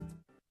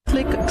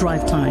Click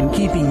Drive Time,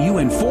 keeping you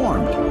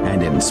informed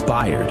and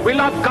inspired. We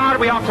love God.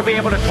 We ought to be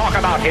able to talk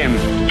about Him.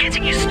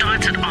 Getting you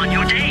started on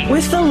your day.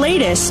 With the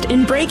latest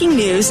in breaking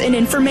news and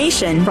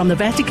information. From the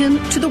Vatican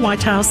to the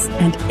White House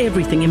and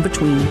everything in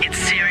between. It's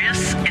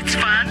serious. It's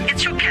fun.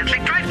 It's your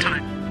Catholic Drive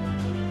Time.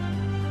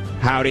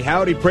 Howdy,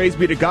 howdy. Praise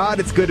be to God.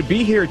 It's good to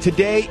be here.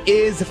 Today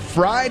is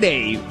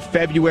Friday,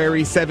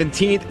 February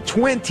 17th,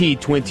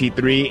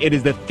 2023. It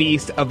is the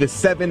feast of the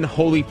 7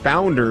 holy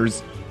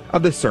founders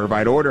of the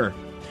Servite Order.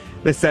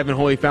 The 7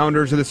 holy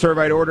founders of the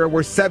Servite Order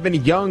were 7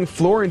 young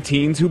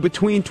Florentines who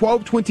between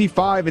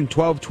 1225 and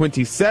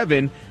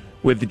 1227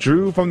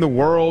 withdrew from the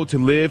world to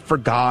live for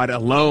God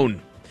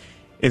alone.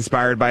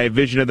 Inspired by a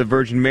vision of the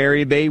Virgin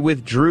Mary, they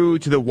withdrew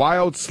to the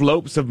wild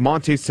slopes of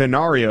Monte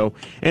Senario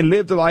and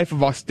lived a life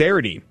of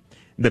austerity.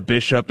 The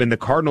bishop and the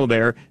cardinal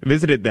there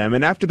visited them,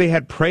 and after they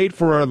had prayed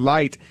for a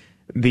light,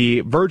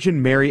 the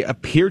Virgin Mary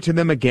appeared to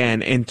them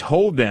again and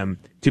told them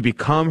to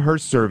become her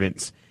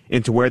servants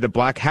and to wear the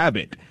black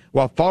habit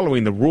while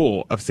following the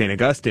rule of St.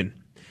 Augustine.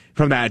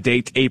 From that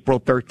date, April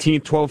 13,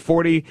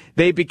 1240,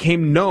 they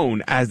became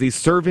known as the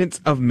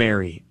Servants of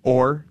Mary,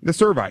 or the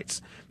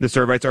Servites. The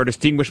Servites are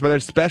distinguished by their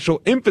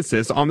special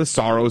emphasis on the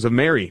sorrows of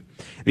Mary.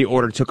 The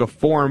order took a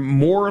form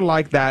more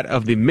like that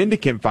of the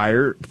mendicant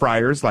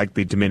friars, like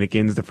the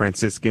Dominicans, the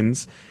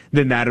Franciscans,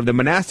 than that of the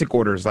monastic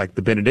orders, like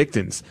the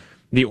Benedictines.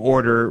 The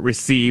order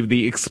received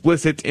the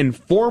explicit and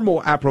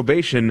formal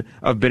approbation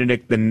of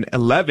Benedict XI in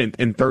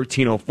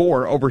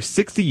 1304, over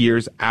 60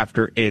 years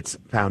after its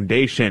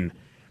foundation.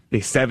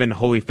 The 7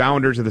 holy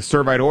founders of the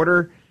Servite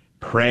Order,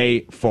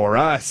 pray for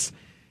us.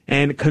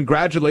 And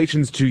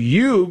congratulations to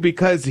you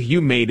because you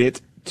made it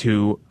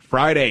to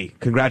Friday.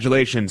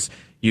 Congratulations.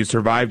 You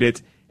survived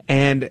it.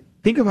 And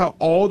think about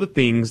all the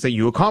things that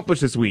you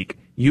accomplished this week.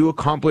 You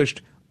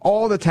accomplished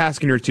all the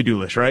tasks in your to-do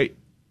list, right?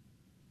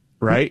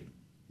 Right?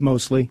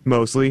 Mostly.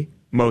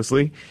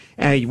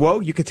 And,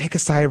 well, you could take a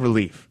sigh of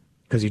relief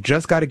because you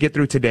just got to get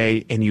through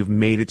today and you've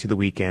made it to the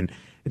weekend.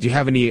 Do you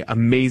have any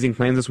amazing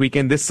plans this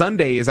weekend? This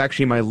Sunday is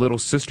actually my little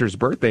sister's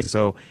birthday,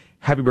 so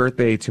happy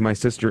birthday to my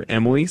sister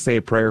Emily. Say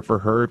a prayer for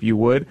her if you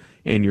would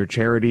in your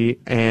charity,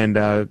 and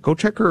go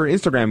check her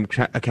Instagram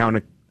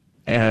account.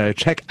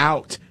 Check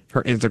out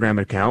her Instagram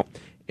account,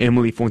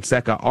 Emily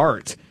Fonseca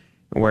Art,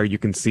 where you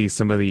can see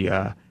some of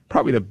the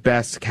probably the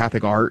best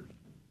Catholic art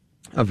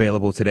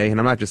available today. And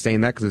I'm not just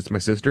saying that because it's my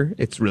sister.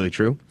 It's really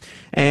true.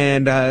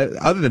 And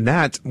other than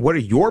that, what are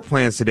your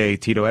plans today,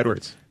 Tito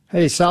Edwards?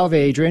 Hey, salve,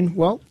 Adrian.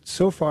 Well,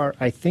 so far,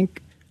 I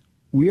think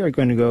we are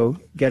going to go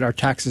get our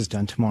taxes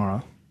done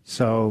tomorrow.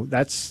 So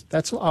that's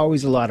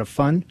always a lot of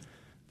fun,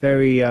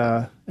 very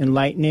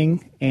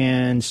enlightening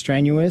and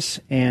strenuous,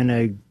 and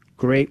a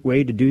great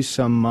way to do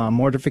some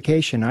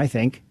mortification, I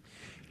think.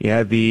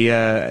 Yeah,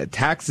 the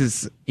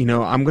taxes,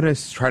 I'm going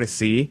to try to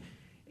see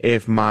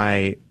if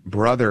my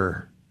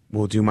brother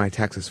will do my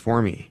taxes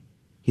for me.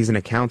 He's an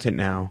accountant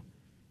now,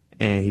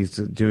 and he's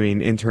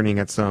interning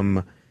at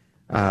some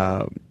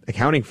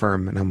accounting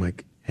firm, and I'm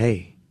like,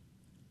 hey,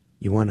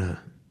 you want to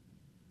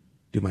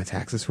do my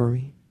taxes for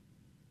me?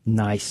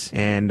 Nice.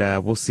 And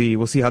we'll see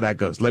how that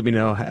goes. Let me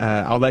know.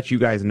 I'll let you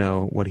guys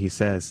know what he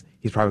says.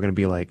 He's probably going to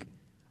be like,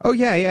 oh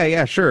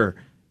yeah, sure,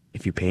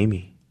 if you pay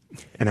me.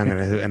 And I'm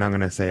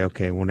gonna say,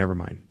 okay, well, never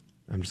mind.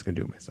 I'm just gonna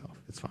do it myself.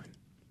 It's fine.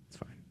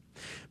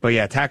 But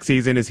yeah, tax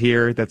season is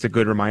here. That's a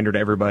good reminder to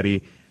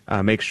everybody.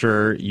 Make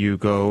sure you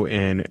go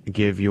and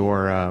give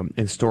your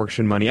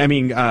extortion money.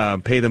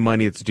 Pay the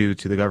money that's due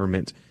to the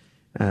government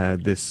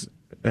as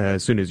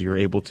soon as you're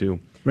able to.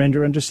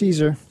 Render unto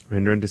Caesar.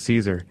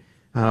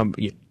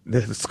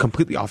 This is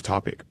completely off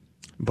topic,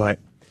 but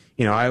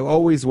I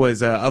always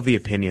was of the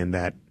opinion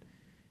that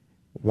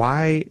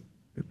why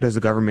does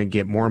the government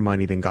get more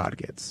money than God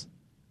gets?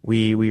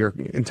 We are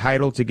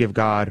entitled to give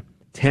God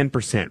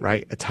 10%,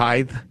 right? A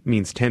tithe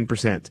means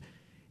 10%,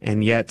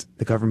 and yet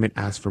the government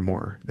asks for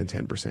more than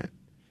 10%.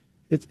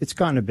 It's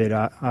gotten a bit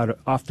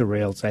off the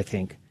rails, I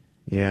think.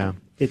 Yeah.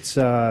 It's,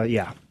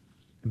 yeah.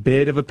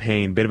 Bit of a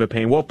pain.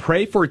 Well,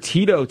 pray for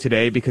Tito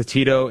today because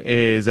Tito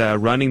is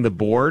running the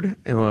board.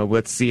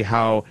 Let's see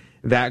how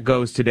that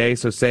goes today.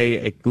 So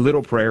say a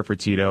little prayer for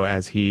Tito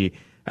as he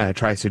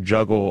tries to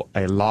juggle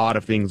a lot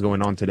of things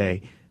going on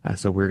today.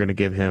 So we're going to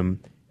give him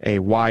a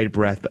wide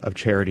breadth of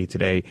charity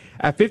today.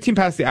 At 15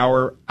 past the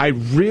hour, I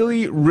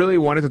really, really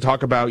wanted to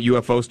talk about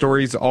UFO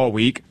stories all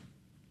week,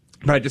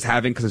 but I just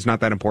haven't because it's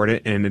not that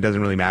important and it doesn't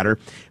really matter.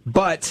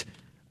 But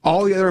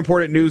all the other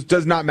important news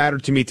does not matter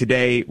to me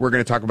today. We're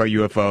going to talk about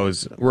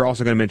UFOs. We're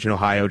also going to mention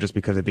Ohio just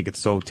because I think it's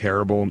so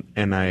terrible,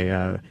 and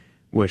I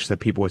wish that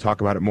people would talk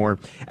about it more.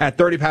 At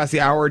 30 past the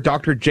hour,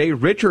 Dr. Jay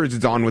Richards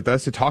is on with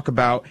us to talk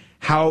about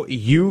how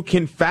you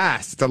can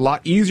fast. It's a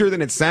lot easier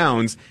than it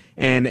sounds,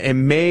 and it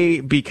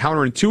may be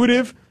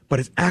counterintuitive, but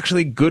it's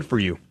actually good for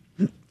you,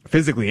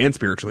 physically and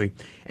spiritually.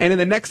 And in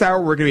the next hour,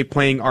 we're going to be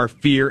playing our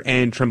Fear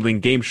and Trembling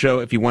game show.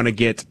 If you want to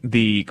get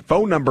the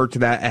phone number to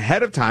that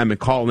ahead of time and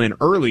call in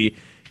early,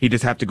 you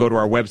just have to go to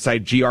our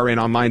website,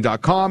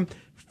 grnonline.com/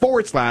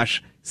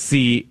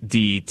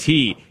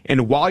 CDT.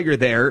 And while you're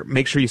there,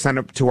 make sure you sign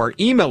up to our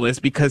email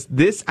list, because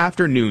this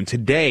afternoon,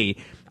 today,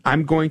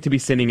 I'm going to be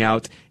sending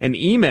out an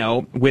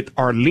email with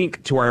our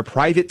link to our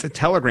private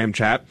Telegram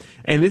chat.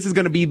 And this is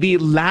going to be the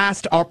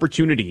last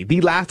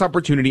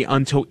opportunity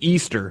until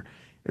Easter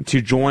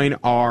to join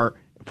our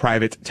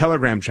private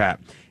Telegram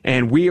chat.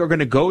 And we are going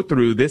to go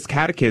through this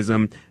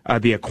catechism,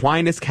 the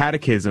Aquinas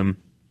Catechism,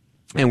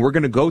 and we're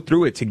going to go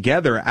through it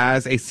together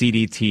as a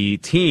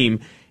CDT team.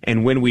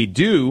 And when we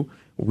do,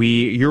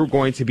 you're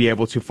going to be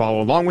able to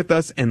follow along with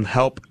us and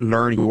help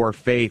learn your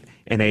faith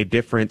in a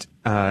different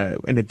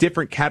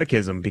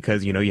catechism,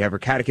 because, you have your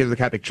Catechism of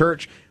the Catholic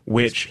Church,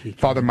 which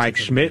Father Mike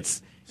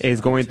Schmitz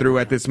is going through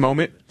at this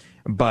moment.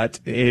 But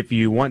if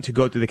you want to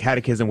go through the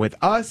catechism with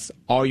us,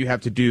 all you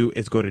have to do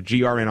is go to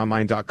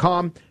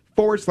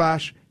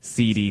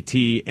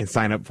grnonline.com/CDT and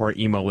sign up for our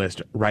email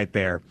list right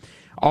there.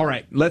 All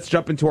right, let's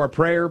jump into our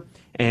prayer.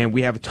 And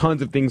we have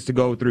tons of things to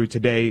go through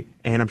today,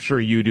 and I'm sure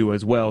you do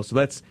as well. So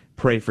let's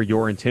pray for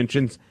your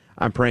intentions.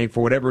 I'm praying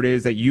for whatever it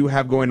is that you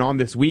have going on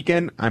this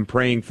weekend. I'm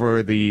praying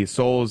for the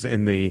souls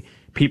and the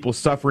people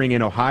suffering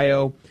in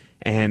Ohio,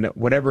 and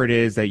whatever it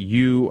is that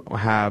you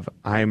have,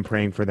 I am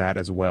praying for that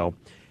as well.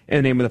 In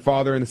the name of the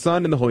Father, and the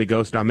Son, and the Holy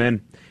Ghost,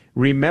 amen.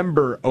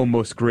 Remember, O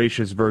most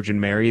gracious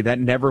Virgin Mary, that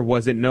never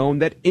was it known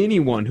that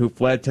anyone who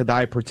fled to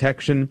thy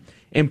protection,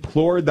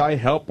 implored thy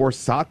help, or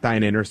sought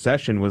thine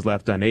intercession was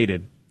left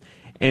unaided.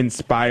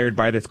 Inspired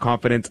by this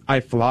confidence, I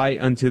fly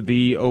unto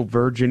thee, O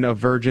Virgin of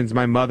Virgins,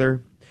 my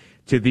Mother.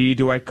 To thee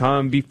do I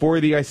come, before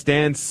thee I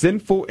stand,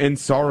 sinful and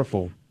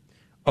sorrowful.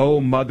 O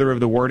Mother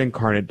of the Word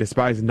incarnate,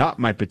 despise not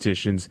my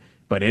petitions,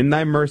 but in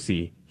thy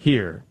mercy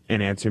hear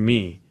and answer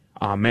me.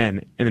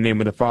 Amen. In the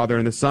name of the Father,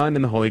 and the Son,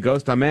 and the Holy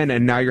Ghost, amen.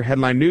 And now your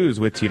headline news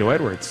with Tito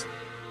Edwards.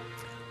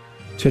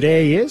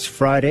 Today is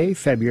Friday,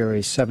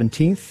 February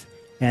 17th,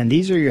 and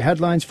these are your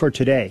headlines for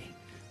today.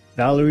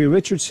 Valerie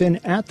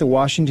Richardson at the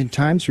Washington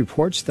Times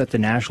reports that the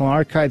National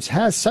Archives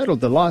has settled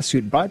the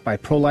lawsuit brought by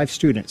pro-life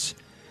students.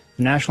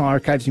 The National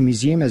Archives and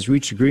Museum has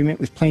reached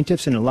agreement with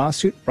plaintiffs in a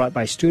lawsuit brought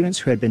by students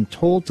who had been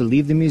told to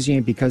leave the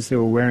museum because they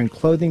were wearing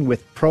clothing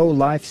with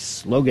pro-life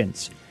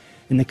slogans.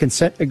 In the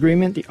consent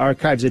agreement, the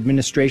Archives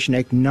Administration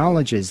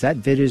acknowledges that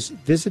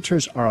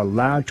visitors are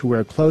allowed to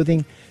wear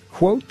clothing,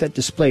 quote, that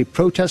display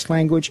protest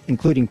language,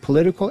 including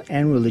political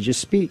and religious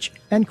speech,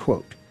 end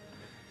quote.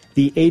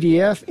 The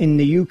ADF in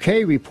the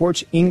UK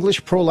reports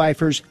English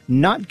pro-lifers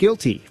not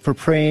guilty for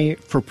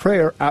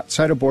prayer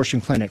outside abortion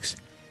clinics.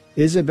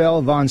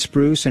 Isabel von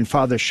Spruce and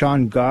Father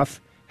Sean Goff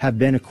have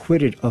been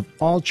acquitted of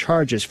all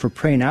charges for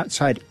praying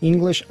outside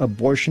English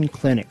abortion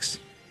clinics.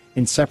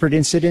 In separate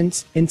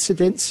incidents,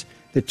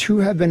 the two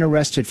have been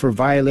arrested for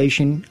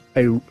violating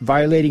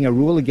a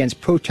rule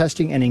against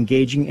protesting and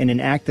engaging in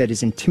an act that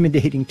is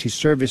intimidating to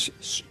service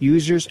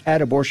users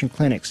at abortion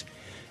clinics.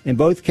 In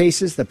both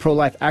cases, the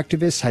pro-life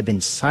activists had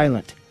been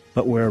silent,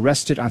 but were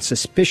arrested on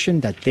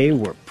suspicion that they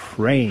were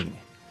praying.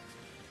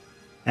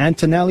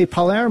 Antonelli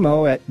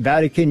Palermo at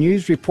Vatican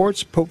News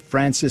reports Pope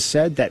Francis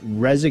said that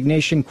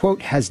resignation,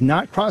 quote, has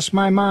not crossed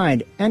my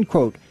mind, end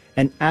quote,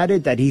 and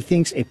added that he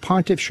thinks a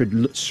pontiff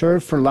should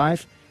serve for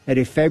life at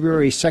a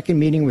February 2nd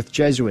meeting with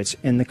Jesuits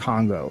in the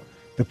Congo.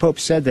 The Pope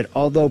said that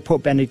although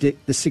Pope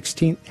Benedict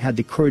XVI had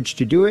the courage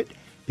to do it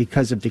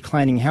because of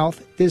declining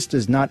health, this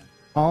does not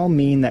all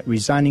mean that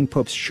resigning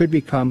popes should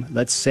become,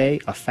 let's say,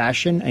 a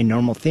fashion, a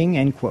normal thing,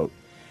 end quote.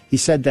 He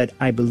said that,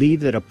 I believe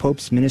that a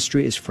pope's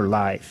ministry is for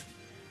life.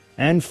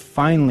 And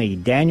finally,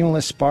 Daniel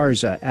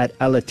Esparza at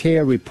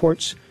Alatea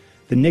reports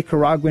the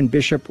Nicaraguan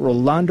Bishop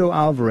Rolando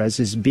Alvarez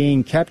is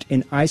being kept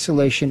in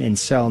isolation in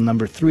cell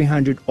number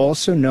 300,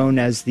 also known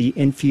as the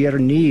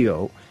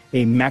Infiernillo,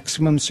 a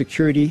maximum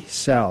security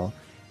cell,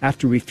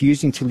 after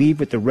refusing to leave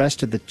with the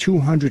rest of the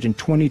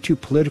 222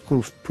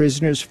 political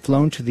prisoners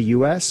flown to the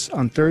U.S.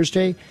 on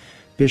Thursday.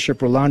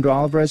 Bishop Rolando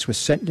Alvarez was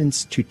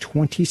sentenced to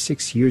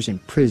 26 years in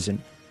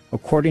prison.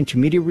 According to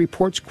media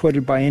reports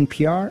quoted by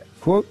NPR,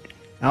 quote,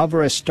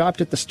 Alvarez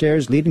stopped at the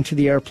stairs leading to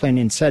the airplane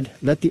and said,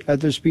 let the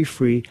others be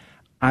free.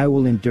 I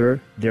will endure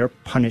their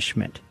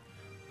punishment.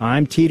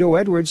 I'm Tito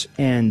Edwards,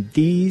 and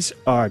these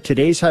are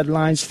today's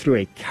headlines through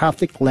a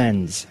Catholic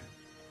lens.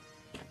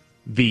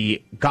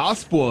 The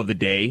gospel of the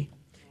day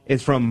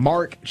is from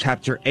Mark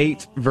chapter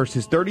 8,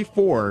 verses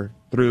 34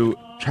 through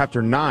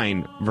chapter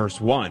 9,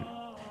 verse 1.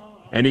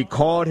 And he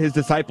called his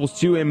disciples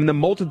to him and the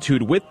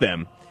multitude with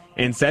them,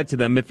 and said to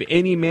them, if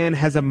any man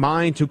has a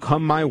mind to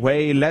come my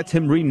way, let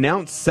him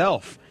renounce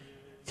self,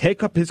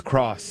 take up his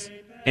cross,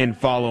 and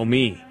follow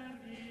me.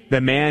 The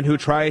man who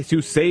tries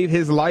to save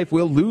his life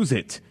will lose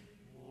it.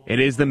 It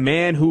is the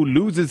man who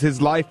loses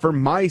his life for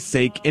my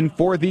sake and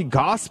for the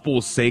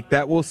gospel's sake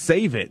that will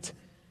save it.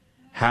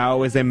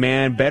 How is a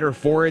man better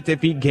for it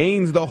if he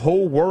gains the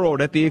whole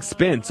world at the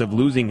expense of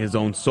losing his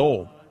own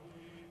soul?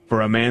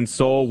 For a man's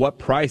soul, what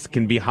price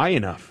can be high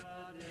enough?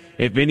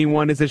 If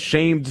anyone is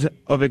ashamed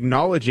of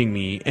acknowledging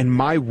me and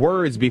my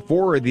words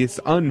before this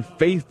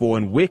unfaithful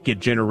and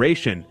wicked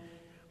generation,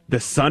 the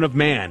Son of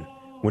Man,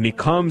 when he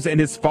comes in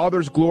his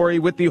Father's glory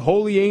with the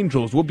holy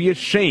angels, will be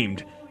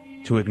ashamed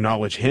to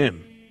acknowledge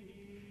him.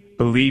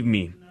 Believe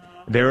me,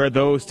 there are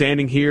those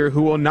standing here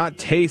who will not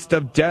taste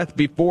of death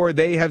before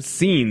they have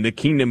seen the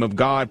kingdom of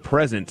God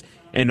present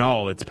in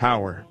all its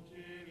power."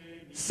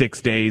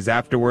 6 days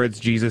afterwards,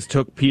 Jesus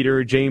took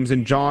Peter, James,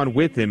 and John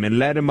with him and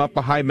led him up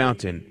a high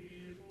mountain,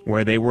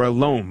 where they were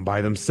alone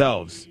by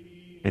themselves,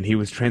 and he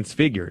was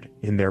transfigured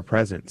in their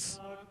presence.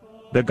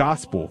 The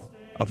Gospel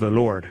of the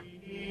Lord.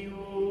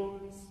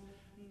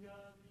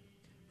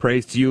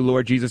 Praise to you,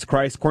 Lord Jesus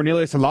Christ.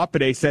 Cornelius a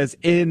Lapide says,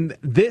 in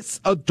this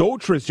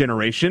adulterous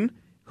generation,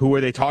 who are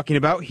they talking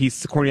about?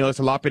 Cornelius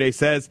a Lapide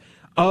says,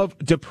 of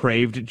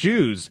depraved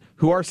Jews,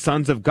 who are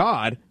sons of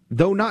God,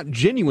 though not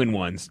genuine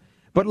ones,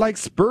 but like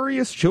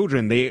spurious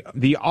children,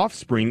 the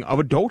offspring of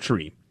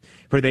adultery.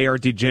 For they are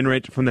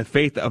degenerate from the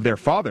faith of their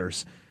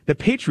fathers, the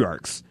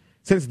patriarchs,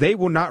 since they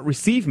will not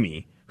receive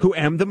me, who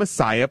am the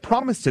Messiah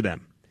promised to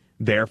them.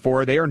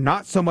 Therefore they are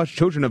not so much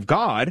children of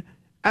God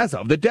as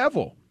of the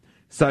devil.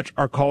 Such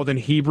are called in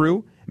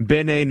Hebrew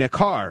Bene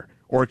Nekar,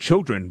 or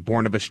children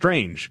born of a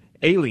strange,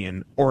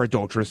 alien, or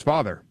adulterous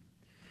father.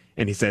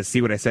 And he says,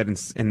 see what I said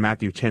in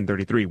Matthew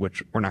 10:33,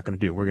 which we're not going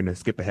to do. We're going to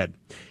skip ahead.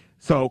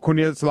 So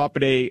Cornelius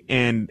Lapide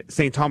and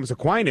St. Thomas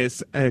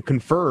Aquinas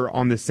confer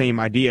on the same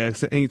idea.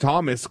 St.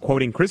 Thomas,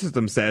 quoting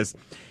Chrysostom, says,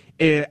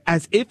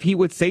 as if he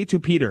would say to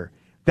Peter,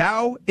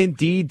 "Thou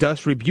indeed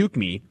dost rebuke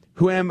me,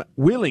 who am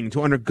willing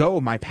to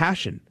undergo my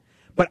passion.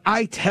 But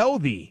I tell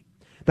thee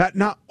that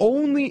not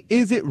only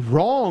is it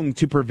wrong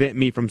to prevent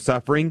me from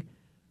suffering,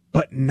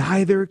 but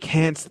neither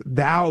canst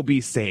thou be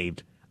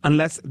saved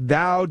unless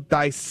thou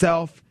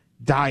thyself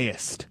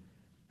diest."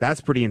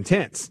 That's pretty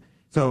intense.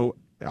 So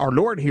our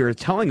Lord here is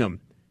telling him,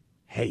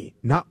 hey,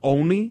 not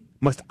only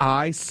must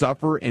I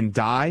suffer and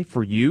die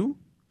for you,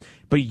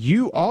 but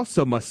you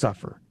also must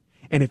suffer.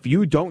 And if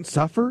you don't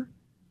suffer,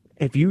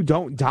 if you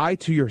don't die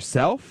to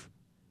yourself,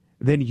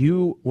 then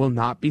you will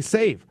not be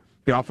saved.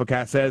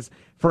 Theophilus says,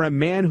 for a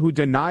man who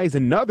denies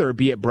another,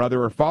 be it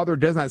brother or father,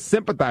 does not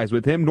sympathize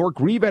with him, nor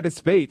grieve at his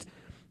fate,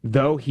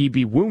 though he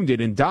be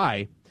wounded and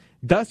die.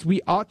 Thus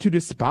we ought to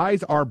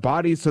despise our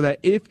bodies, so that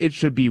if it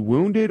should be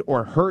wounded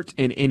or hurt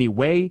in any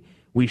way,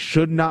 we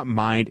should not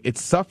mind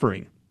its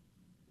suffering.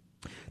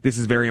 This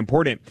is very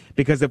important,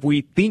 because if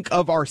we think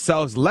of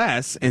ourselves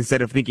less,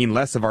 instead of thinking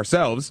less of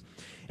ourselves,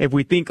 if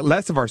we think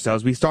less of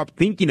ourselves, we stop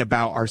thinking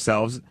about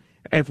ourselves.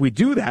 If we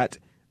do that,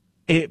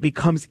 it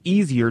becomes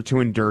easier to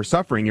endure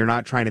suffering. You're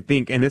not trying to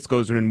think, and this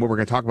goes in what we're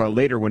going to talk about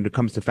later when it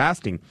comes to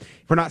fasting.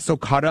 If we're not so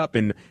caught up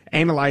in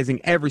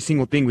analyzing every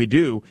single thing we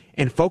do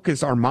and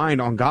focus our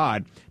mind on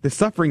God, the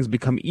sufferings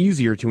become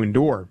easier to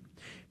endure.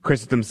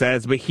 Chrysostom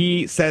says, but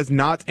he says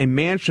not, a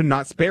man should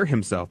not spare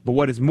himself, but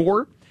what is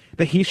more,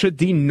 that he should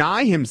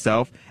deny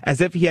himself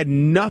as if he had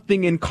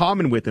nothing in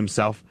common with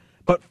himself,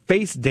 but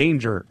face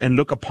danger and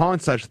look upon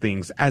such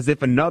things as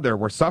if another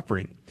were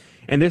suffering.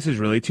 And this is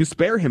really to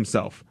spare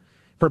himself.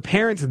 For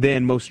parents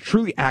then most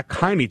truly act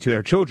kindly to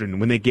their children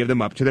when they give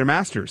them up to their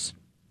masters,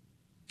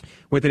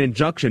 with an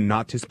injunction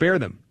not to spare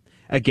them.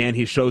 Again,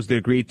 he shows the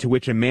degree to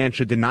which a man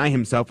should deny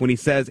himself when he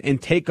says,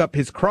 and take up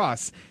his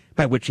cross,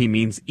 by which he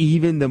means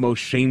even the most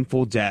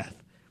shameful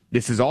death.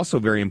 This is also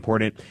very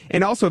important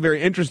and also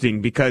very interesting,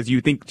 because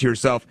you think to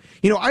yourself,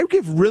 I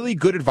give really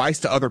good advice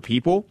to other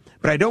people,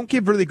 but I don't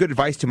give really good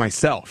advice to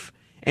myself.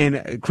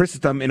 And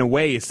Chrysostom, in a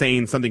way, is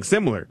saying something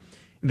similar.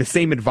 The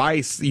same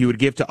advice you would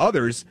give to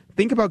others,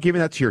 think about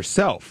giving that to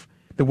yourself.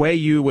 The way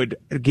you would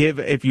give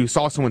if you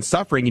saw someone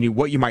suffering, and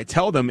what you might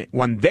tell them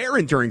when they're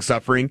enduring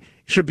suffering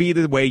should be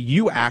the way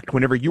you act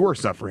whenever you are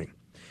suffering.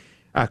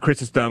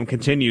 Chrysostom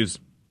continues,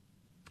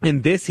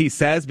 in this he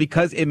says,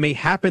 because it may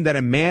happen that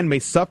a man may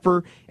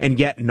suffer and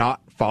yet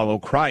not follow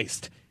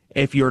Christ.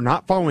 If you're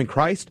not following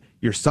Christ,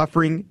 your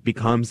suffering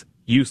becomes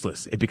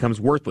useless. It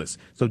becomes worthless.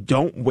 So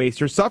don't waste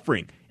your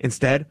suffering.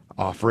 Instead,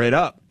 offer it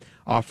up.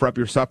 Offer up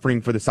your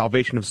suffering for the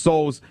salvation of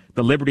souls,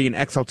 the liberty and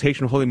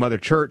exaltation of Holy Mother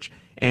Church,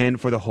 and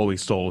for the holy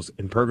souls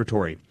in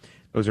purgatory.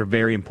 Those are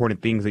very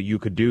important things that you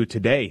could do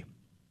today.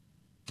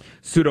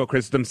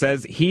 Pseudo-Chrysostom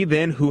says, he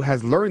then who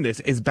has learned this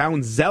is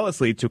bound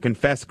zealously to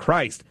confess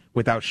Christ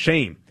without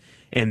shame.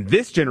 And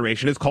this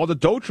generation is called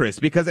adulterous,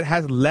 because it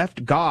has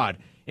left God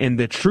and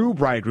the true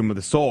bridegroom of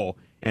the soul.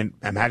 And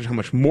imagine how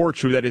much more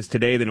true that is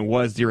today than it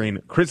was during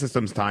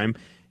Chrysostom's time.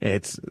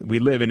 We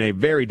live in a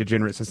very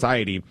degenerate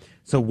society.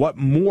 So what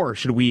more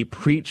should we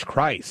preach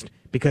Christ?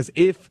 Because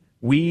if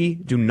we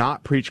do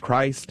not preach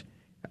Christ,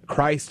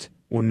 Christ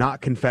will not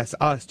confess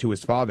us to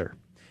his Father.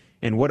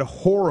 And what a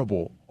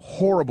horrible,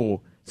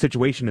 horrible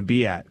situation to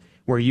be at,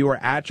 where you are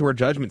at your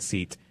judgment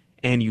seat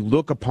and you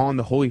look upon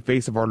the holy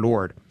face of our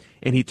Lord,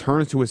 and he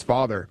turns to his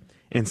Father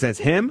and says,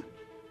 him?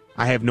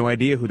 I have no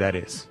idea who that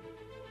is.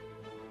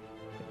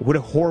 What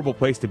a horrible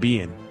place to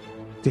be in,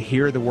 to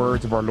hear the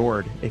words of our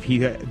Lord, if he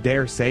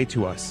dare say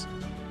to us,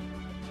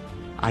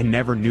 I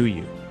never knew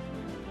you.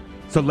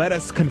 So let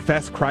us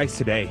confess Christ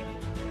today.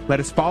 Let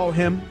us follow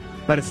him,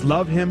 let us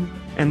love him,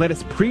 and let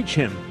us preach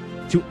him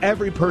to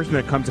every person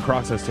that comes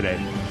across us today.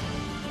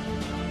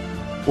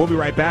 We'll be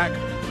right back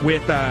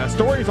with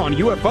stories on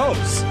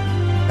UFOs.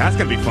 That's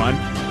going to be fun.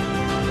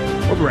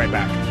 We'll be right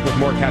back with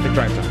more Catholic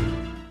Drive Time.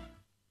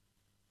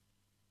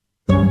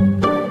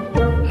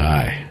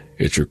 Hi,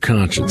 it's your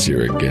conscience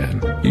here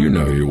again. You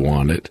know you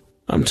want it.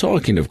 I'm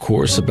talking, of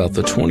course, about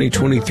the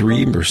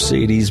 2023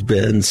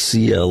 Mercedes-Benz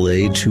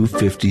CLA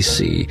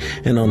 250C.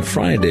 And on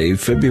Friday,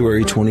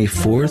 February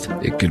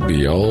 24th, it could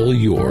be all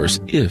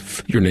yours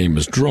if your name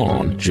is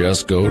drawn.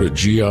 Just go to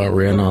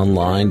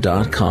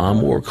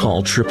grnonline.com or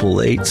call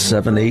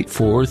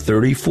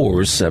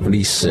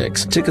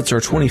 888-784-3476. Tickets are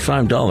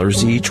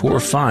 $25 each or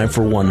 $5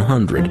 for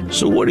 100.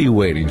 So what are you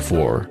waiting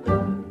for?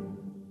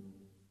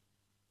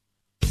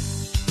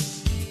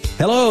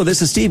 Hello,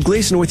 this is Steve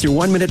Gleason with your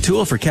 1-minute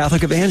tool for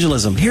Catholic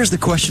evangelism. Here's the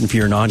question for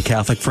your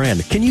non-Catholic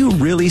friend. Can you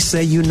really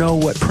say you know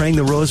what praying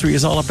the rosary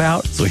is all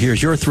about? So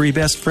here's your 3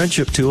 best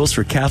friendship tools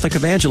for Catholic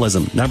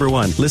evangelism. Number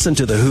 1, listen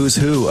to the who's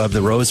who of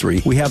the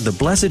rosary. We have the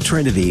Blessed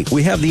Trinity.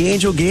 We have the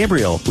Angel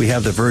Gabriel. We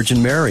have the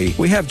Virgin Mary.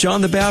 We have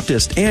John the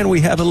Baptist. And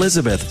we have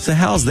Elizabeth. So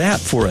how's that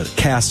for a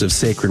cast of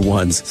sacred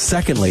ones?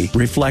 Secondly,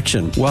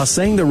 reflection. While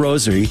saying the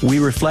rosary, we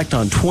reflect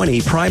on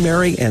 20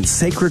 primary and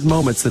sacred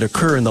moments that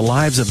occur in the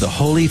lives of the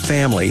Holy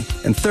Family.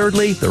 And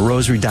thirdly, the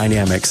rosary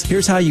dynamics.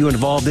 Here's how you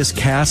involve this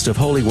cast of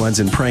holy ones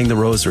in praying the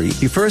rosary.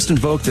 You first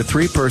invoke the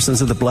 3 persons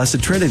of the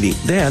Blessed Trinity.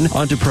 Then,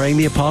 on to praying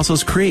the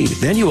Apostles' Creed.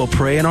 Then you will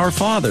pray in Our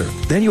Father.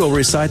 Then you will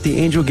recite the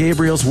Angel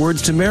Gabriel's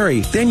words to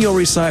Mary. Then you'll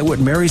recite what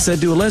Mary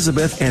said to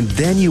Elizabeth. And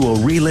then you will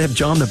relive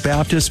John the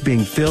Baptist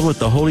being filled with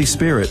the Holy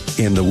Spirit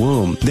in the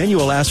womb. Then you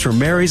will ask for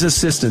Mary's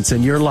assistance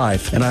in your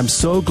life. And I'm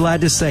so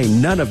glad to say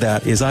none of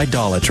that is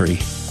idolatry.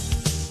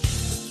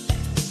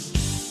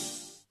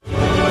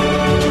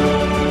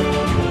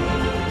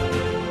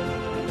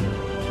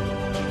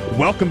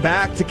 Welcome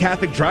back to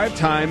Catholic Drive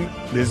Time.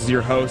 This is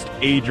your host,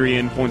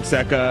 Adrian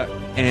Fonseca,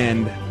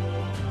 and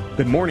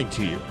good morning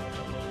to you.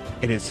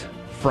 It is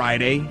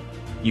Friday.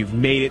 You've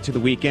made it to the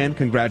weekend.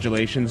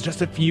 Congratulations.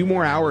 Just a few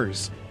more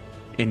hours,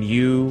 and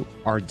you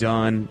are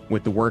done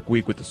with the work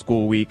week, with the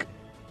school week,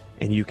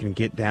 and you can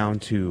get down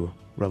to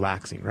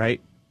relaxing,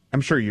 right?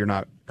 I'm sure you're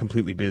not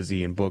completely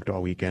busy and booked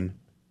all weekend.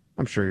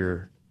 I'm sure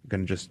you're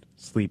going to just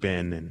sleep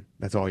in, and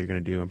that's all you're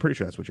going to do. I'm pretty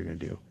sure that's what you're going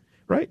to do,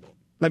 right?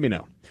 Let me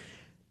know.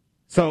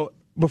 So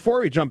before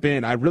we jump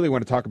in, I really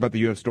want to talk about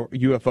the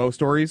UFO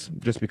stories,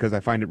 just because I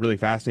find it really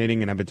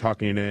fascinating, and I've been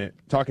talking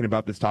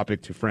about this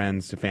topic to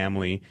friends, to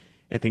family,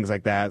 and things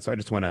like that. So I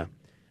just want to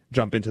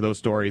jump into those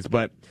stories.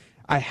 But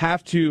I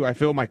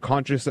feel my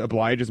conscience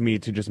obliges me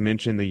to just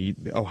mention the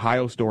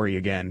Ohio story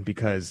again,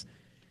 because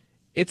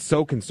it's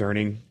so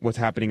concerning what's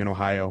happening in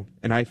Ohio,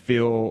 and I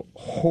feel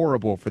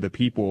horrible for the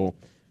people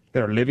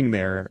that are living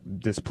there,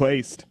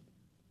 displaced.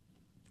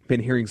 Been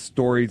hearing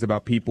stories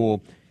about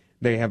people.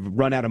 They have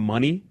run out of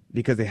money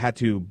because they had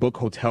to book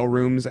hotel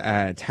rooms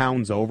at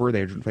towns over.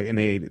 And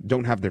they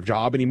don't have their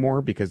job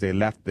anymore because they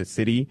left the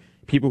city.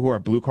 People who are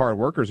blue collar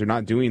workers are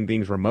not doing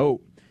things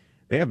remote.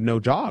 They have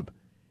no job,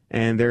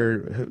 and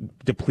they're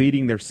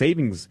depleting their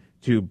savings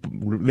to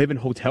live in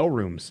hotel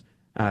rooms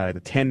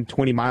 10,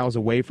 20 miles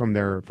away from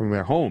their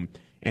home.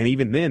 And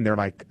even then, they're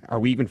like,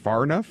 are we even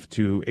far enough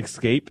to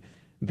escape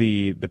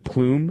the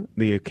plume,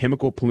 the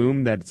chemical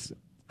plume that's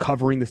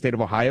covering the state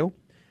of Ohio?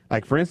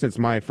 Like, for instance,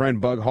 my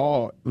friend Bug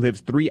Hall lives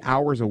 3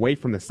 hours away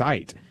from the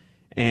site,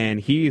 and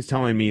he is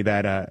telling me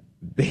that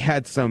they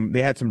had some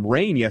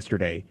rain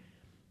yesterday,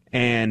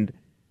 and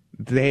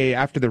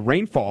after the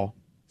rainfall,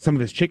 some of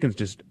his chickens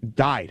just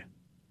died.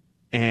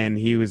 And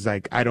he was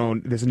like,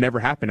 this has never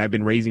happened. I've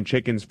been raising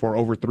chickens for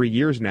over 3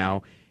 years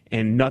now,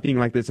 and nothing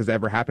like this has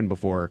ever happened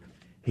before.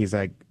 He's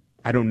like,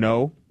 I don't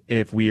know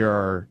if we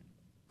are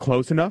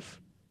close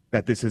enough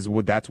that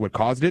that's what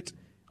caused it.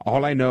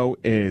 All I know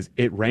is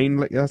it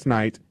rained last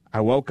night. I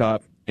woke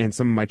up and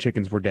some of my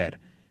chickens were dead.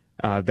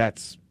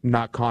 That's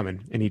not common.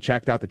 And he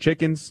checked out the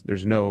chickens.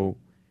 There's no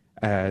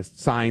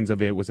signs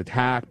of it was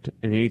attacked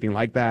and anything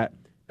like that.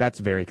 That's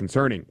very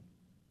concerning.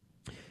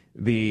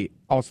 They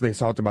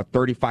talked about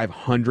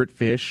 3,500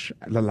 fish.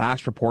 The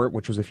last report,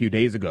 which was a few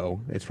days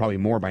ago, it's probably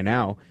more by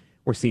now,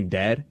 were seen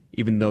dead,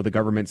 even though the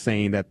government's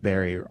saying that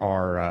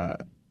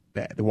that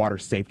the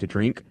water's safe to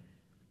drink.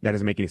 That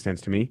doesn't make any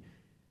sense to me.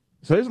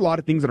 So there's a lot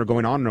of things that are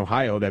going on in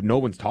Ohio that no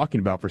one's talking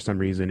about for some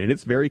reason, and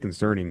it's very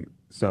concerning.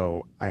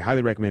 So I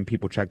highly recommend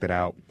people check that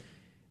out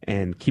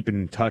and keep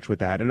in touch with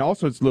that. And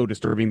also, it's a little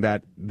disturbing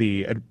that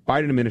the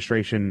Biden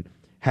administration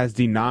has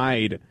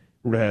denied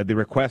the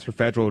request for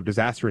federal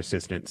disaster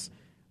assistance,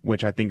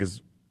 which I think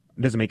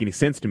doesn't make any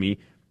sense to me.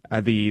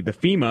 The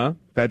FEMA,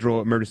 Federal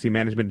Emergency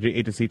Management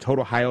Agency, told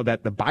Ohio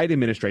that the Biden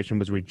administration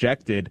was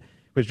rejecting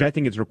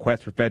its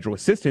request for federal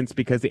assistance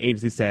because the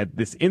agency said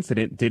this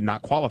incident did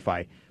not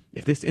qualify.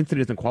 If this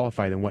incident doesn't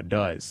qualify, then what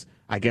does?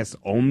 I guess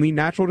only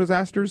natural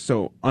disasters?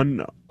 So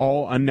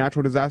all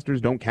unnatural disasters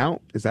don't count?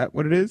 Is that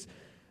what it is?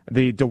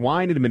 The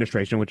DeWine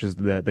administration, which is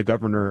the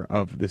governor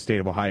of the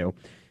state of Ohio,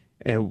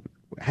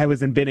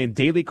 has been in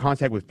daily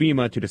contact with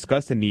FEMA to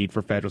discuss the need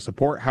for federal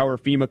support. However,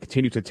 FEMA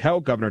continues to tell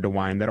Governor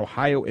DeWine that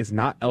Ohio is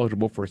not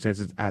eligible for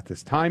assistance at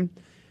this time.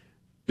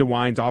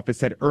 DeWine's office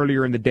said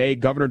earlier in the day,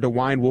 Governor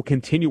DeWine will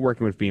continue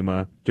working with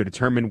FEMA to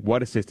determine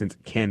what assistance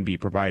can be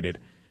provided.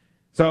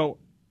 So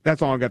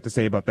that's all I've got to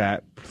say about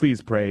that.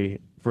 Please pray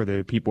for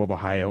the people of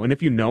Ohio. And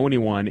if you know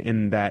anyone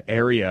in that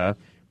area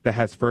that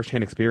has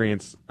firsthand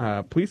experience,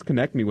 please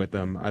connect me with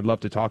them. I'd love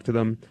to talk to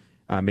them,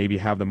 maybe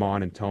have them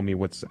on and tell me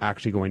what's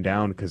actually going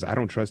down, because I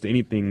don't trust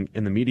anything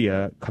in the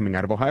media coming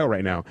out of Ohio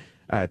right now.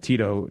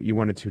 Tito, you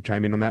wanted to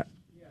chime in on that?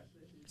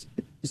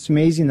 It's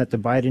amazing that the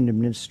Biden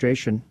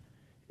administration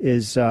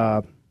has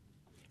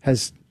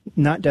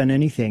not done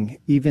anything.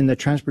 Even the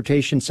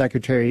Transportation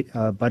Secretary,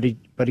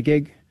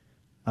 Buttigieg,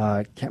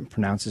 can't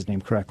pronounce his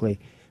name correctly,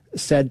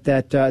 said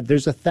that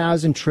there's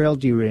 1,000 trail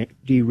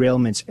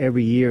derailments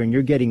every year, and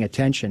you're getting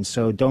attention.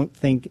 So don't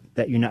think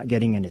that you're not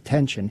getting an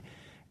attention.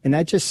 And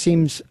that just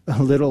seems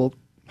a little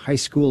high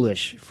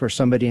schoolish for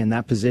somebody in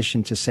that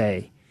position to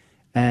say,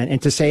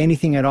 and to say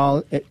anything at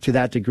all to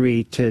that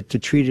degree, to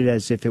treat it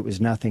as if it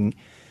was nothing.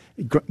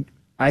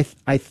 I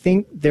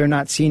think they're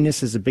not seeing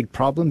this as a big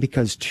problem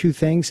because two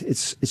things: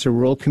 it's a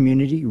rural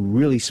community,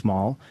 really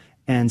small,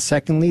 and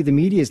secondly, the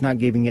media is not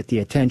giving it the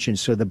attention.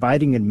 So the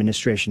Biden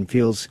administration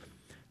feels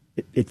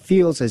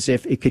as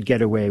if it could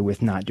get away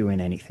with not doing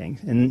anything,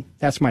 and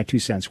that's my 2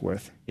 cents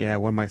worth. Yeah,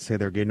 one might say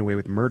they're getting away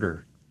with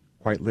murder,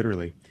 quite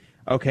literally.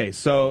 Okay,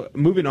 so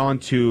moving on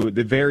to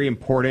the very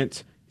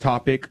important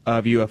topic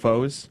of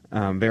UFOs.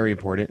 Very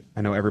important.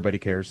 I know everybody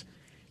cares.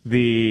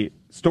 The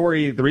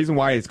reason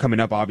why it's coming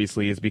up,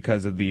 obviously, is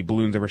because of the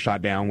balloons that were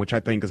shot down, which I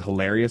think is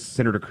hilarious.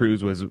 Senator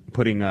Cruz was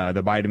putting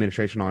the Biden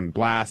administration on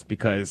blast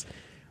because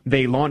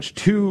they launched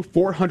 2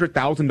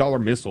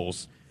 $400,000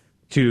 missiles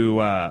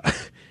to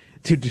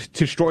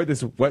destroy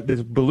this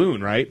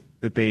balloon, right?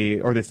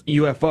 This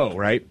UFO,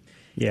 right?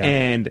 Yeah.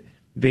 And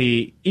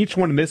each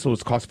one of the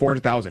missiles cost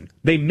 $400,000.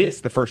 They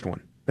missed the first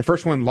one. The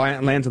first one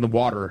lands in the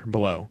water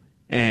below,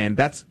 and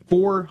that's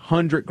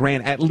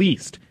 $400,000 at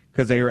least,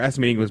 because they were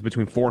estimating it was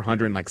between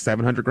 $400,000 and like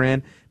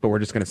 $700,000, but we're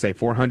just going to say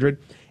 $400,000.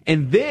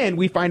 And then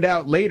we find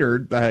out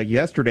later,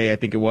 yesterday I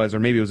think it was, or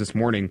maybe it was this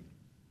morning,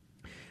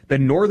 the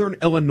Northern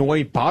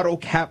Illinois Bottle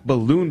Cap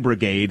Balloon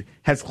Brigade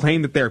has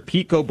claimed that their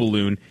Pico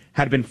balloon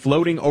had been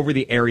floating over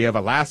the area of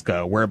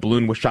Alaska where a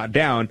balloon was shot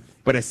down,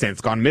 but has since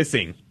gone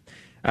missing.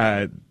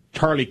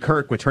 Charlie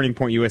Kirk with Turning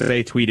Point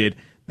USA tweeted,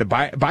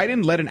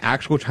 Biden let an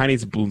actual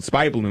Chinese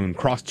spy balloon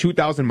cross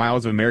 2,000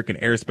 miles of American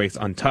airspace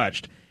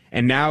untouched,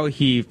 and now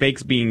he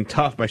fakes being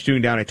tough by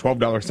shooting down a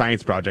 $12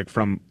 science project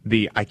from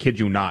the, I kid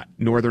you not,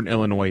 Northern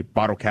Illinois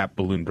Bottle Cap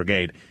Balloon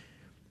Brigade.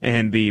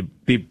 And the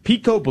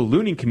Pico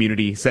ballooning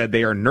community said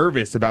they are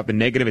nervous about the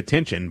negative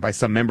attention by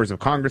some members of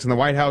Congress and the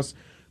White House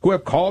who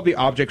have called the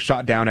object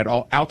shot down at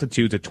all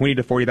altitudes of 20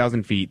 to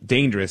 40,000 feet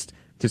dangerous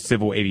to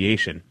civil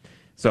aviation.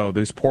 So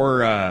those poor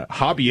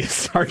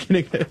hobbyists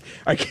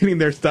are getting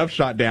their stuff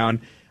shot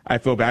down. I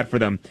feel bad for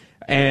them.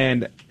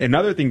 And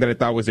another thing that I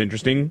thought was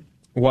interesting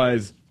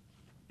was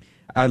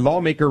a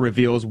lawmaker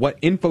reveals what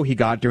info he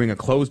got during a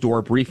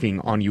closed-door briefing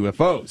on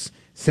UFOs.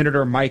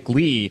 Senator Mike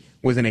Lee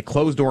was in a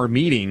closed-door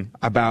meeting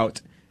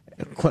about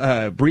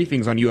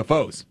briefings on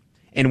UFOs.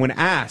 And when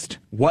asked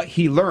what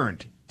he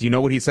learned, do you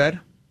know what he said?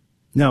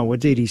 No,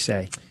 what did he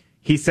say?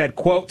 He said,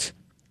 quote,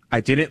 "I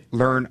didn't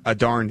learn a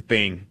darn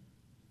thing."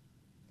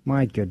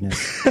 My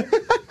goodness.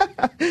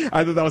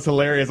 I thought that was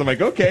hilarious. I'm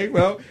like, okay,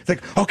 well, it's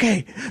like,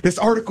 okay, this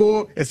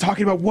article is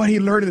talking about what he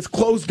learned in this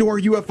closed-door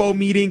UFO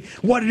meeting.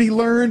 What did he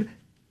learn?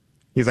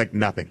 He's like,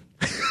 nothing.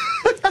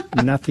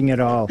 Nothing at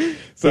all.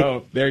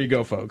 So there you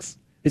go, folks.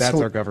 That's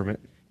our government.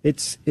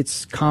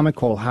 It's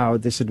comical how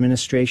this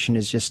administration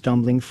is just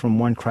stumbling from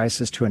one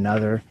crisis to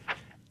another,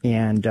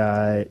 and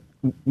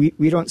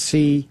we don't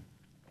see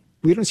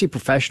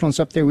professionals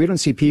up there. We don't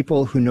see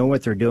people who know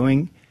what they're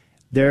doing.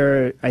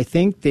 I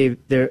think they've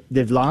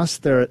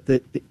lost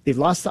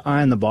the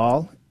eye on the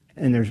ball,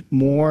 and they're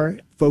more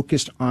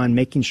focused on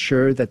making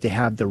sure that they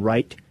have the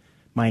right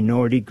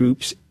minority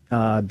groups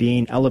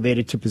being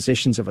elevated to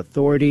positions of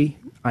authority,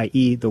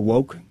 i.e., the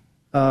woke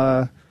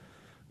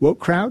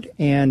crowd,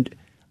 and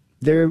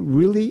they're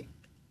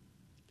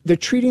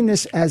treating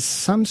this as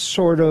some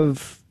sort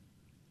of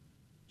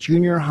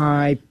junior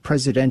high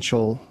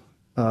presidential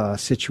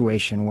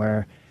situation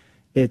where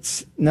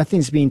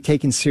nothing's being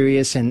taken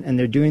serious, and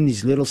they're doing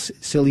these little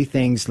silly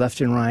things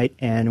left and right,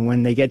 and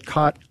when they get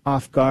caught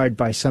off guard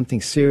by something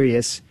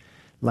serious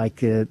like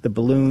the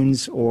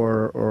balloons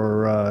or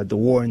the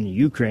war in the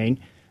Ukraine,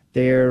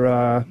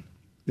 they're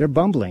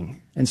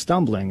bumbling and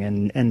stumbling,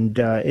 and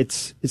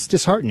it's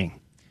disheartening.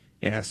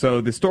 Yeah. So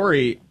the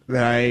story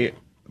that I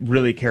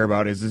really care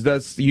about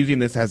is using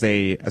this as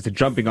a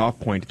jumping off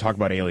point to talk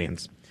about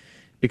aliens,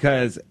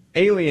 because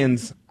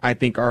aliens, I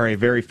think, are a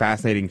very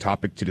fascinating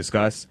topic to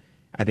discuss.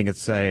 I think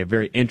it's a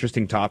very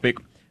interesting topic,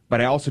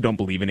 but I also don't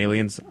believe in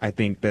aliens. I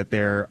think that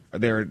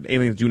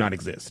aliens do not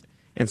exist.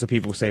 And so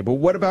people say, but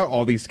what about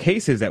all these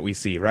cases that we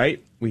see,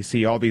 right? We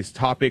see all these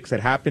topics that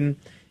happen.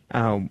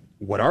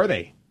 What are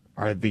they?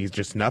 Are these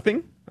just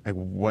nothing? Like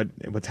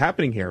what's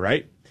happening here,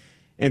 right?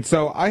 And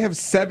so I have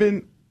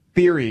 7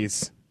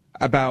 theories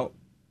about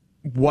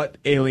what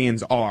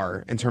aliens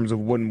are in terms of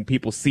when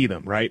people see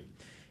them, right?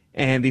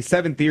 And these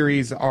 7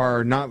 theories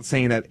are not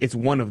saying that it's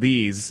one of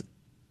these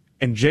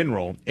in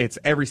general, it's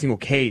every single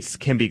case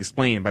can be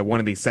explained by one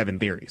of these 7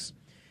 theories.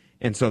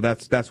 And so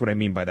that's what I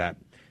mean by that.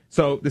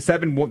 So the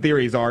 7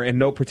 theories are, in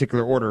no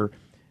particular order,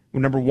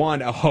 number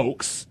 1, a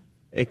hoax.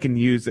 It can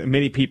use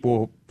many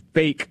people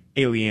fake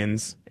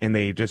aliens, and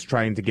they just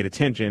trying to get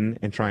attention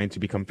and trying to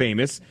become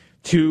famous.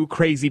 2,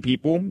 crazy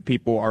people.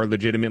 People are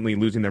legitimately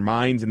losing their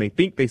minds, and they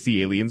think they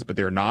see aliens, but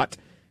they're not.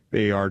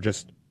 They are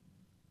just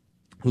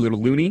a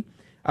little loony.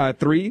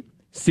 3,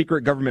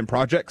 secret government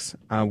projects.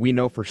 We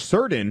know for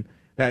certain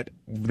that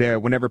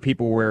whenever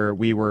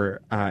we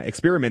were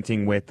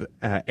experimenting with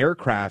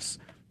aircrafts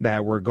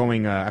that were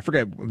going, I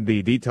forget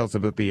the details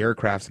about the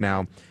aircrafts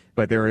now,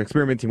 but they were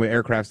experimenting with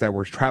aircrafts that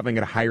were traveling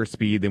at a higher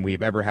speed than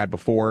we've ever had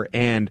before,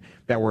 and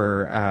that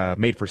were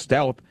made for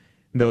stealth.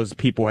 Those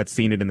people had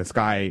seen it in the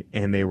sky,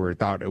 and they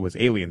thought it was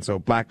aliens. So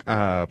black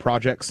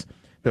projects,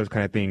 those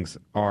kind of things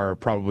are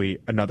probably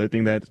another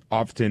thing that's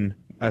often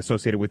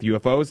associated with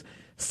UFOs.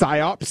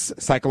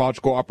 PSYOPs,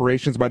 psychological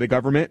operations by the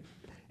government.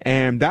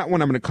 And that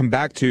one I'm going to come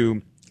back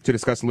to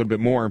discuss a little bit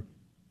more.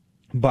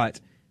 But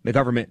the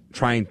government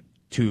trying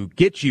to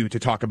get you to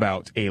talk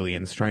about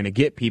aliens, trying to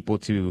get people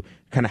to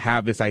kind of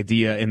have this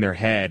idea in their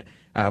head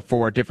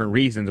for different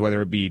reasons,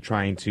 whether it be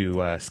trying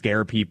to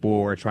scare people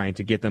or trying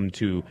to get them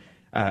to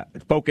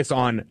focus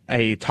on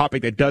a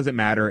topic that doesn't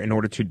matter in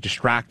order to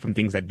distract from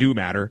things that do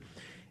matter,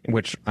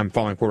 which I'm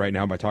falling for right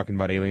now by talking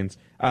about aliens.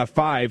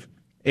 5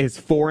 is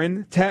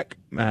foreign tech,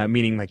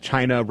 meaning like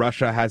China,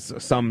 Russia has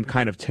some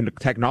kind of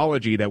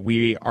technology that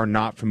we are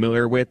not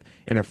familiar with,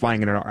 and they're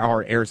flying in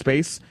our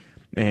airspace,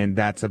 and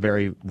that's a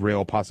very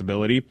real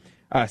possibility.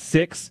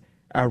 6,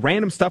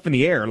 random stuff in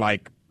the air,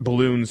 like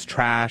balloons,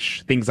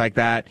 trash, things like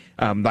that,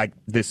 like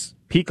this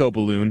Pico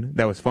balloon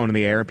that was flown in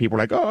the air, and people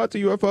were like, oh, it's a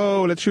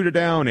UFO, let's shoot it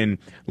down, and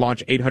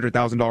launch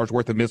 $800,000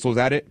 worth of missiles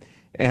at it.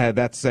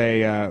 That's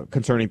a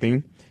concerning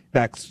thing.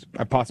 That's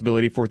a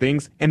possibility for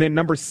things. And then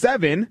number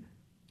 7,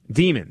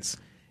 demons.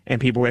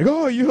 And people were like,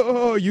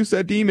 oh, you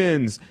said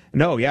demons.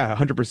 No, yeah,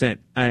 100%.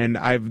 And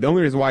the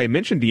only reason why I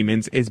mentioned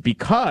demons is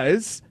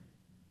because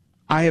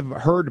I have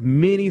heard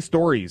many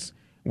stories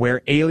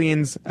where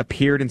aliens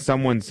appeared in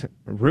someone's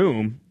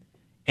room,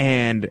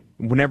 and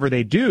whenever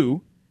they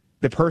do,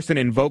 the person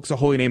invokes the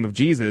holy name of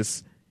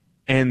Jesus,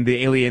 and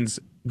the aliens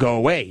go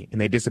away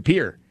and they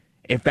disappear.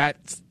 If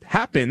that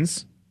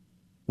happens,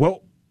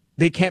 well,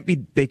 they can't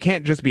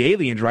just be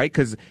aliens, right?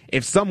 Because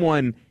if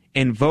someone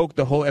invoked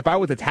if I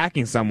was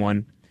attacking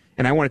someone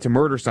and I wanted to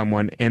murder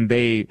someone and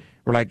they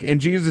were like, in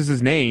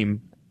Jesus'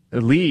 name,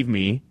 leave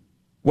me.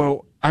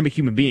 Well, I'm a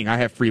human being. I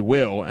have free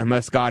will.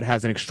 Unless God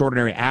has an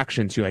extraordinary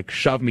action to like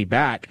shove me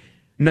back,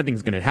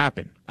 nothing's going to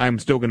happen. I'm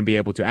still going to be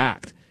able to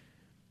act.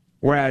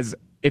 Whereas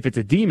if it's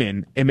a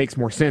demon, it makes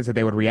more sense that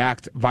they would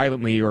react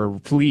violently or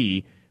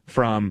flee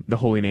from the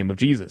holy name of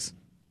Jesus.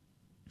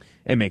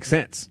 It makes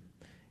sense.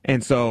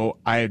 And so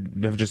I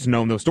have just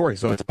known those stories.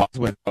 So it's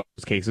possible that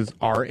those cases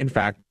are, in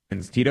fact,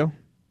 Tito?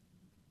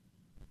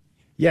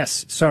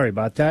 Yes, sorry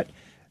about that.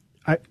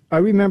 I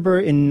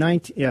remember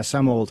yes,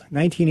 I'm old,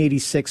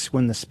 1986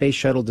 when the space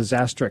shuttle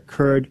disaster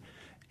occurred,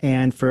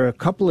 and for a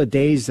couple of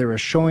days they were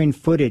showing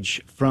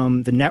footage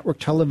from the network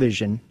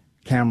television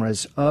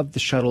cameras of the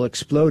shuttle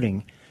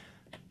exploding.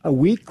 A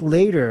week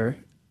later,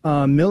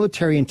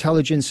 military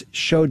intelligence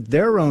showed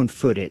their own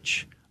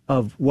footage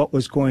of what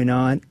was going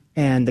on,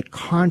 and the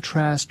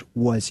contrast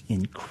was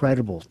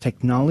incredible.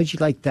 Technology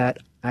like that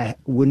I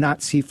would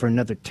not see for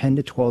another 10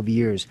 to 12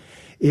 years.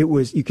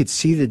 You could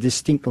see the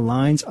distinct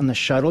lines on the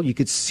shuttle. You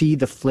could see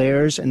the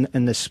flares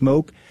and the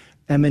smoke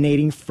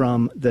emanating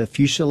from the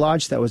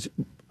fuselage that was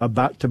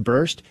about to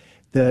burst.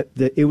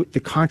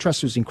 The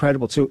contrast was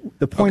incredible. So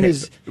the point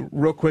is...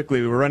 Real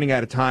quickly, we're running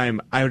out of time.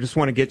 I just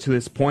want to get to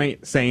this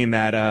point saying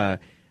that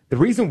the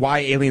reason why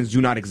aliens do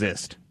not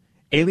exist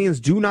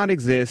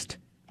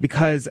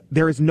because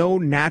there is no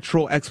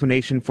natural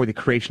explanation for the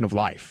creation of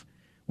life.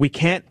 We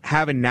can't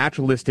have a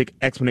naturalistic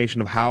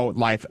explanation of how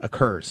life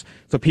occurs.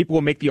 So people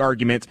will make the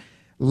argument,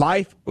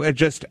 life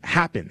just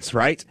happens,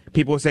 right?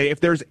 People will say, if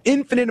there's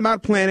infinite amount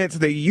of planets,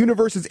 the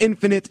universe is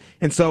infinite,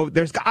 and so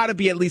there's got to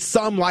be at least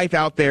some life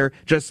out there,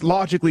 just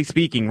logically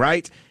speaking,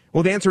 right?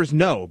 Well, the answer is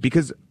no,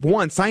 because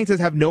one, scientists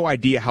have no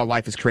idea how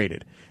life is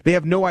created. They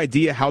have no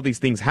idea how these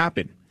things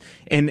happen.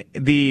 And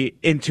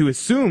to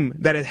assume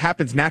that it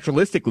happens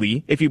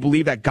naturalistically, if you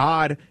believe that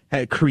God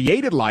had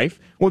created life,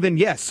 well then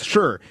yes,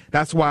 sure.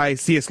 That's why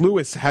C.S.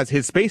 Lewis has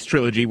his space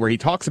trilogy where he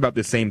talks about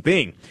the same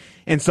thing.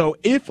 And so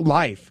if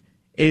life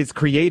is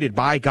created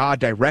by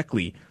God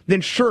directly, then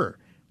sure,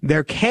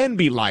 there can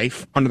be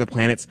life on other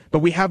planets, but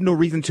we have no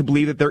reason to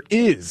believe that there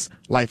is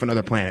life on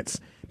other planets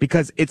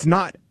because it's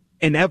not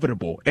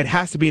inevitable. It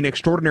has to be an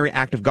extraordinary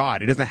act of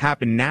God. It doesn't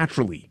happen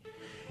naturally.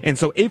 And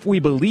so if we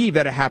believe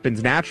that it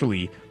happens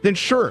naturally, then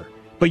sure.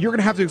 But you're going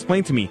to have to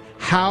explain to me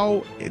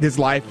how is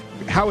life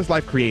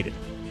created?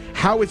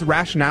 How is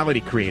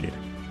rationality created?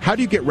 How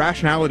do you get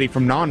rationality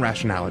from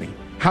non-rationality?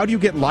 How do you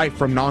get life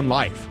from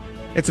non-life?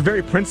 It's a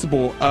very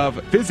principle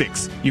of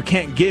physics. You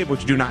can't give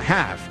what you do not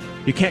have.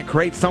 You can't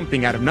create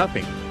something out of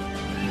nothing.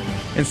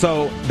 And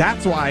so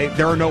that's why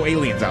there are no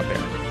aliens out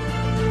there.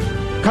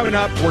 Coming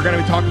up, we're going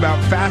to be talking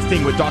about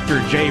fasting with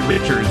Dr. Jay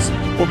Richards.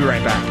 We'll be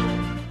right back.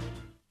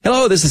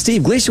 Hello, this is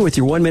Steve Gleason with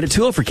your 1-minute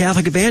tool for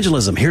Catholic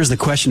evangelism. Here's the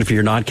question for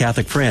your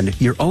non-Catholic friend.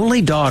 Your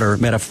only daughter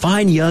met a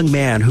fine young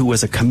man who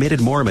was a committed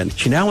Mormon.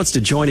 She now wants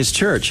to join his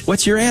church.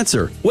 What's your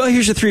answer? Well,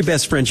 here's your 3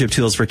 best friendship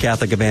tools for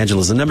Catholic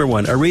evangelism. Number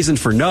 1, a reason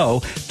for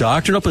no.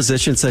 Doctrinal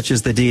positions such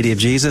as the deity of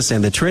Jesus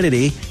and the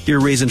Trinity. Your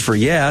reason for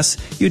yes.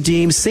 You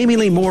deem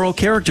seemingly moral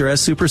character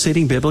as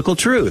superseding biblical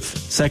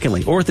truth.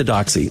 Secondly,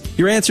 orthodoxy.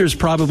 Your answer is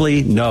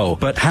probably no.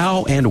 But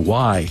how and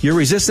why? Your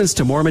resistance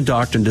to Mormon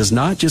doctrine does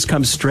not just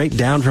come straight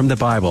down from the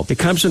Bible. It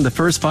comes from the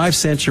first 5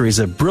 centuries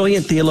of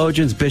brilliant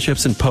theologians,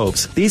 bishops, and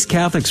popes. These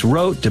Catholics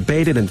wrote,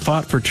 debated, and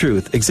fought for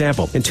truth.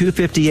 Example, in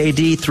 250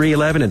 AD,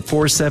 311, and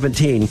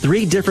 417,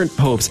 3 different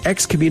popes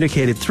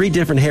excommunicated 3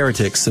 different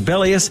heretics,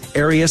 Sabellius,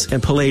 Arius,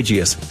 and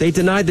Pelagius. They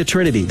denied the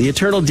Trinity, the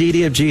eternal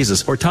deity of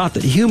Jesus, or taught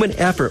that human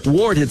effort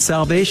warranted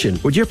salvation.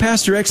 Would your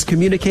pastor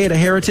excommunicate a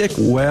heretic?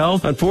 Well,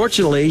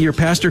 unfortunately, your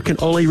pastor can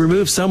only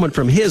remove someone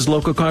from his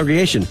local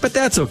congregation. But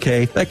that's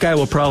okay. That guy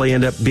will probably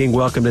end up being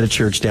welcomed at a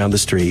church down the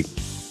street.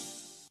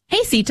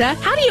 Hey Sita,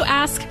 how do you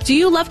ask, do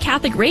you love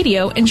Catholic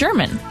radio in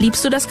German?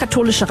 Liebst du das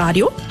katholische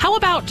Radio? How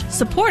about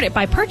support it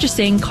by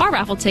purchasing car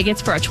raffle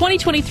tickets for a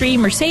 2023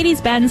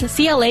 Mercedes-Benz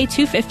CLA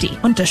 250?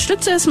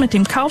 Unterstütze es mit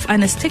dem Kauf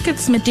eines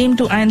Tickets, mit dem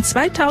du einen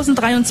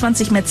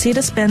 2023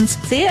 Mercedes-Benz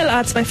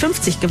CLA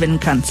 250 gewinnen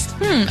kannst.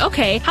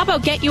 Okay. How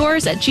about get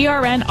yours at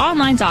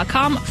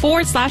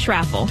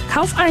grnonline.com/raffle?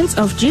 Kauf eins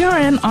auf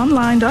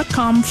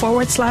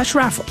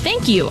grnonline.com/raffle.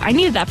 Thank you. I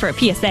needed that for a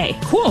PSA.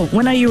 Cool.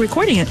 When are you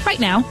recording it? Right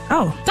now.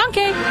 Oh.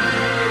 Danke.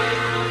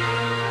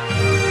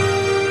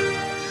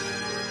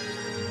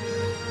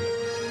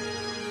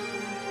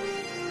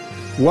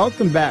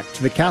 Welcome back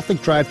to the Catholic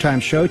Drive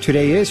Time Show.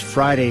 Today is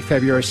Friday,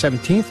 February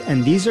 17th,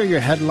 and these are your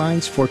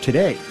headlines for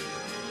today.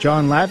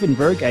 John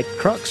Lavenberg at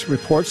Crux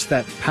reports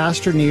that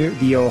pastor near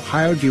the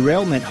Ohio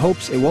derailment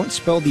hopes it won't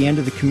spell the end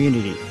of the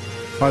community.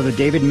 Father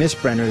David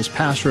Misbrenner is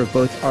pastor of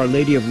both Our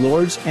Lady of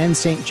Lourdes and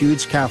St.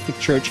 Jude's Catholic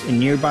Church in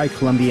nearby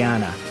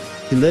Columbiana.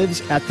 He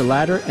lives at the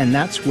latter, and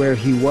that's where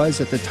he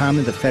was at the time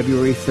of the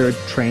February 3rd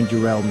train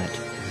derailment.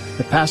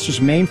 The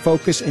pastor's main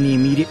focus in the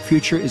immediate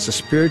future is the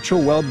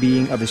spiritual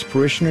well-being of his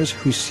parishioners,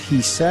 who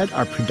he said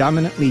are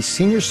predominantly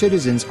senior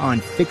citizens on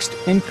fixed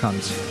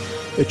incomes.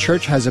 The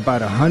church has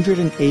about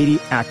 180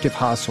 active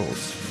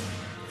households.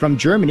 From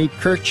Germany,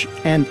 Kirch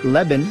and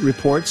Leben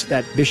reports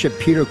that Bishop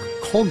Peter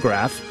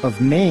Kohlgraf of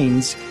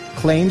Mainz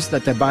claims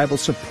that the Bible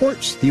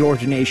supports the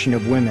ordination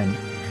of women.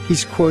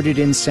 He's quoted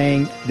in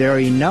saying, "There are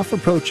enough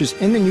approaches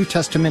in the New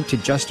Testament to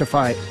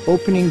justify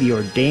opening the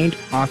ordained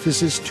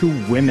offices to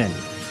women."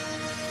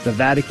 The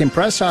Vatican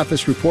Press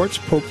Office reports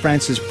Pope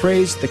Francis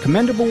praised the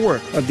commendable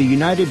work of the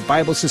United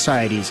Bible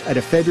Societies at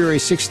a February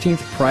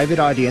 16th private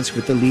audience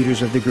with the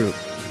leaders of the group.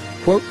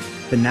 Quote,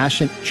 "The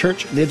nascent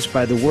church lives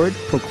by the word,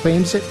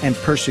 proclaims it, and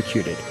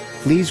persecuted,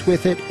 flees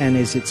with it, and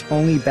is its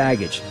only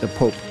baggage," the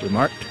Pope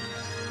remarked.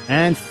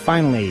 And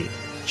finally,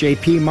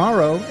 J.P.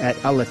 Morrow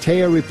at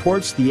Alatea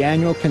reports the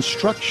annual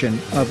construction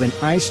of an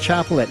ice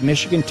chapel at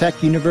Michigan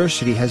Tech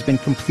University has been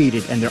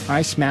completed and their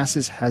ice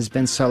masses has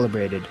been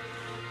celebrated.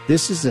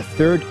 This is the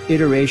 3rd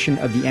iteration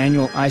of the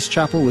annual ice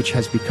chapel, which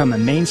has become a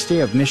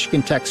mainstay of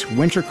Michigan Tech's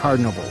Winter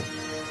Carnival.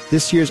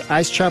 This year's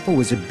ice chapel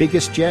was the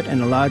biggest yet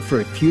and allowed for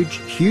a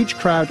huge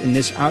crowd in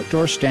this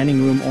outdoor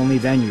standing room only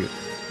venue.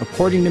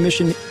 According to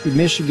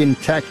Michigan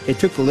Tech, it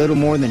took a little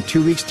more than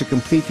 2 weeks to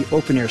complete the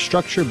open-air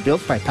structure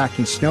built by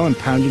packing snow and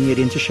pounding it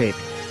into shape.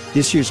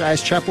 This year's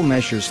ice chapel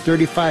measures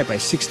 35 by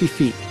 60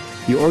 feet.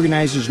 The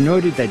organizers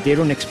noted that they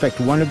don't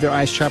expect one of their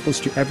ice chapels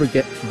to ever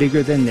get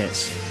bigger than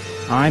this.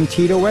 I'm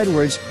Tito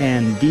Edwards,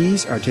 and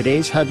these are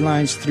today's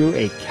headlines through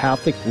a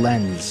Catholic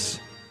lens.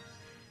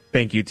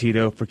 Thank you,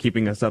 Tito, for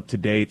keeping us up to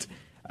date.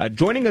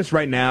 Joining us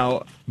right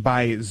now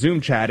by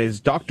Zoom chat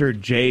is Dr.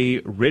 Jay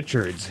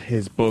Richards.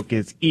 His book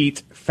is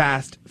Eat,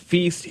 Fast,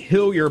 Feast,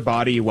 Heal Your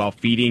Body While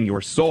Feeding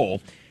Your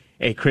Soul,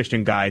 a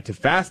Christian Guide to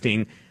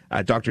Fasting.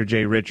 Dr.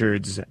 Jay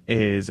Richards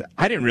is,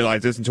 I didn't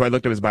realize this until I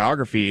looked up his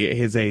biography.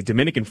 He's a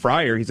Dominican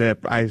friar. He's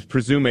I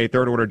presume, a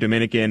third order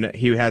Dominican.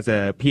 He has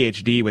a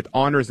PhD with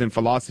honors in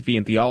philosophy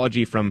and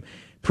theology from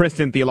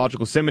Princeton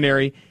Theological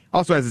Seminary.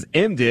 Also has his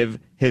MDiv,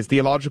 his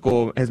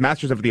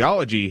Master's of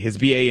Theology, his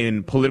BA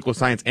in Political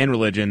Science and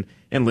Religion,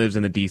 and lives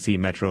in the D.C.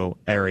 metro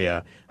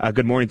area.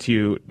 Good morning to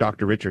you,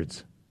 Dr.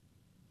 Richards.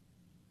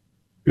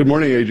 Good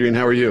morning, Adrian.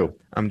 How are you?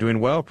 I'm doing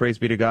well. Praise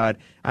be to God.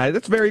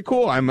 That's very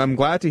cool. I'm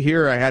glad to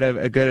hear I had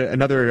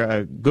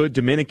another good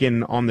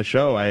Dominican on the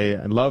show. I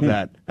love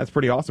that. That's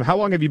pretty awesome. How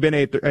long have you been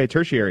a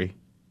tertiary?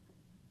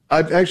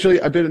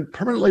 I've been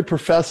permanently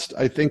professed,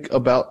 I think,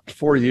 about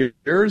 4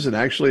 years, and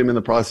actually I'm in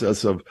the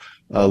process of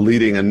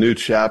leading a new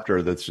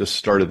chapter that's just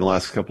started in the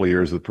last couple of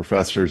years with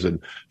professors and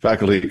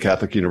faculty at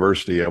Catholic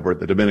University over at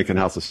the Dominican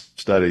House of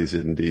Studies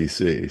in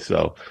D.C.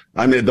 So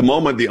I'm at the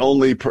moment the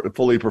only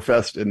fully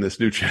professed in this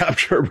new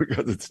chapter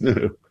because it's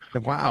new.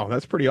 Wow,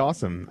 that's pretty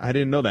awesome. I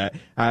didn't know that.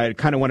 I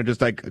kind of want to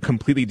just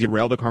completely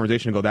derail the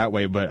conversation and go that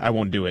way, but I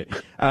won't do it.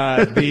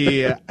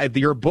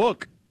 Your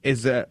book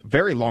is a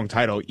very long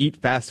title. Eat,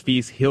 Fast,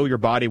 Feast, Heal Your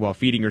Body While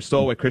Feeding Your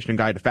Soul, A Christian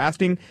Guide to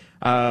Fasting.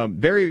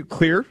 Very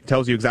clear,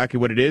 tells you exactly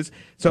what it is.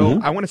 So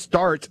I want to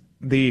start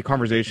the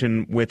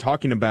conversation with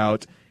talking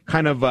about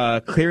kind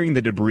of clearing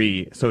the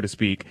debris, so to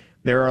speak.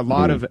 There are a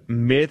lot of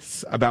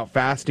myths about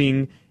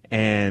fasting,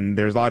 and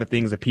there's a lot of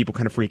things that people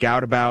kind of freak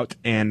out about.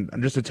 And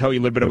just to tell you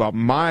a little bit about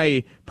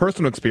my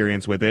personal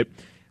experience with it,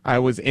 I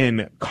was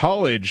in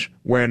college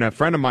when a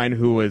friend of mine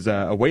who was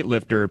a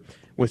weightlifter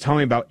was telling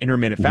me about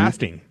intermittent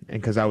fasting,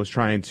 and because I was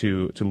trying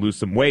to lose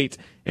some weight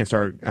and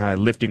start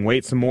lifting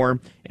weights some more,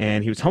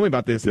 and he was telling me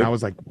about this, and I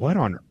was like, what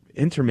on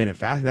intermittent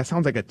fasting? That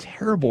sounds like a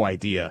terrible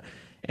idea.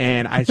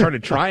 And I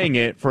started trying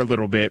it for a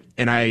little bit,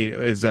 and I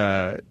was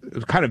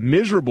kind of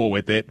miserable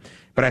with it.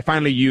 But I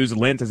finally used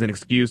Lent as an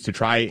excuse to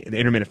try the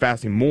intermittent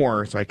fasting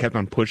more. So I kept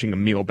on pushing a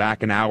meal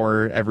back an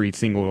hour every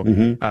single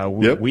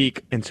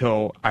week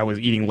until I was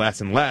eating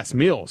less and less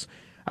meals.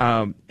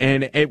 And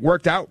it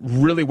worked out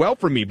really well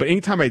for me. But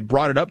anytime I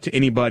brought it up to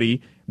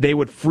anybody, they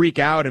would freak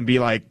out and be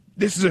like,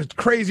 this is a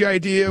crazy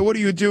idea. What are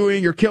you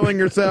doing? You're killing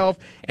yourself.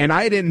 And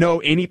I didn't know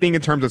anything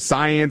in terms of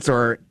science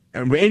or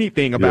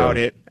anything about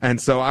it.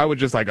 And so I was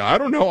just like, I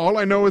don't know. All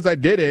I know is I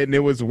did it and it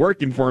was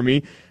working for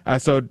me.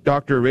 So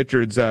Dr.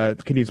 Richards,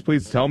 can you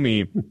please tell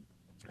me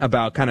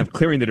about kind of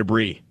clearing the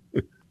debris?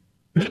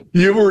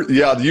 You're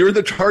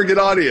the target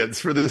audience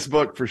for this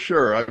book for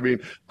sure. I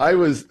mean, I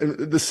was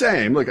the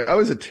same. Like, I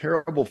was a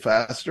terrible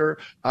faster.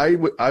 I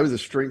was a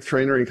strength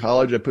trainer in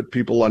college. I put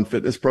people on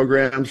fitness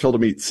programs, told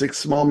them eat 6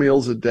 small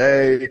meals a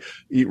day,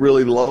 eat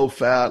really low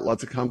fat,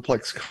 lots of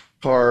complex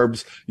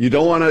carbs. You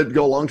don't want to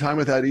go a long time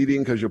without eating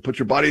because you'll put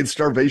your body in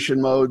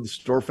starvation mode,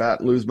 store fat,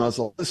 and lose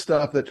muscle. This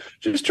stuff that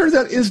just turns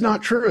out is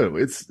not true.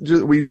 It's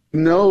just, we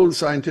know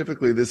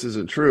scientifically this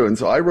isn't true. And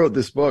so I wrote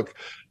this book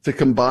to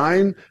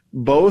combine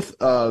both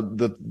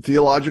the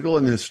theological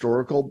and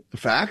historical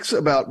facts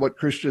about what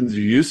Christians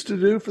used to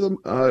do for them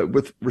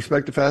with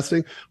respect to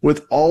fasting,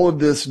 with all of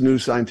this new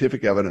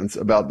scientific evidence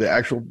about the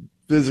actual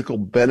physical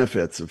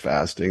benefits of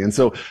fasting. And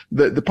so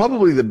the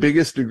probably the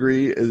biggest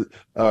degree is,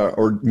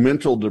 or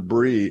mental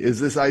debris is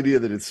this idea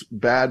that it's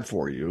bad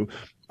for you,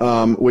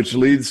 which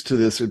leads to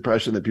this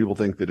impression that people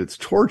think that it's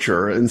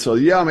torture. And so,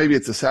 maybe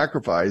it's a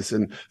sacrifice,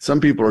 and some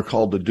people are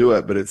called to do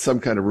it, but it's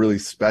some kind of really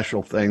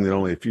special thing that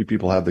only a few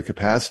people have the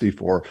capacity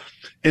for.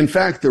 In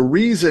fact, the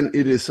reason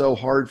it is so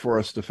hard for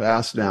us to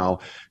fast now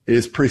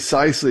is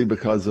precisely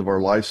because of our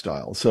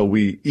lifestyle. So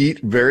we eat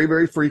very,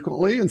 very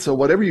frequently. And so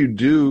whatever you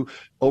do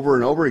over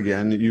and over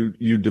again,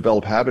 you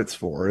develop habits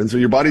for. And so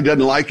your body doesn't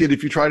like it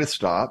if you try to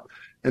stop.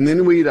 And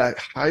then we eat a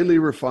highly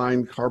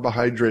refined,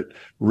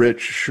 carbohydrate-rich,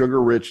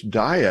 sugar-rich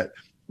diet,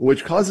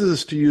 which causes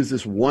us to use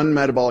this one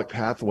metabolic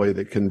pathway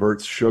that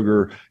converts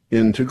sugar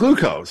into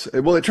glucose.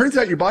 Well, it turns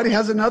out your body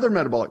has another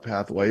metabolic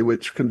pathway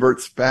which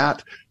converts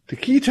fat to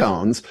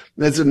ketones.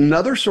 That's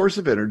another source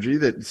of energy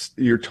that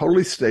you're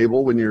totally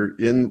stable when you're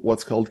in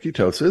what's called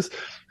ketosis.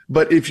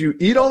 But if you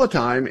eat all the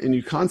time and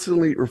you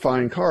constantly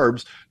refine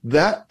carbs,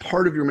 that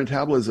part of your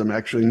metabolism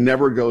actually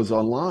never goes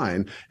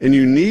online, and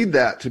you need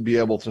that to be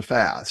able to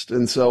fast.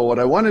 And so what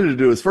I wanted to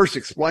do is first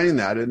explain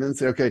that and then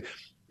say, okay,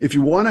 if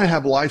you want to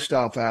have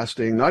lifestyle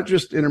fasting, not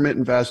just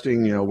intermittent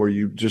fasting, where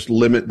you just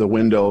limit the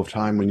window of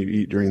time when you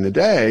eat during the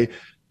day,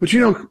 but,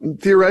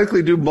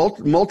 theoretically do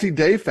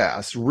multi-day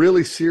fasts,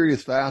 really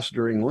serious fasts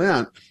during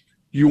Lent.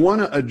 You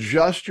want to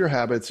adjust your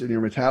habits and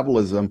your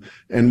metabolism.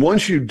 And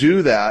once you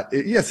do that,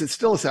 yes, it's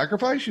still a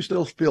sacrifice. You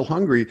still feel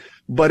hungry,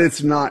 but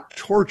it's not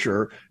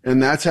torture.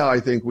 And that's how I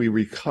think we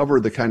recover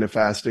the kind of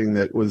fasting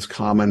that was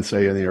common,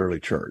 say, in the early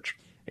church.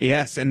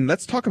 Yes. And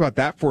let's talk about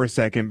that for a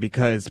second,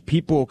 because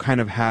people kind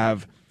of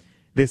have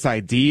this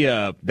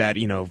idea that,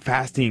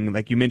 fasting,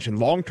 like you mentioned,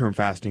 long-term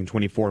fasting,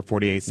 24,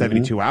 48,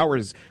 72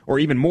 hours, or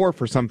even more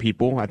for some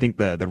people. I think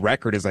the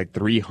record is like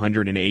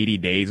 380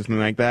 days or something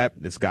like that.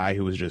 This guy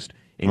who was just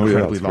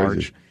incredibly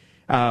large.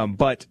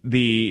 But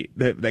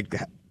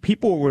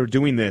people were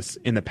doing this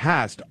in the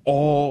past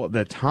all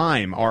the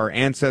time. Our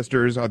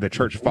ancestors, the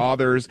church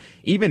fathers,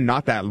 even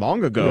not that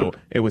long ago,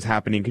 it was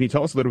happening. Can you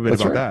tell us a little bit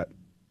about that?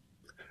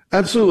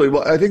 Absolutely.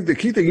 Well, I think the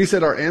key thing, you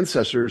said our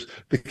ancestors,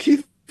 the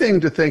key thing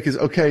to think is,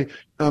 okay,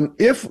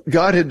 if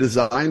God had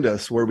designed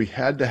us where we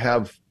had to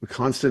have a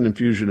constant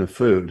infusion of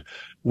food,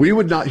 we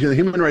would not, the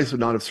human race would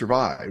not have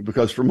survived,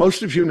 because for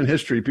most of human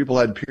history, people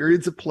had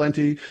periods of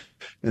plenty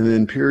and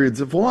then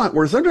periods of want,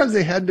 where sometimes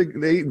they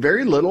ate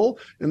very little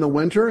in the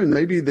winter, and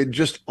maybe they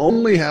just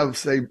only have,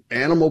 say,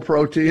 animal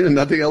protein and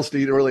nothing else to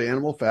eat, really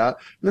animal fat.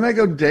 And then I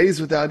go days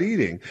without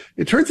eating.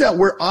 It turns out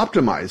we're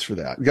optimized for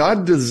that.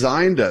 God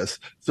designed us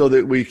so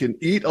that we can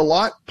eat a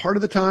lot part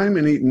of the time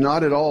and eat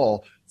not at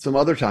all some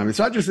other time. It's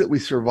not just that we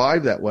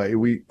survive that way,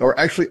 we are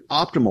actually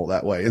optimal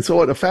that way. And so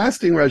what a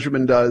fasting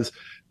regimen does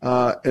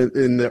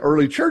in the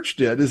early church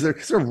did, is they're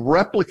sort of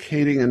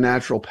replicating a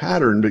natural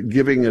pattern, but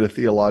giving it a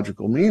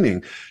theological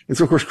meaning. And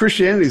so, of course,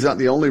 Christianity is not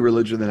the only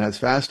religion that has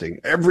fasting.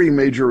 Every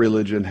major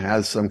religion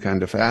has some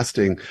kind of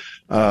fasting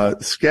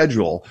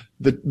schedule.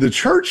 The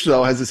church,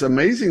 though, has this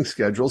amazing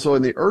schedule. So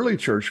in the early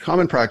church,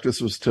 common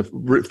practice was to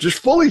just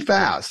fully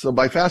fast. So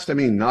by fast, I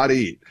mean not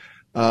eat.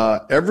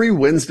 Every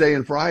Wednesday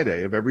and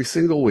Friday of every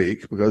single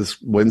week, because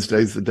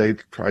Wednesday's the day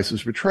Christ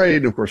was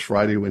betrayed, and of course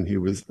Friday when he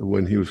was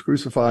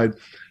crucified.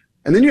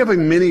 And then you have a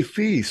mini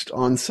feast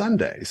on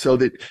Sunday, so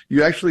that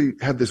you actually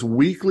have this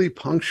weekly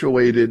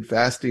punctuated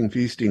fasting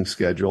feasting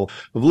schedule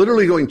of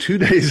literally going 2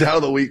 days out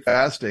of the week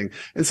fasting.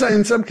 And so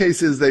in some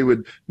cases they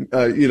would,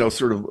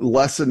 sort of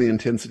lessen the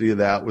intensity of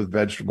that with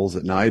vegetables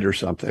at night or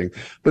something.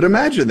 But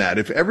imagine that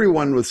if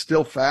everyone was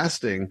still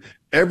fasting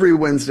every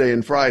Wednesday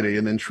and Friday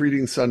and then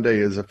treating Sunday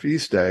as a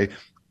feast day.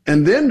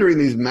 And then during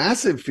these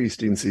massive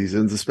feasting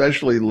seasons,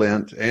 especially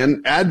Lent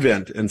and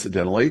Advent,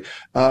 incidentally,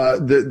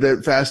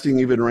 the fasting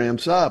even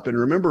ramps up. And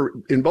remember,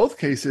 in both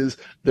cases,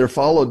 they're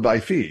followed by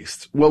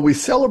feasts. Well, we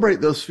celebrate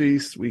those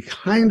feasts. We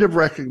kind of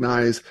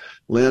recognize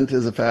Lent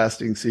as a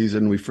fasting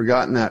season. We've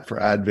forgotten that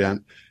for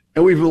Advent.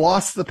 And we've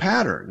lost the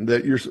pattern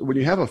that when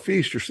you have a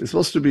feast, it's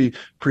supposed to be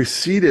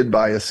preceded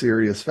by a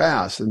serious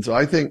fast. And so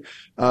I think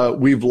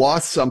we've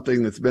lost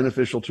something that's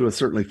beneficial to us,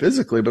 certainly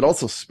physically, but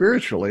also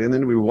spiritually. And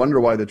then we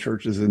wonder why the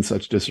church is in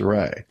such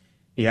disarray.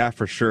 Yeah,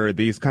 for sure.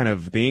 These kind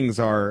of things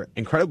are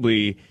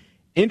incredibly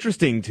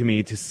interesting to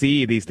me to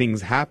see these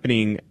things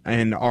happening.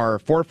 And our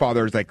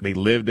forefathers,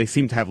 they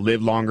seem to have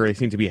lived longer. They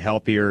seem to be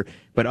healthier.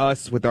 But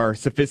us, with our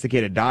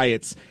sophisticated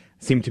diets,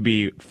 seem to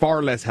be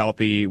far less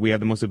healthy. We have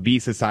the most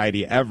obese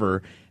society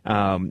ever.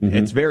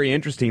 It's very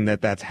interesting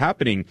that that's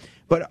happening.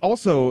 But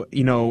also,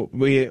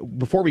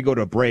 before we go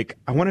to a break,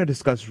 I want to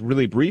discuss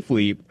really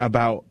briefly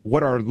about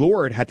what our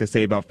Lord had to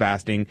say about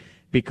fasting,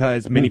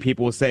 because many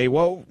people will say,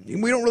 well,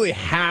 we don't really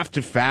have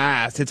to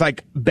fast. It's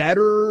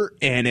better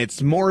and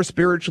it's more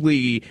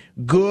spiritually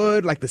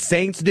good, like the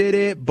saints did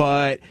it,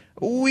 but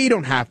we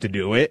don't have to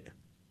do it.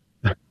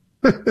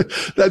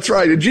 That's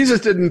right. And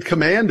Jesus didn't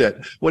command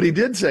it. What he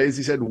did say is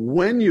he said,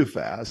 when you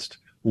fast,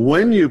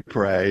 when you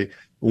pray,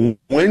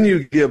 when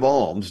you give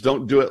alms,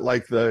 don't do it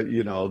like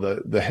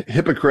the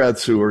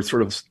hypocrites who are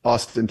sort of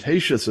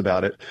ostentatious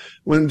about it.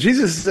 When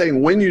Jesus is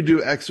saying when you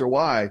do X or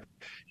Y,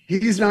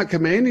 he's not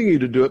commanding you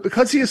to do it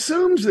because he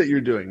assumes that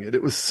you're doing it.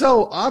 It was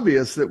so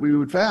obvious that we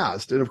would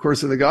fast. And of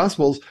course, in the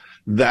Gospels,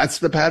 that's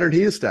the pattern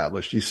he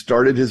established. He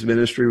started his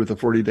ministry with a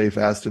 40-day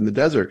fast in the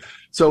desert.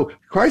 So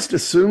Christ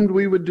assumed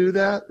we would do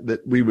that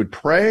we would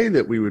pray,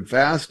 that we would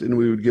fast, and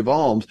we would give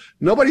alms.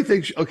 Nobody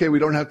thinks, okay, we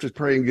don't have to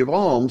pray and give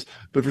alms,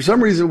 but for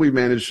some reason we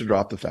managed to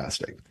drop the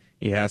fasting.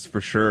 Yes,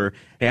 for sure.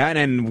 Yeah, and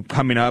then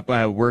coming up,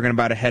 we're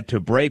about to head to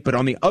a break. But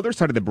on the other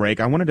side of the break,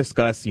 I want to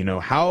discuss,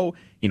 how,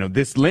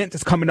 this Lent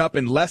is coming up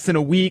in less than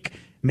a week.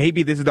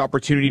 Maybe this is the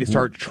opportunity to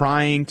start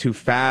trying to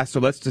fast. So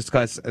let's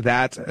discuss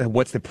that.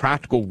 What's the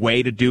practical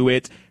way to do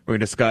it? We're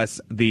going to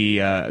discuss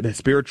the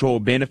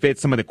spiritual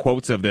benefits, some of the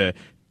quotes of the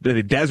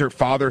desert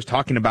fathers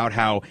talking about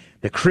how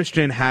the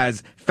Christian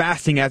has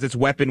fasting as its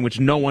weapon, which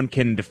no one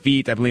can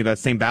defeat. I believe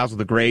that's St. Basil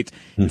the Great.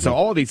 And so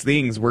all these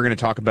things we're going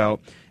to talk about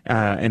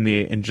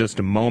in just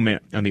a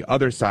moment on the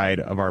other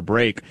side of our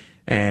break.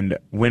 And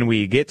when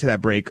we get to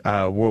that break,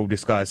 we'll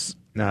discuss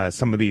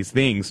some of these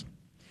things.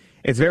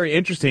 It's very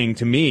interesting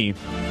to me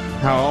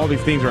how all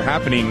these things are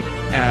happening,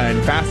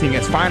 and fasting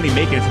is finally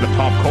making it to the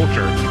pop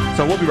culture.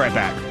 So we'll be right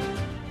back.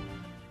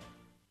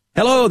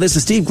 Hello, this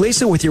is Steve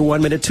Gleason with your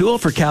 1-minute tool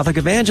for Catholic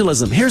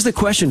evangelism. Here's the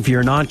question for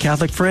your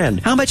non-Catholic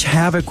friend. How much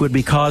havoc would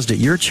be caused at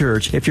your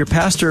church if your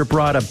pastor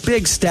brought a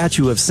big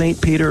statue of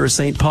St. Peter or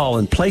St. Paul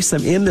and placed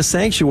them in the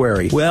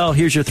sanctuary? Well,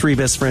 here's your 3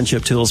 best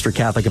friendship tools for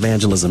Catholic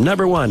evangelism.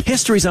 Number 1,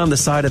 history's on the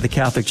side of the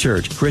Catholic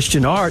Church.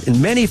 Christian art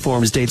in many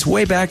forms dates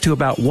way back to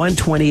about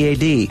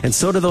 120 AD, and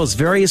so do those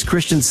various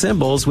Christian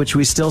symbols which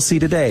we still see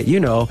today.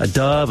 A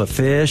dove, a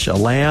fish, a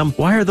lamb.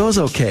 Why are those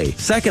okay?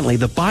 Secondly,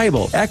 the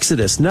Bible,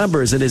 Exodus,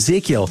 Numbers, and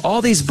Ezekiel. All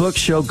these books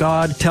show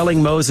God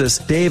telling Moses,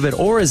 David,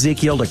 or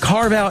Ezekiel to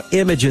carve out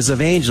images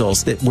of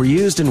angels that were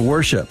used in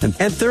worship. And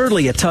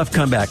thirdly, a tough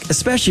comeback,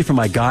 especially for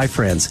my guy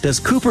friends. Does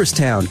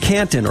Cooperstown,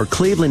 Canton, or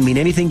Cleveland mean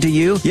anything to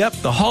you? Yep,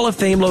 the Hall of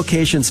Fame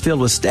location's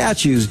filled with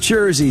statues,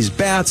 jerseys,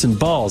 bats, and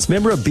balls.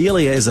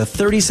 Memorabilia is a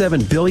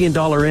 $37 billion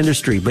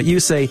industry, but you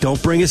say,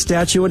 don't bring a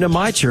statue into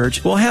my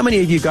church. Well, how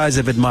many of you guys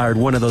have admired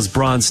one of those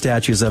bronze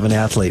statues of an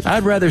athlete?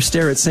 I'd rather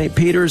stare at St.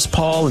 Peter's,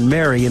 Paul, and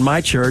Mary in my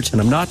church, and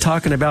I'm not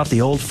talking about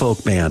the old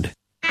folk band.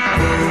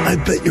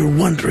 I bet you're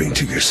wondering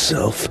to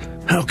yourself,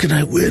 how can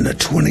I win a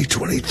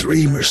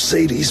 2023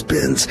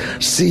 Mercedes-Benz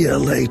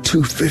CLA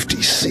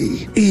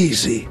 250C?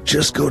 Easy.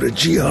 Just go to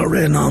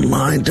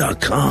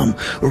grnonline.com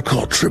or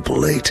call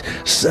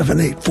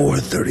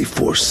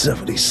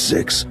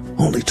 888-784-3476.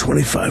 Only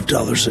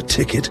 $25 a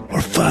ticket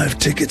or 5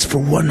 tickets for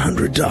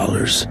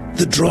 $100.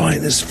 The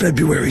drawing is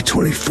February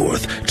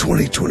 24th,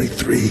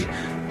 2023.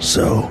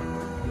 So,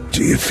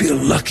 do you feel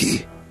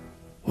lucky?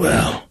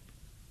 Well,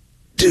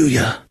 do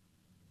ya?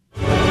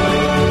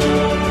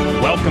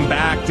 Welcome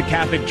back to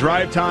Catholic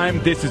Drive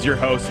Time. This is your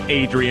host,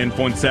 Adrian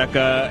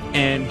Fonseca,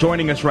 and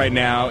joining us right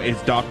now is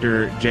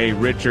Dr. Jay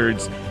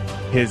Richards.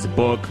 His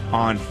book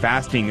on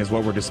fasting is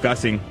what we're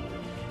discussing.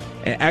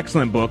 An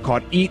excellent book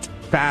called Eat,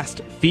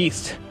 Fast,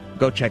 Feast.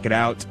 Go check it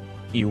out.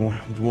 You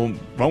won't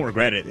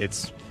regret it.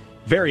 It's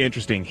very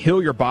interesting.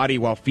 Heal your body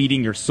while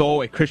feeding your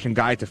soul, a Christian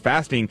guide to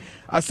fasting.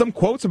 Some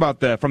quotes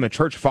from the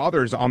church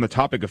fathers on the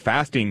topic of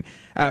fasting.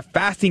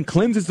 Fasting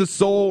cleanses the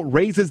soul,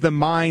 raises the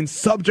mind,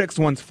 subjects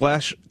one's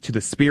flesh to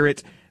the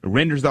spirit,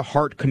 renders the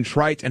heart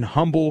contrite and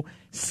humble,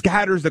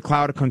 scatters the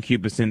cloud of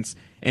concupiscence,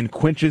 and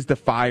quenches the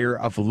fire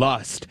of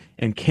lust,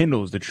 and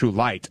kindles the true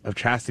light of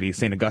chastity.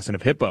 St. Augustine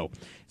of Hippo.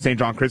 St.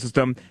 John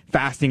Chrysostom,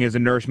 fasting is a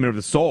nourishment of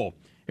the soul.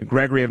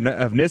 Gregory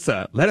of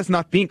Nyssa, let us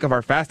not think of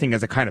our fasting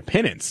as a kind of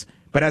penance,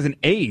 but as an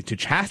aid to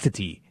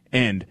chastity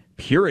and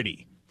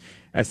purity.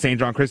 As St.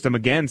 John Chrysostom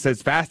again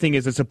says, fasting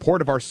is the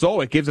support of our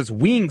soul. It gives us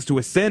wings to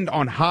ascend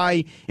on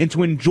high and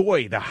to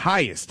enjoy the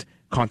highest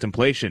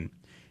contemplation.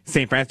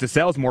 St. Francis de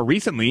Sales, more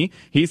recently,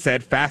 he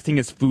said, fasting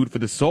is food for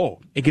the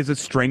soul. It gives us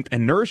strength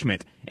and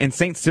nourishment. And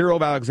St. Cyril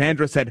of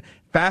Alexandria said,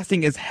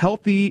 fasting is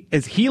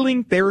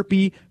healing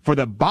therapy for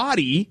the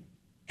body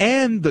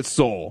and the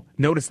soul.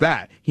 Notice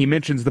that. He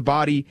mentions the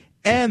body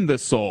and the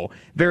soul.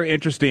 Very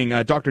interesting.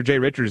 Dr. Jay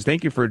Richards,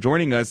 thank you for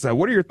joining us.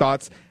 What are your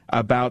thoughts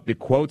about the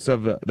quotes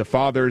of the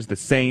fathers, the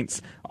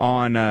saints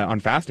on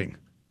fasting?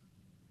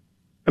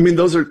 I mean,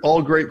 those are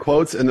all great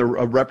quotes, and they're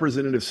a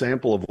representative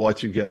sample of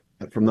what you get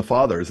from the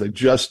fathers. They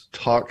just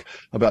talk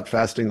about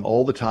fasting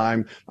all the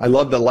time. I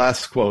love the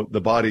last quote,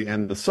 the body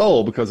and the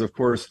soul, because, of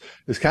course,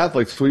 as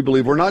Catholics, we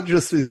believe we're not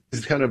just these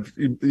kind of,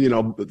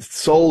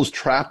 souls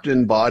trapped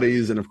in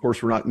bodies, and, of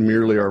course, we're not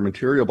merely our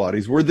material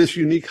bodies. We're this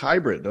unique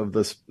hybrid of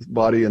this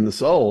body and the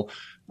soul.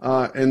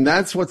 And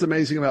that's what's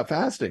amazing about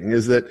fasting,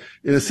 is that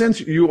in a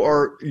sense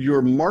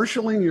you're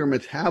marshaling your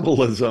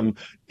metabolism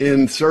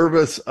in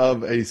service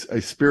of a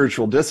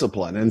spiritual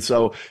discipline. And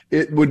so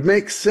it would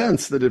make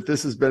sense that if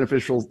this is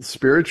beneficial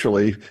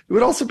spiritually, it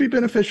would also be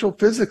beneficial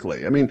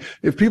physically. I mean,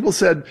 if people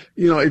said,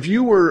 if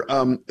you were,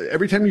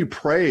 every time you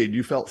prayed,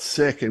 you felt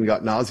sick and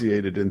got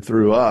nauseated and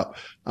threw up,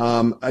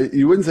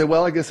 you wouldn't say,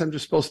 well, I guess I'm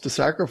just supposed to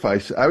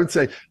sacrifice. I would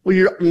say, well,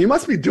 you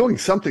must be doing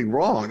something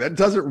wrong. That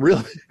doesn't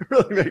really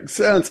make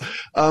sense,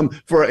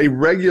 for a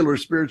regular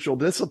spiritual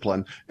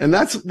discipline. And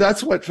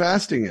that's what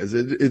fasting is.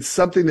 It's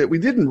something that we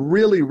didn't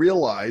really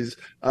realize,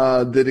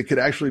 that it could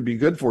actually be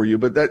good for you.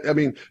 But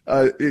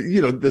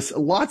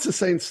lots of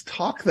saints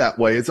talk that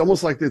way. It's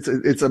almost like it's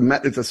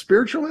a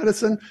spiritual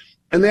medicine.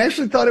 And they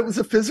actually thought it was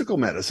a physical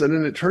medicine,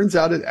 and it turns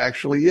out it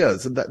actually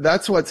is. And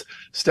that's what's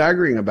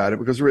staggering about it,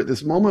 because we're at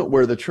this moment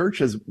where the church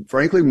has,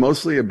 frankly,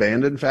 mostly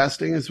abandoned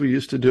fasting as we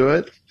used to do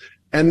it.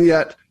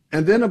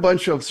 And then a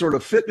bunch of sort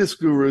of fitness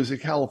gurus in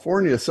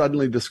California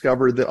suddenly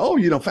discovered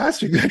that,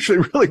 fasting is actually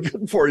really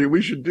good for you.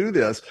 We should do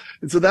this.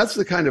 And so that's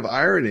the kind of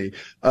irony,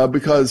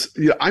 because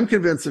I'm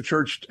convinced the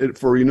church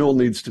for renewal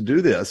needs to do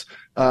this.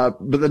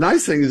 But the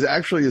nice thing is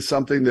actually is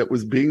something that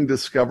was being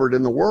discovered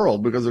in the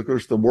world, because of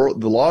course the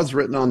law is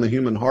written on the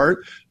human heart.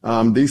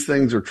 These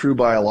things are true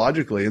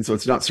biologically. And so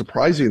it's not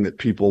surprising that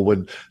people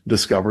would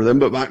discover them.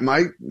 But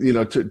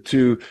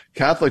to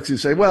Catholics who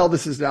say, well,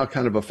 this is now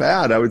kind of a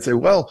fad, I would say,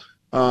 well,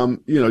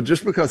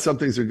 just because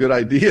something's a good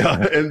idea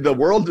and the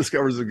world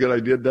discovers a good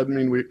idea doesn't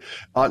mean we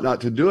ought not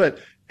to do it.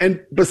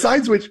 And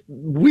besides which,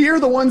 we're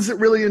the ones that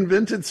really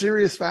invented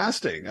serious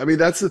fasting. I mean,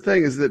 that's the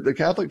thing, is that the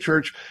Catholic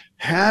Church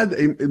had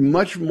a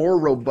much more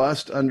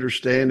robust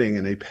understanding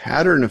and a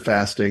pattern of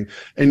fasting.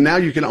 And now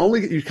you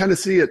kind of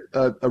see it,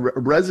 a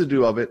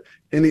residue of it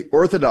in the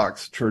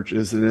Orthodox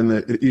churches and in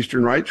the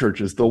Eastern Rite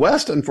churches. The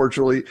West,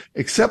 unfortunately,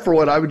 except for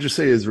what I would just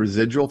say is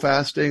residual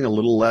fasting, a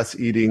little less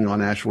eating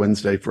on Ash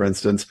Wednesday, for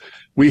instance,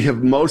 we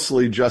have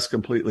mostly just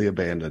completely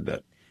abandoned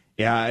it.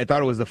 Yeah, I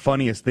thought it was the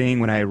funniest thing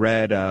when I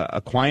read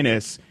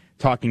Aquinas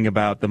talking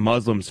about the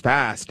Muslims'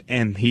 fast,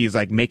 and he's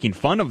like making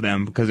fun of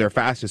them because their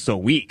fast is so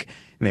weak.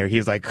 And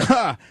he's like,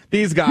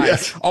 these guys,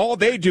 yes, all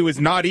they do is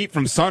not eat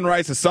from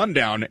sunrise to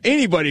sundown.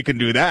 Anybody can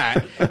do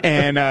that.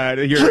 And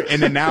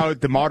then now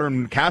the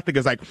modern Catholic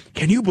is like,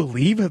 can you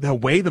believe the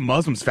way the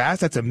Muslims fast?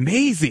 That's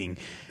amazing.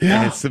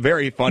 Yeah. And it's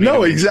very funny.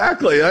 No,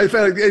 exactly. I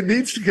feel like it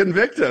needs to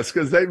convict us,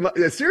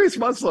 because serious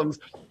Muslims,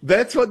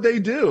 that's what they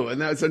do.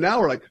 And so now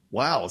we're like,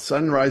 wow,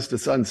 sunrise to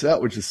sunset,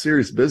 which is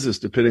serious business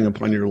depending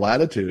upon your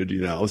latitude,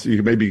 so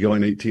you may be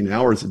going 18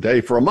 hours a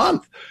day for a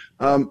month.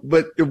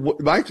 But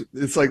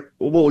it's like,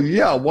 well,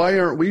 yeah, why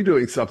aren't we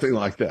doing something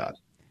like that?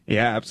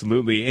 Yeah,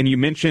 absolutely. And you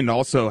mentioned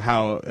also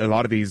how a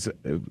lot of these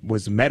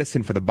was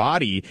medicine for the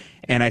body.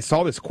 And I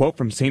saw this quote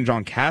from St.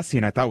 John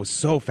Cassian I thought was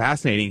so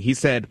fascinating. He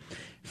said,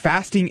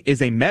 fasting is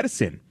a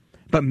medicine,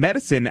 but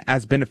medicine,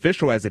 as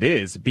beneficial as it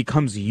is,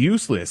 becomes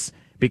useless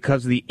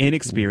because of the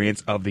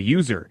inexperience of the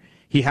user.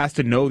 He has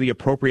to know the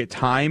appropriate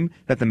time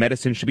that the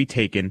medicine should be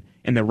taken,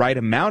 and the right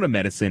amount of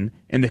medicine,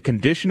 and the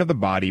condition of the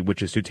body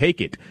which is to take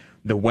it,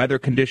 the weather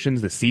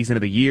conditions, the season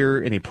of the year,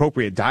 and the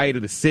appropriate diet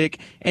of the sick,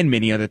 and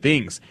many other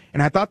things.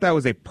 And I thought that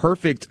was a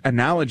perfect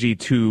analogy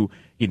to,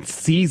 in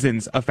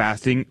seasons of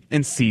fasting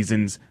and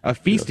seasons of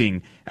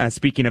feasting,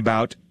 speaking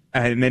about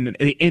and then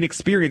the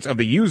inexperience of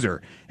the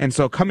user. And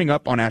so coming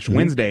up on Ash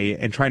Wednesday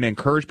and trying to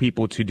encourage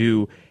people to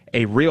do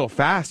a real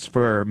fast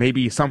for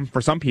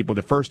some people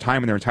the first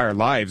time in their entire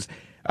lives,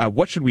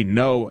 what should we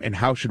know and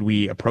how should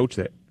we approach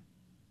it?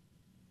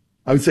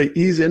 I would say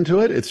ease into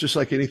it. It's just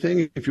like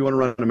anything. If you want to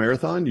run a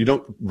marathon, you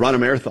don't run a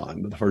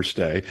marathon the first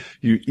day.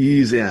 You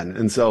ease in.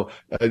 And so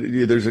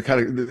there's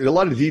a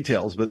lot of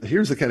details, but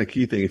here's the kind of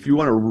key thing. If you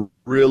want to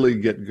really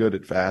get good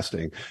at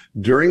fasting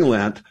during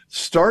Lent,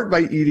 start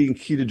by eating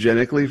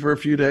ketogenically for a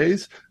few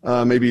days,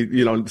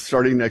 maybe,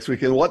 starting next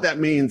weekend. What that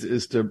means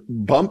is to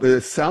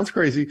it sounds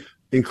crazy,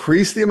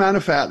 increase the amount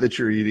of fat that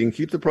you're eating,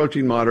 keep the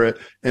protein moderate,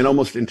 and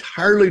almost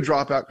entirely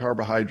drop out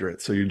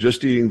carbohydrates. So you're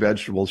just eating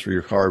vegetables for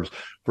your carbs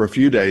for a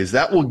few days.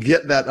 That will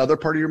get that other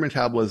part of your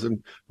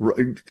metabolism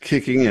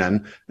kicking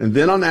in. And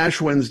then on Ash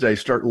Wednesday,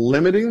 start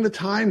limiting the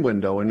time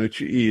window in which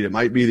you eat. It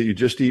might be that you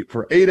just eat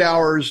for 8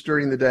 hours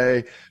during the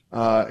day.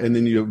 And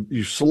then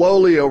you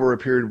slowly over a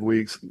period of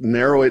weeks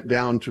narrow it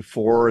down to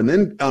 4. And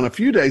then on a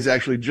few days,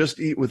 actually just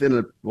eat within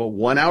a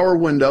 1 hour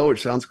window,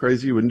 which sounds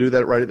crazy. You wouldn't do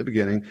that right at the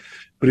beginning.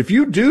 But if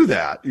you do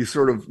that, you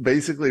sort of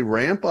basically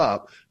ramp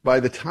up. By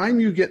the time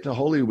you get to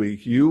Holy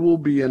Week, you will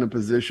be in a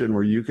position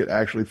where you could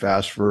actually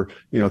fast for,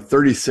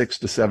 36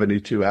 to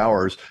 72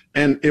 hours.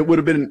 And it would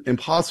have been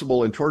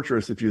impossible and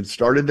torturous if you had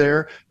started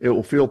there. It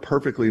will feel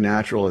perfectly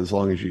natural as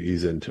long as you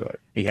ease into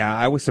it. Yeah,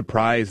 I was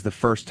surprised the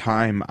first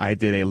time I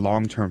did a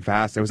long-term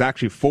fast. It was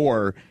actually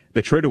for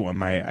the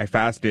Triduum. I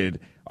fasted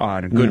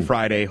on Good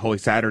Friday, Holy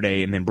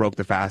Saturday, and then broke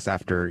the fast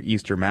after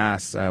Easter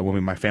Mass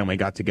when my family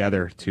got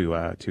together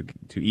to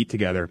eat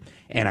together.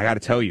 And I got to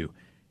tell you,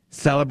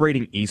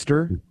 celebrating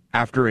Easter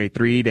after a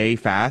 3-day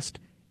fast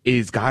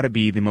is got to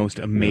be the most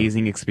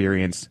amazing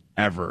experience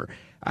ever.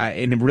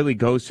 And it really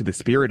goes to the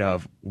spirit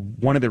of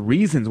one of the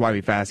reasons why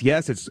we fast.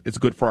 Yes, it's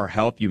good for our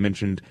health. You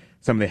mentioned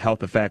some of the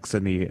health effects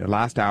in the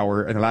last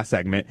hour, in the last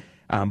segment,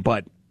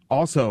 but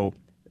also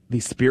the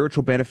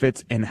spiritual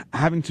benefits and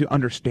having to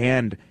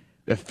understand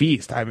the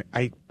feast.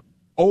 I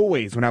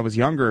always, when I was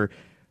younger,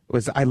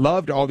 I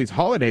loved all these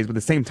holidays, but at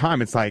the same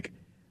time, it's like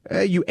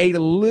you ate a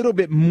little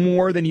bit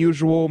more than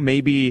usual,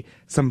 maybe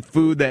some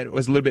food that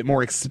was a little bit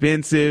more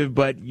expensive,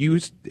 but you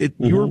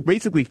were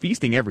basically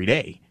feasting every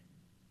day.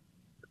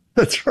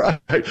 That's right.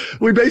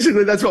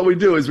 That's what we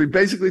do is we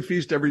basically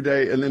feast every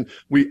day and then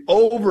we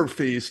over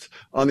feast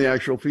on the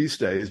actual feast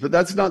days, but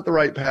that's not the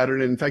right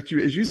pattern. In fact,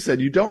 as you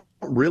said, you don't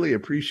really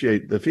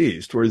appreciate the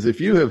feast. Whereas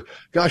if you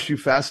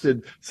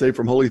fasted, say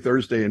from Holy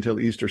Thursday until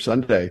Easter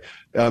Sunday,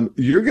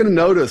 you're going to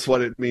notice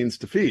what it means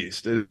to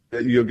feast.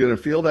 You're going to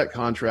feel that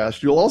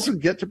contrast. You'll also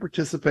get to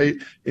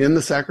participate in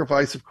the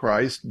sacrifice of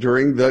Christ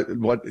during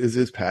what is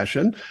his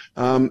passion.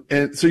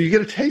 And so you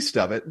get a taste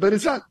of it, but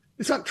it's not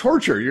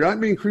torture. You're not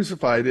being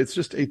crucified. It's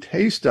just a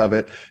taste of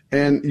it.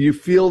 And you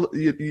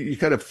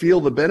kind of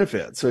feel the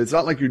benefit. So it's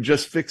not like you're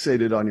just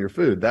fixated on your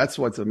food. That's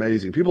what's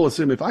amazing. People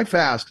assume if I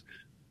fast,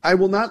 it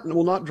will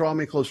not draw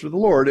me closer to the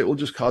Lord. It will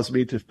just cause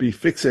me to be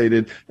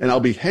fixated and I'll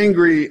be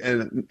hangry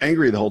and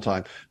angry the whole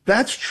time.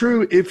 That's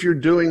true if you're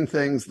doing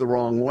things the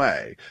wrong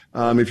way.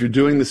 If you're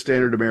doing the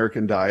standard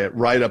American diet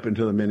right up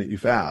until the minute you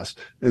fast.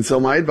 And so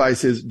my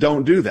advice is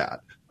don't do that.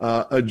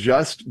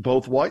 Adjust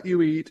both what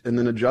you eat and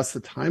then adjust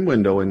the time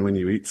window and when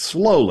you eat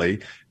slowly,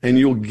 and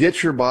you'll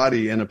get your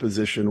body in a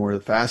position where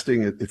the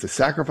fasting, it's a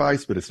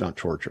sacrifice, but it's not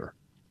torture.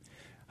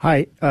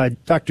 Hi,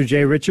 Dr.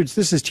 Jay Richards.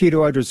 This is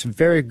Tito Edwards.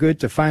 Very good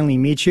to finally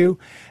meet you.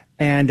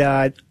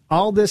 And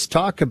all this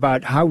talk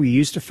about how we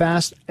used to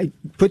fast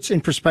puts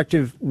in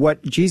perspective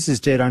what Jesus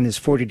did on his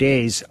 40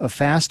 days of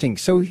fasting.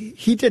 So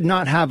he did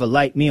not have a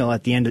light meal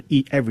at the end of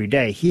every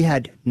day. He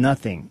had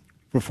nothing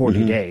for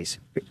 40 days,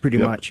 pretty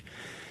much.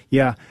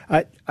 Yeah,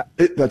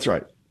 that's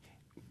right.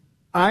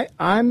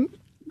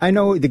 I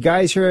know the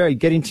guys here are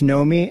getting to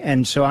know me,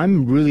 and so I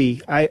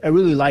really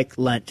like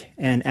Lent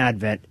and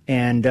Advent.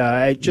 And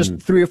just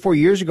 3 or 4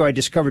 years ago, I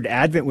discovered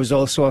Advent was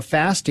also a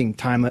fasting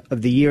time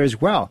of the year as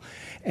well.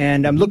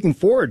 And I'm looking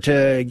forward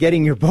to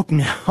getting your book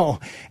now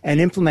and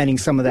implementing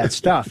some of that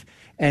stuff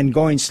and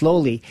going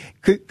slowly.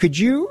 Could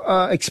you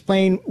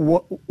explain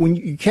when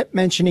you kept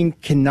mentioning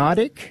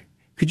kenotic?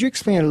 Could you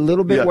explain a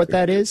little bit what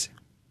that is?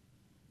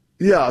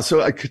 Yeah, so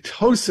a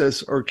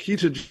ketosis or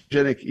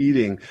ketogenic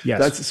eating.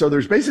 Yes. So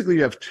there's basically,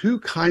 you have two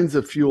kinds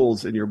of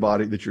fuels in your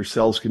body that your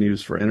cells can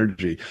use for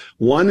energy.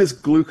 One is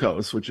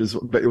glucose,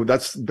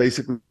 that's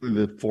basically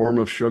the form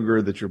of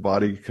sugar that your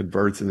body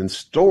converts and then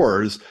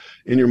stores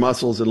in your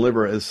muscles and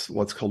liver as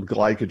what's called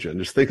glycogen.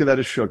 Just think of that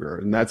as sugar,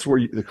 and that's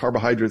where the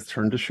carbohydrates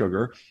turn to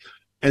sugar.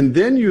 And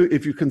then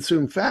if you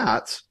consume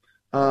fats,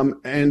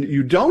 and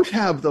you don't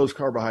have those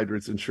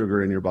carbohydrates and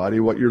sugar in your body,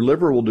 what your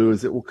liver will do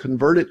is it will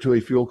convert it to a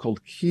fuel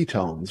called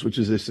ketones, which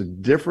is just a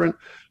different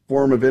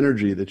form of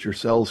energy that your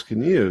cells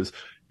can use.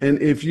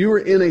 And if you are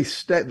in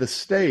the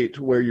state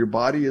where your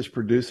body is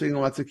producing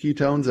lots of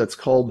ketones, that's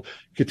called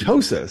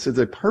ketosis. It's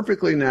a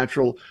perfectly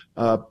natural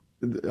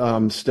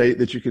state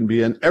that you can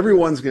be in.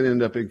 Everyone's going to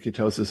end up in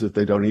ketosis if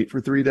they don't eat for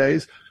 3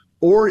 days.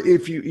 or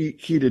if you eat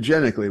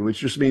ketogenically, which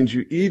just means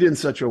you eat in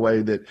such a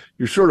way that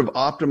you're sort of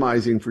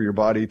optimizing for your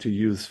body to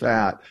use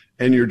fat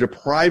and you're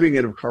depriving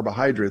it of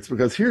carbohydrates.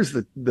 Because here's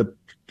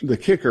the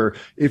kicker.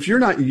 If you're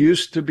not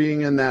used to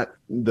being in that,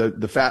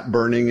 the fat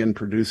burning and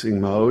producing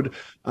mode,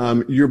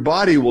 your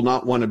body will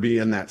not want to be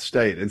in that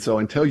state. And so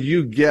until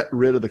you get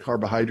rid of the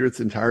carbohydrates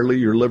entirely,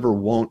 your liver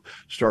won't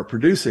start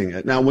producing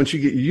it. Now, once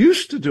you get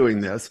used to doing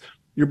this,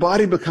 your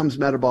body becomes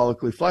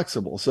metabolically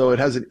flexible. So it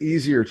has an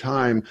easier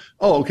time.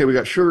 Oh, okay, we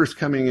got sugars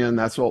coming in.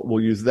 That's what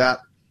we'll use that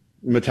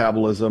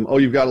metabolism. Oh,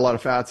 you've got a lot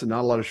of fats and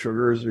not a lot of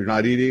sugars. You're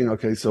not eating.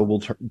 Okay, so we'll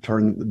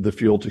turn the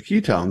fuel to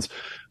ketones.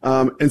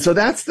 And so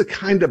that's the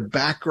kind of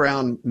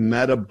background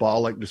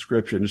metabolic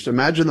description. Just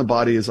imagine the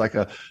body is like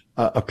a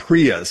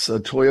Prius,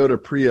 a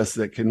Toyota Prius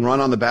that can run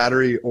on the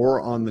battery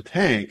or on the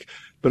tank.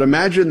 But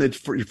imagine that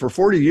for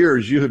 40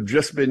 years, you have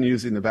just been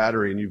using the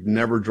battery and you've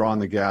never drawn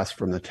the gas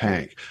from the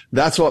tank.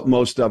 That's what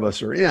most of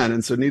us are in.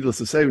 And so needless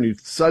to say, when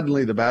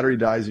suddenly the battery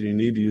dies and you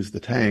need to use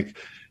the tank,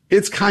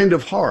 it's kind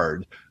of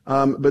hard.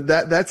 But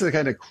that's a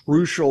kind of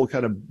crucial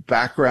kind of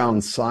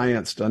background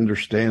science to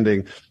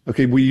understanding.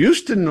 Okay, we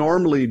used to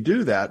normally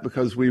do that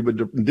because we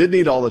didn't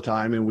eat all the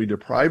time and we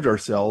deprived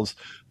ourselves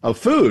of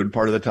food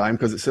part of the time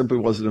because it simply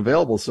wasn't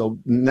available. So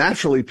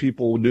naturally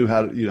people knew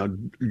how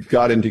to,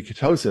 got into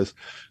ketosis.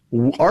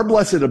 Our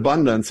blessed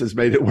abundance has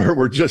made it where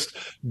we're just,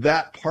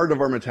 that part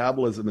of our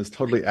metabolism is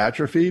totally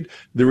atrophied.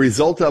 The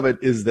result of it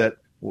is that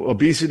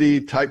obesity,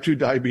 type 2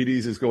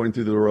 diabetes is going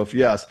through the roof,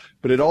 yes,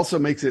 but it also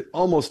makes it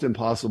almost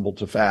impossible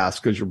to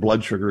fast because your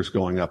blood sugar is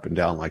going up and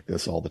down like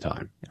this all the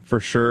time. For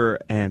sure,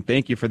 and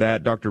thank you for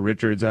that, Dr.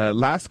 Richards.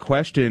 Last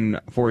question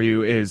for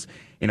you is,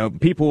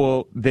 people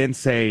will then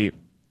say,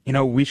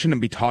 we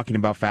shouldn't be talking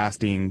about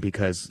fasting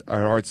because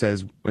our Lord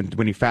says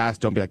when you fast,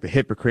 don't be like the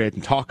hypocrite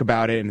and talk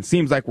about it. And it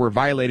seems like we're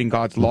violating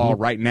God's law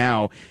right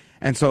now.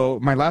 And so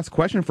my last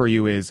question for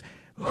you is,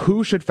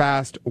 who should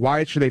fast?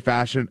 Why should they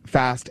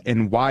fast?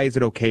 And why is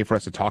it okay for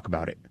us to talk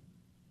about it?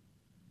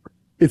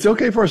 It's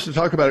okay for us to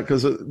talk about it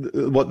because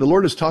what the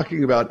Lord is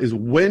talking about is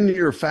when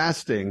you're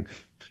fasting,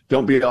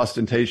 don't be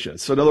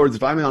ostentatious. So in other words,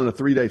 if I'm on a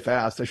 3-day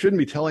fast, I shouldn't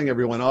be telling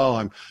everyone, oh,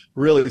 I'm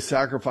really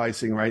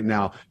sacrificing right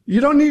now. You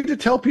don't need to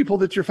tell people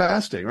that you're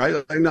fasting,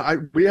 right?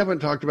 We haven't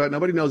talked about,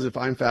 nobody knows if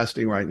I'm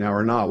fasting right now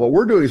or not. What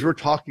we're doing is we're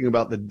talking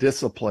about the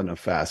discipline of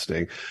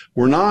fasting.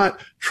 We're not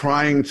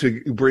trying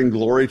to bring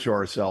glory to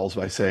ourselves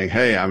by saying,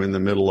 hey, I'm in the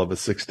middle of a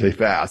 6-day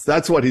fast.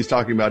 That's what he's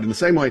talking about. In the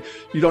same way,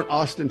 you don't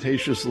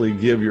ostentatiously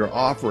give your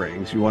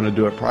offerings. You want to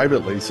do it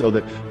privately so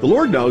that the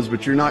Lord knows,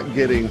 but you're not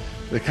getting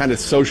the kind of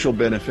social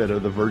benefit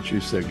of the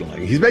virtue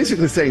signaling. He's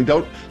basically saying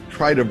don't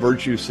try to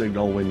virtue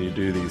signal when you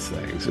do these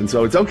things. And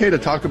so it's okay to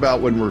talk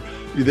about when we're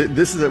in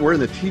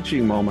the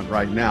teaching moment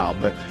right now,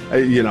 but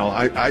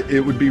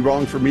it would be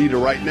wrong for me to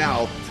right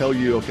now tell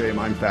you, okay,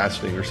 I'm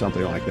fasting or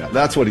something like that.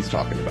 That's what he's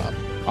talking about.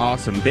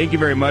 Awesome. Thank you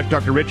very much,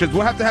 Dr. Richards.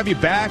 We'll have to have you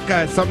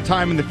back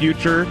sometime in the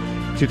future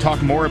to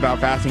talk more about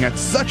fasting. That's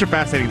such a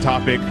fascinating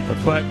topic.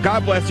 But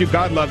God bless you.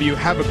 God love you.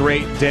 Have a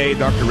great day,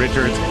 Dr.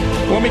 Richards.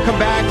 When we come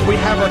back, we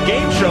have our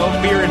game show,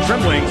 Fear and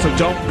Trembling, so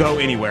don't go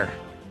anywhere.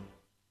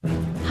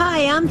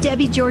 Hi, I'm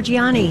Debbie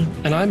Georgiani.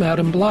 And I'm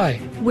Adam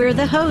Bly. We're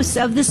the hosts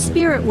of The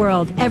Spirit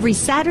World every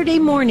Saturday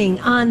morning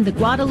on the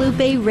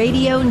Guadalupe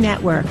Radio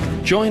Network.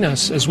 Join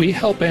us as we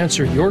help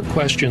answer your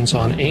questions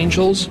on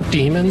angels,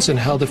 demons, and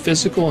how the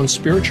physical and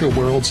spiritual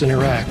worlds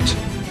interact.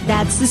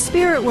 That's The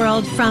Spirit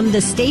World from the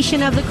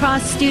Station of the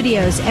Cross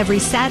Studios every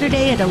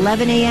Saturday at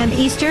 11 a.m.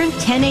 Eastern,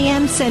 10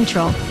 a.m.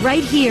 Central,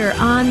 right here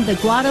on the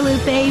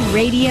Guadalupe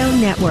Radio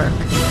Network.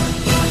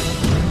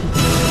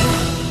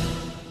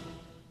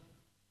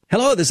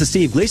 Hello, this is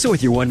Steve Gleason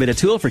with your 1-minute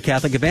tool for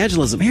Catholic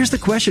evangelism. Here's the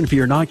question for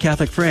your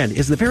non-Catholic friend.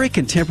 Is the very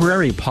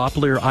contemporary and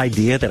popular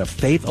idea that a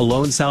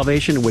faith-alone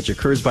salvation, which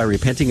occurs by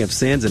repenting of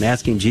sins and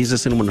asking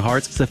Jesus in one's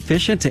heart,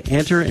 sufficient to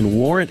enter and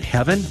warrant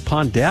heaven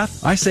upon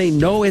death? I say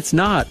no, it's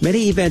not.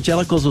 Many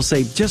evangelicals will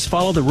say, just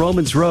follow the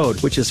Romans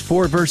road, which is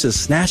 4 verses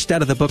snatched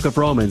out of the book of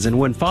Romans, and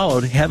when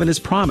followed, heaven is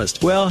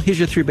promised. Well, here's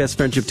your 3 best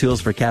friendship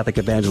tools for Catholic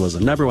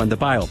evangelism. Number 1, the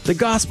Bible. The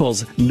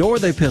Gospels, nor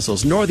the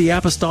epistles, nor the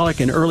apostolic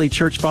and early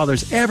church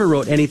fathers ever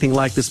wrote anything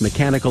like this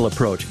mechanical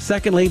approach.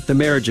 Secondly, the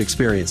marriage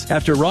experience.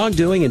 After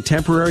wrongdoing and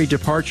temporary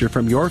departure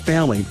from your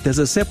family, does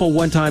a simple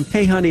one-time,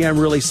 hey honey, I'm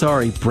really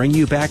sorry, bring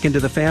you back into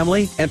the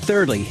family? And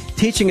thirdly,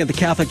 teaching of the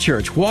Catholic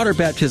Church, water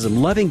baptism,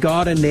 loving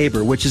God and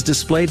neighbor, which is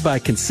displayed by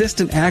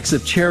consistent acts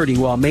of charity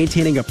while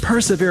maintaining a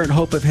perseverant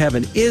hope of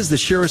heaven, is the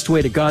surest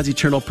way to God's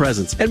eternal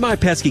presence. And my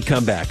pesky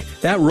comeback.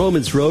 That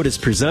Romans road is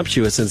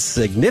presumptuous and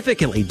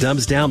significantly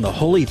dumbs down the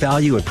holy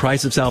value and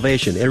price of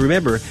salvation. And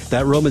remember,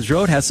 that Romans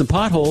road has some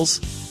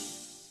potholes.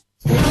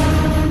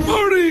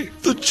 Marty,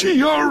 the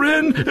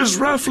GRN is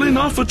raffling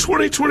off a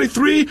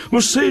 2023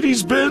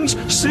 Mercedes-Benz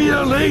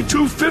CLA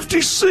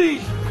 250C.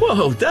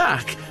 Whoa,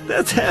 Doc,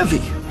 that's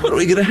heavy. What, are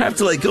we going to have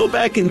to, go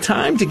back in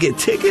time to get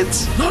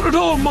tickets? Not at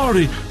all,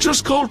 Marty.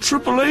 Just call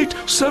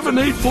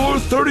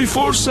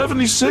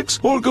 888-784-3476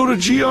 or go to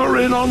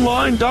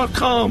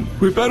grnonline.com.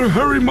 We better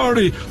hurry,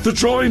 Marty. The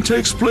drawing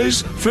takes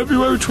place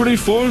February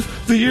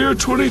 24th, the year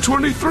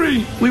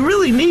 2023. We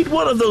really need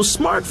one of those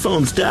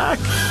smartphones, Doc.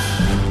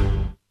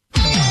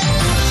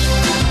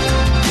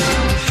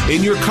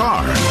 In your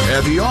car,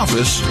 at the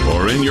office,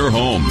 or in your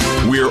home,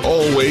 we're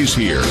always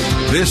here.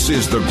 This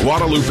is the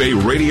Guadalupe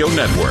Radio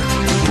Network.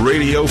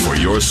 Radio for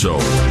your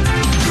soul.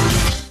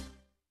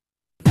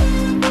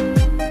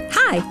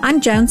 Hi,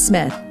 I'm Joan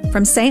Smith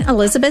from St.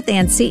 Elizabeth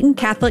Ann Seton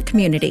Catholic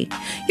Community.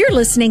 You're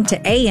listening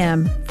to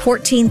AM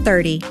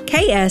 1430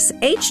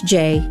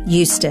 KSHJ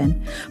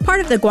Houston, part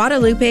of the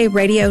Guadalupe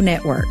Radio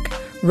Network.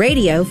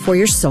 Radio for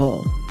your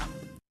soul.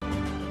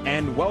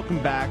 And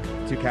welcome back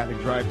to Catholic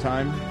Drive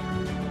Time.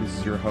 This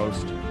is your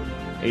host,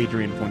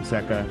 Adrian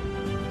Fonseca.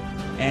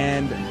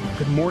 And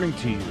good morning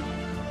to you.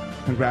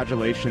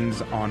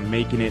 Congratulations on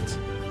making it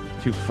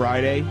to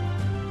Friday.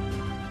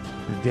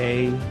 The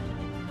day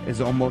is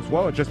almost,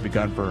 well, it's just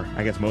begun for,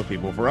 I guess, most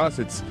people. For us,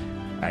 it's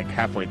like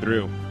halfway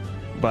through.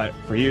 But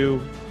for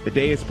you, the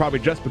day is probably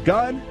just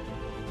begun.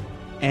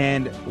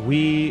 And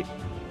we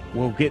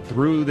will get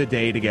through the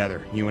day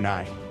together, you and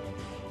I.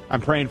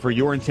 I'm praying for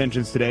your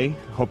intentions today.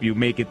 Hope you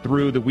make it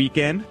through the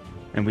weekend.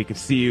 And we can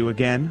see you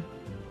again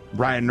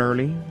bright and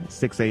early,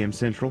 6 a.m.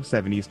 Central,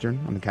 7 Eastern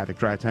on the Catholic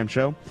Drive Time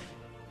Show.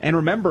 And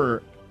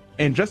remember,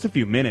 in just a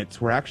few minutes,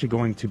 we're actually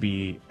going to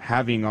be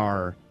having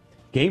our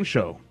game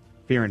show,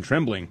 Fear and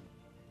Trembling,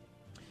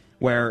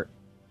 where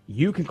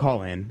you can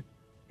call in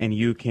and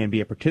you can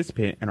be a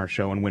participant in our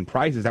show and win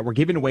prizes that we're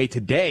giving away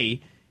today.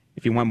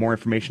 If you want more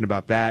information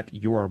about that,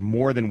 you are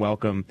more than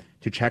welcome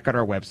to check out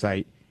our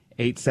website.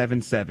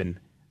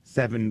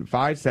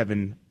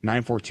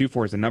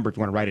 877-757-9424 is the number if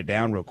you want to write it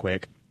down real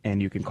quick. And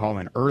you can call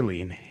in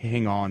early and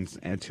hang on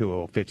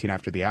until 15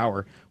 after the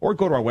hour. Or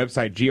go to our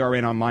website,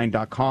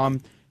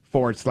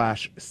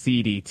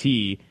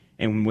 grnonline.com/CDT.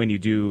 And when you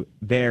do,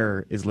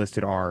 there is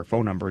listed our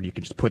phone number. And you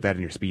can just put that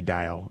in your speed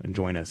dial and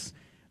join us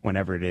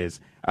whenever it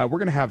is. We're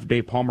going to have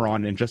Dave Palmer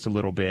on in just a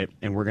little bit.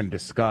 And we're going to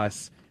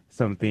discuss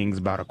some things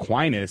about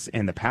Aquinas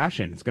and the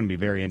Passion. It's going to be a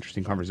very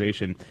interesting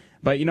conversation.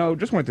 But,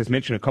 just wanted to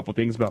mention a couple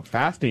things about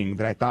fasting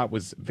that I thought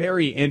was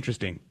very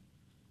interesting.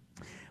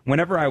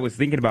 Whenever I was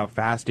thinking about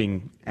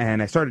fasting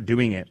and I started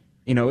doing it,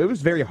 it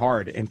was very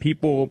hard. And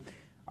people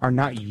are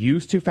not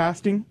used to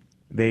fasting.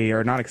 They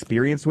are not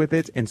experienced with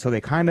it. And so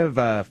they kind of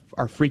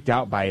are freaked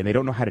out by it. And they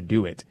don't know how to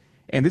do it.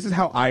 And this is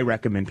how I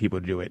recommend people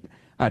do it.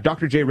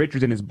 Dr. Jay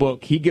Richards, in his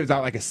book, he gives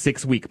out like a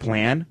 6-week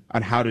plan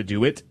on how to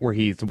do it, where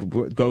he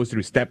goes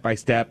through step by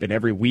step. And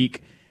every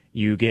week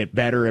you get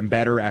better and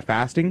better at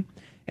fasting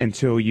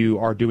until you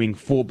are doing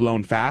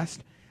full-blown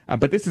fast.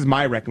 But this is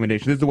my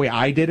recommendation. This is the way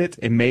I did it.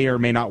 It may or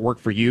may not work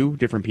for you.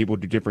 Different people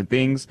do different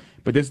things.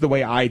 But this is the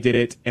way I did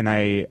it, and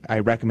I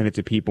recommend it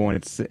to people,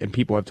 and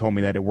people have told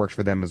me that it works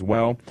for them as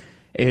well.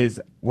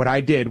 Is what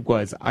I did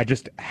was I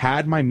just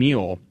had my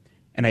meal,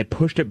 and I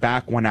pushed it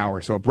back 1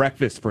 hour. So a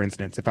breakfast, for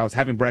instance, if I was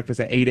having breakfast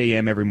at 8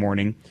 a.m. every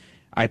morning,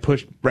 I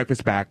pushed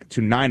breakfast back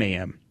to 9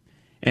 a.m.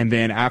 And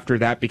then after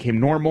that became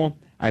normal,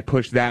 I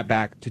pushed that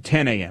back to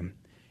 10 a.m.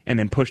 and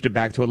then pushed it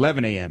back to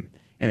 11 a.m.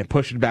 and then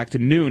pushed it back to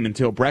noon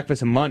until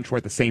breakfast and lunch were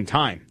at the same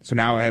time. So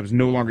now I was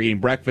no longer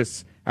eating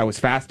breakfast. I was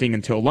fasting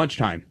until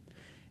lunchtime.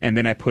 And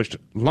then I pushed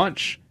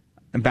lunch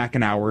back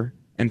an hour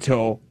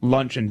until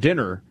lunch and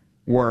dinner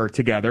were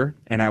together,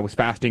 and I was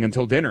fasting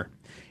until dinner.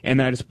 And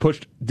then I just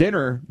pushed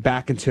dinner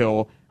back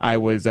until I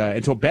was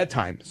until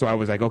bedtime. So I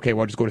was like, okay,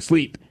 well, I'll just go to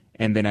sleep.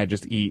 And then I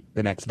just eat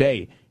the next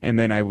day. And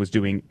then I was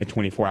doing a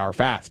 24-hour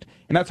fast.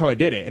 And that's how I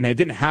did it. And it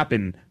didn't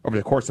happen over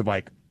the course of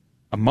like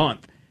a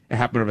month. It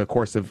happened over the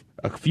course of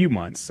a few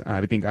months.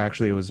 I think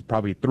actually it was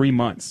probably 3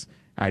 months.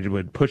 I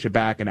would push it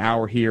back an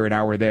hour here, an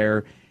hour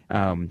there.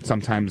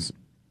 Sometimes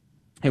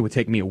it would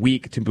take me a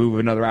week to move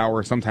another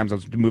hour. Sometimes I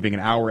was moving an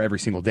hour every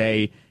single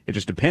day. It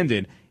just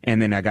depended.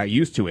 And then I got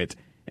used to it.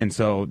 And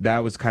so that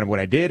was kind of what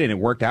I did, and it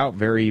worked out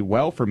very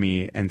well for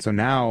me. And so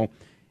now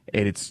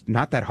it's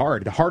not that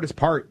hard. The hardest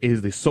part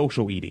is the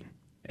social eating,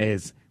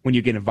 is when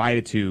you get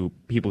invited to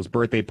people's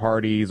birthday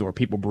parties or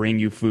people bring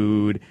you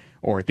food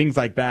or things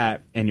like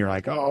that, and you're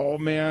like, oh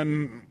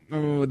man,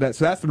 so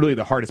that's really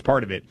the hardest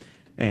part of it.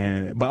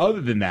 But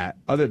other than that,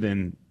 other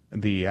than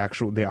the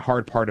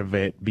hard part of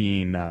it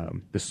being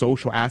the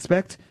social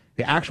aspect,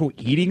 the actual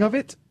eating of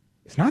it,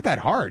 it's not that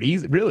hard.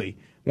 Really,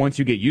 once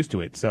you get used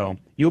to it. So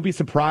you'll be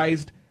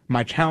surprised.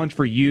 My challenge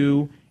for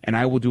you, and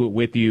I will do it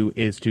with you,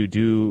 is to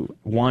do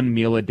 1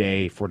 meal a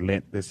day for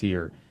Lent this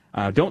year.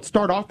 Don't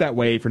start off that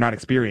way if you're not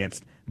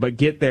experienced, but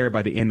get there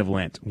by the end of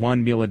Lent,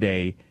 1 meal a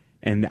day,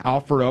 and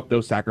offer up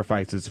those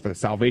sacrifices for the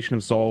salvation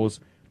of souls,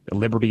 the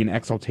liberty and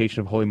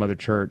exaltation of Holy Mother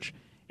Church,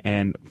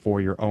 and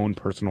for your own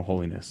personal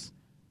holiness.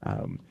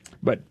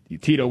 But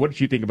Tito, what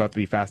did you think about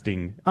the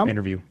fasting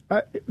interview?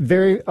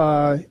 Very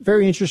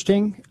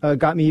interesting.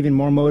 Got me even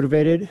more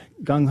motivated,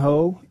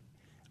 gung-ho.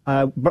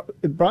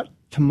 It brought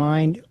to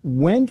mind,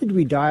 when did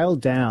we dial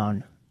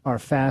down are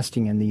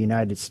fasting in the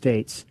United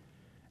States.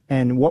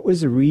 And what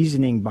was the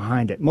reasoning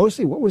behind it?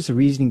 Mostly, what was the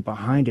reasoning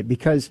behind it?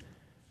 Because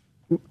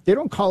they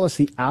don't call us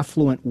the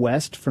affluent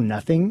West for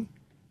nothing.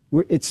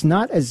 It's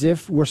not as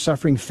if we're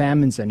suffering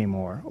famines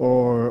anymore,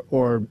 or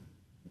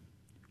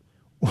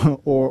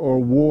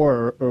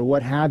war, or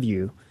what have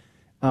you.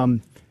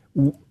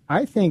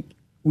 I think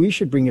we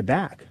should bring it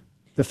back,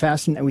 the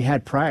fasting that we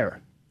had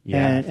prior,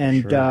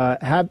 and sure.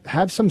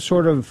 Have some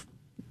sort of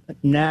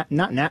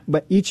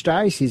but each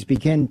diocese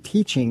began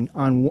teaching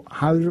on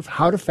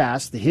how to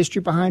fast, the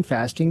history behind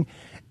fasting,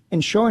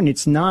 and showing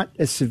it's not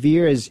as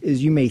severe as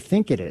you may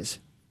think it is.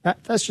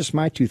 That's just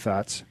my two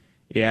thoughts.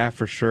 Yeah,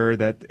 for sure.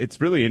 That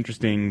it's really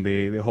interesting,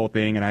 the whole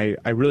thing, and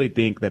I really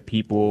think that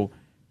people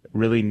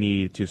really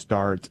need to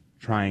start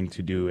trying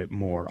to do it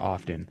more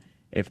often.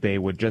 If they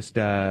would just,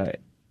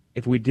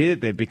 if we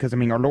did that, because I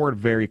mean, our Lord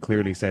very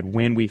clearly said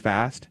when we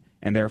fast,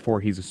 and therefore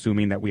He's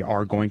assuming that we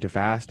are going to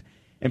fast.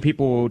 And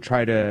people will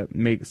try to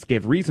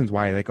give reasons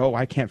why, like, oh,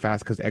 I can't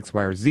fast because X,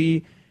 Y, or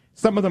Z.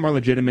 Some of them are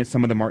legitimate,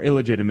 some of them are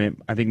illegitimate.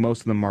 I think most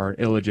of them are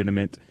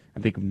illegitimate. I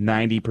think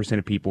 90%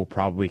 of people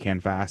probably can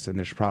fast, and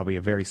there's probably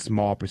a very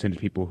small percentage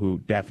of people who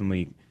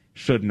definitely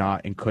should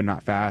not and could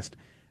not fast.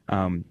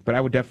 But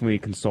I would definitely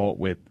consult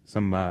with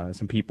some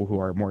people who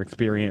are more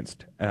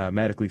experienced,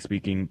 medically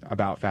speaking,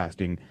 about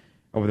fasting,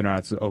 or whether or not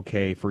it's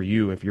okay for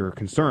you if you're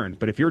concerned.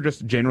 But if you're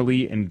just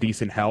generally in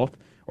decent health,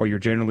 or you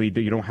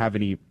don't have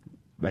any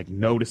like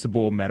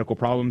noticeable medical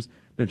problems,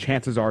 then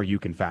chances are you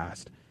can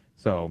fast.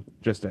 So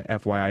just a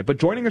FYI. But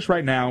joining us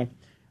right now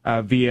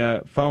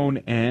via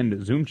phone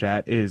and Zoom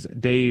chat is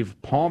Dave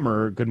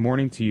Palmer. Good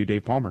morning to you,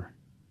 Dave Palmer.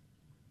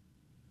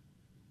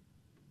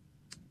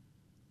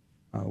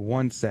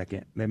 1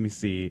 second. Let me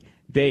see.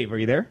 Dave, are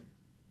you there?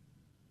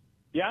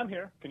 Yeah, I'm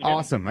here. Can you hear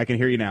Awesome. I can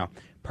hear you now.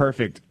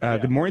 Perfect.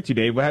 Good morning to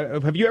you, Dave.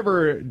 Have you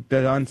ever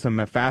done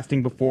some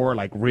fasting before,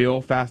 like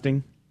real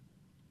fasting?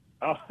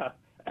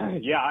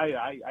 Yeah,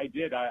 I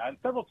did.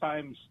 Several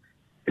times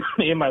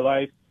in my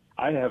life,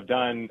 I have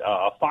done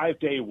a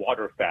 5-day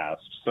water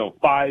fast. So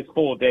 5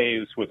 full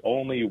days with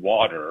only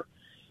water.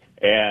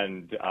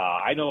 And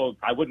I know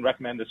I wouldn't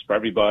recommend this for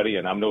everybody,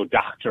 and I'm no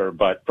doctor,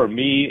 but for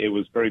me, it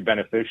was very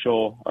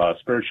beneficial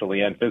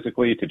spiritually and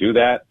physically to do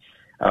that.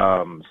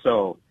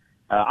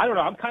 I don't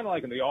know. I'm kind of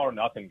like the all or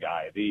nothing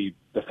guy. The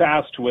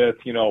fast with,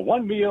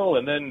 1 meal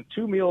and then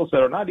 2 meals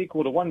that are not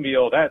equal to 1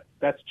 meal,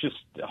 that's just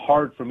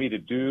hard for me to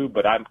do.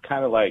 But I'm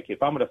kind of like,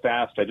 if I'm going to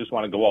fast, I just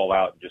want to go all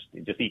out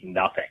and just eat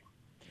nothing.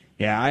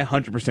 Yeah, I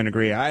 100%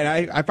 agree.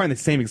 I find the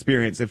same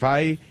experience. If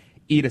I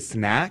eat a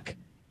snack,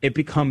 it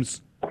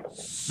becomes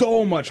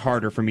so much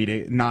harder for me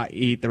to not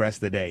eat the rest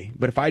of the day.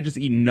 But if I just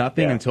eat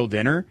nothing until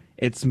dinner,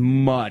 it's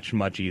much,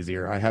 much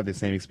easier. I have the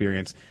same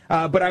experience.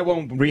 But I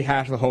won't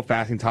rehash the whole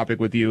fasting topic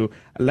with you.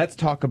 Let's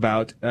talk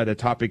about the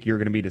topic you're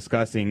going to be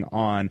discussing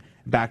on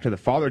Back to the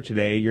Father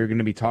today. You're going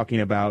to be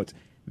talking about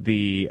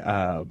the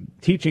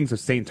teachings of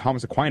St.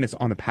 Thomas Aquinas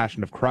on the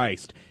Passion of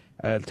Christ.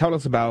 Tell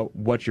us about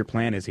what your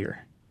plan is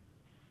here.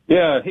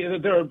 Yeah,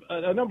 there are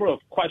a number of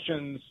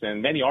questions and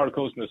many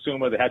articles in the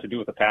Summa that had to do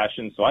with the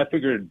Passion. So I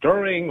figured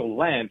during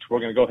Lent, we're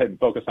going to go ahead and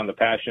focus on the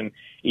Passion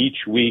each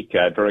week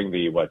during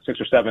the, 6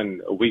 or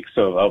 7 weeks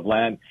of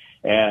Lent.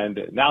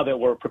 And now that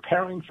we're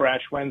preparing for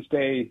Ash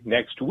Wednesday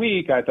next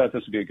week, I thought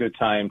this would be a good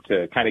time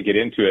to kind of get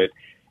into it.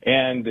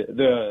 And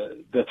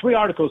the 3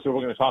 articles that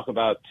we're going to talk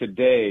about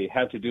today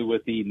have to do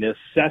with the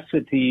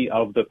necessity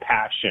of the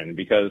Passion,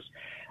 because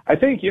I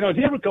think, do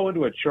you ever go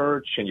into a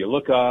church and you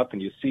look up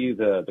and you see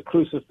the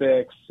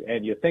crucifix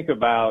and you think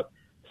about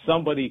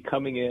somebody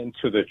coming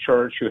into the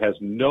church who has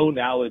no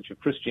knowledge of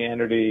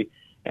Christianity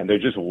and they're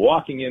just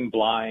walking in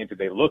blind, and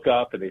they look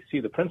up and they see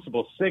the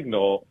principal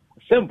symbol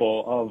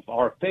of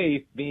our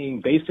faith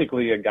being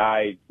basically a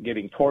guy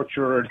getting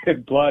tortured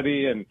and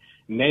bloody and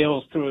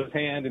nails through his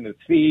hand and his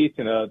feet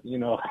and a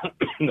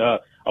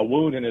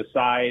wound in his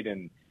side,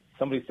 and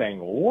somebody saying,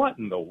 what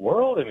in the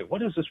world? I mean,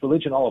 what is this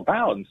religion all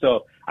about? And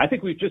so I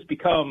think we've just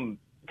become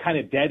kind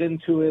of dead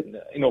into it,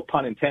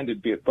 pun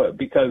intended, but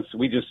because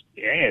we just,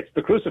 it's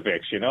the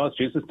crucifix, it's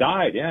Jesus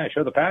died. Yeah,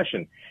 show the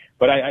Passion.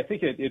 But I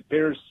think it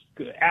bears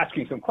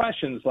asking some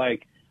questions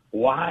like,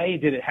 why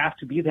did it have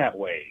to be that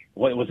way?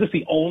 Was this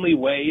the only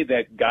way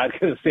that God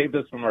could have saved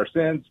us from our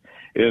sins?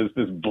 Is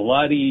this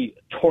bloody,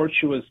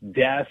 tortuous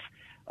death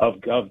of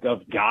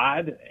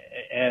God?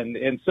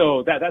 And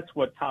so that's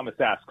what Thomas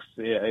asks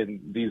in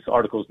these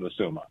articles in the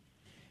Summa.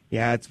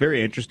 Yeah, it's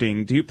very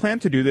interesting. Do you plan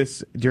to do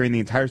this during the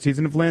entire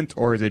season of Lent,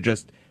 or is it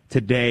just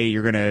today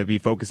you're going to be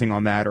focusing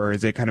on that, or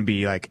is it going to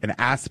be like an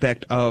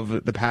aspect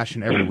of the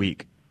Passion every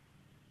week?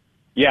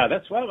 Yeah,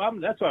 that's what I'm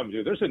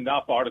doing. There's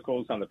enough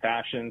articles on the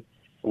Passion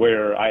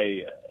where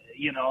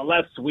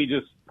unless we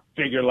just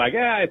figure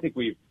I think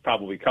we've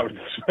probably covered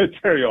this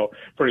material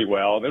pretty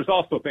well. There's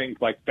also things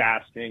like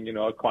fasting,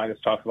 Aquinas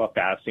talks about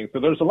fasting. So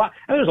there's a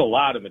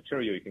lot of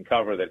material you can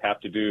cover that have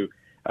to do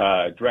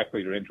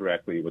directly or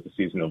indirectly with the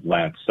season of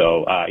Lent.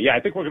 So, I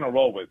think we're going to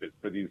roll with it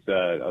for these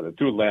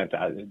through Lent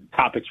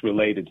topics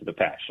related to the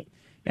Passion.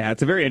 Yeah,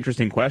 it's a very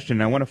interesting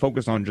question. I want to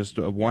focus on just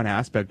one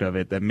aspect of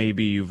it that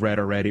maybe you've read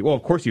already. Well,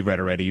 of course you've read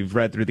already. You've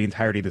read through the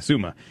entirety of the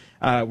Summa,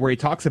 where he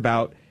talks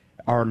about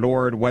our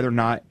Lord, whether or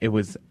not it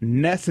was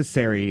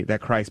necessary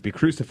that Christ be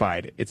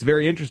crucified. It's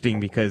very interesting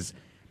because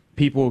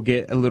people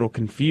get a little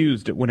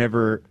confused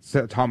whenever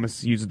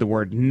Thomas uses the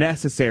word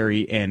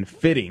necessary and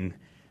fitting,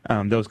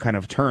 those kind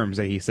of terms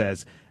that he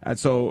says.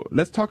 So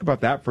let's talk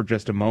about that for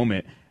just a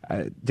moment.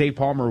 Dave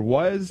Palmer,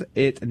 was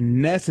it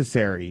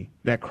necessary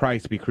that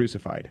Christ be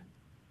crucified?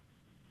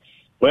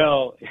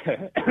 Well,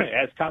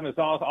 as Thomas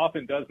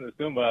often does in the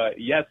Summa,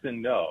 yes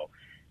and no.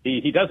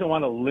 He doesn't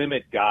want to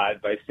limit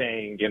God by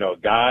saying,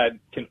 God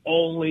can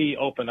only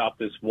open up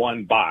this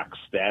one box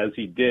as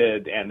he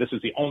did, and this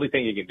is the only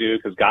thing he can do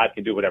because God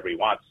can do whatever he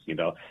wants, as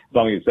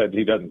long as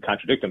he doesn't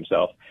contradict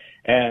himself.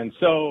 And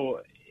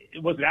so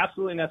was it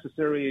absolutely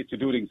necessary to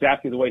do it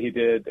exactly the way he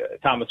did?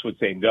 Thomas would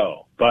say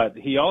no. But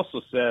he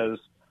also says,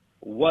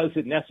 was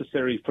it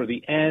necessary for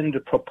the end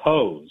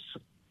proposed?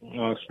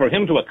 For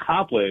him to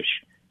accomplish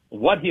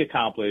what he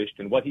accomplished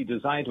and what he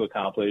designed to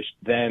accomplish,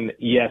 then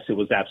yes, it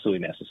was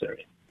absolutely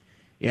necessary.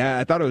 Yeah,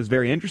 I thought it was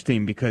very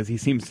interesting because he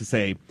seems to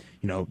say,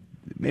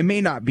 it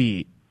may not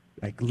be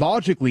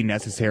logically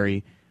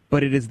necessary,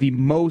 but it is the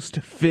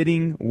most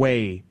fitting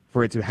way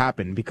for it to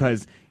happen,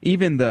 because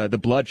even the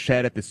blood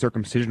shed at the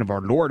circumcision of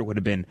our Lord would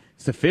have been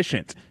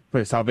sufficient for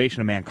the salvation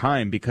of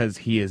mankind because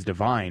he is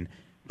divine.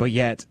 But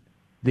yet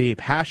the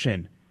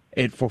passion,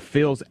 it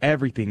fulfills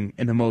everything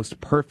in the most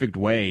perfect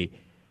way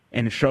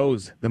and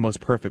shows the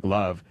most perfect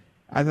love.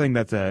 I think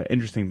that's an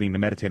interesting thing to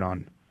meditate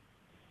on.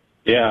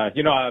 Yeah,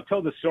 I've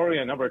told the story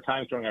a number of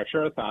times during our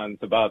share-a-thons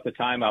about the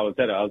time I was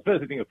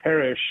visiting a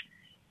parish,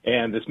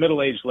 and this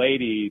middle-aged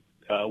lady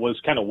was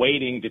kind of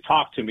waiting to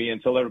talk to me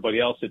until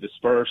everybody else had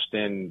dispersed,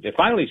 and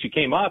finally she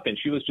came up and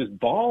she was just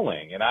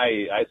bawling, and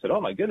I said, oh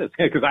my goodness,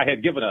 because I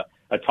had given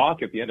a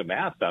talk at the end of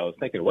Mass. I was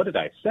thinking, what did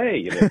I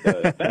say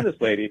to offend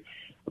this lady?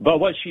 But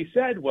what she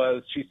said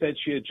was, she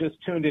had just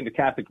tuned into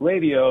Catholic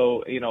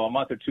radio, a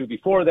month or two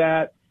before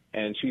that.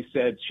 And she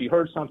said she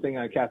heard something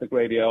on Catholic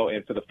radio,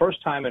 and for the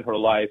first time in her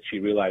life, she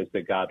realized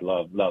that God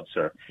loves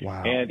her.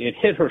 Wow. And it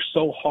hit her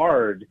so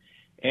hard.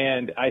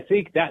 And I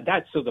think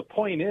so the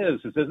point is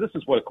that this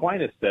is what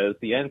Aquinas says.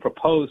 The end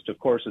proposed, of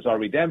course, is our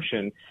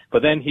redemption.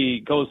 But then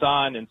he goes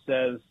on and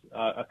says,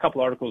 a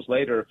couple articles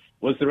later,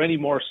 was there any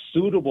more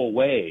suitable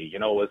way?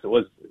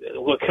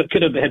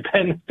 Could have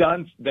been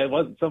done that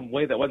wasn't some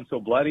way that wasn't so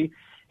bloody?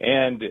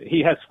 And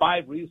he has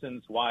 5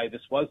 reasons why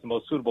this was the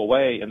most suitable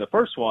way. And the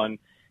first one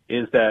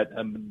is that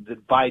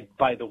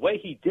by the way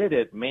he did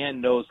it,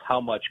 man knows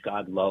how much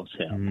God loves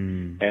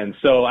him. And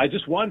so I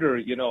just wonder,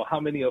 how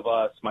many of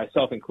us,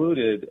 myself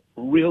included,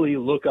 really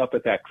look up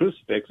at that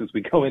crucifix as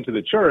we go into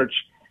the church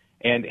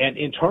and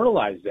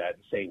internalize that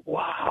and say,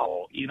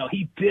 wow,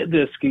 he did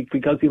this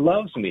because he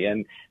loves me.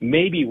 And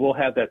maybe we'll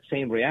have that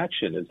same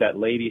reaction as that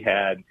lady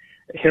had,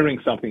 hearing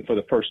something for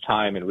the first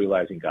time and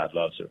realizing God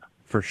loves her.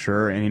 For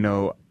sure. And,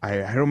 I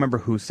don't remember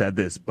who said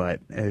this,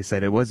 but they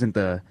said it wasn't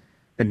the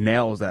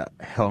nails that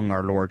hung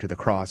our Lord to the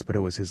cross, but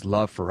it was his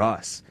love for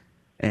us.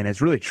 And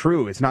it's really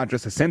true. It's not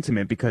just a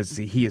sentiment, because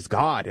he is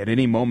God. At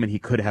any moment, he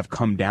could have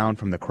come down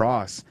from the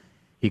cross.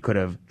 He could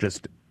have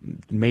just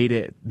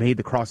made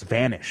the cross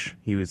vanish.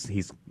 He's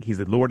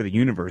the Lord of the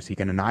universe. He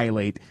can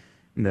annihilate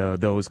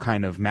those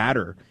kind of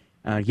matter.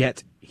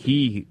 Yet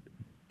he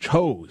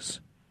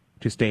chose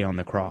to stay on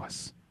the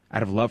cross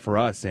out of love for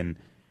us. And,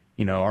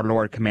 our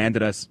Lord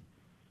commanded us,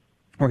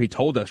 or he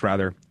told us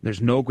rather,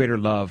 there's no greater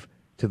love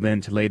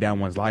than to lay down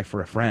one's life for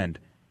a friend.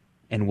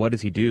 And what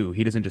does he do?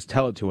 He doesn't just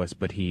tell it to us,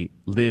 but he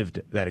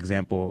lived that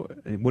example.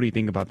 What do you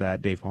think about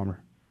that, Dave Palmer?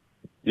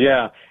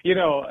 Yeah,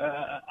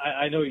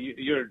 I know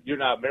you're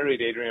not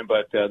married, Adrian,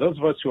 but those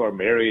of us who are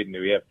married and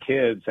we have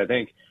kids, I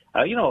think,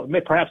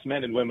 perhaps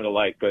men and women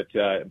alike, but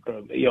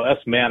us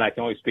men, I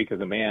can only speak as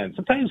a man.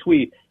 Sometimes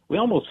we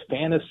almost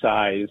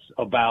fantasize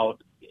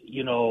about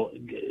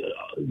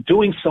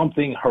doing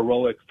something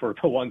heroic for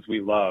the ones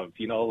we love.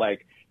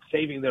 Like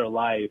saving their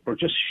life, or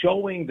just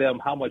showing them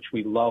how much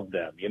we love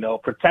them,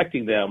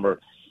 protecting them or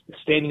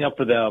standing up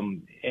for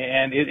them.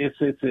 And it's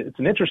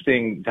an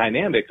interesting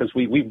dynamic, because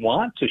we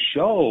want to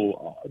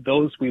show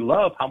those we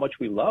love how much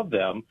we love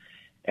them.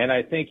 And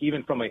I think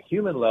even from a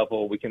human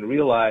level, we can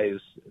realize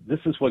this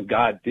is what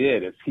God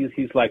did.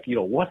 He's like,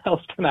 what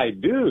else can I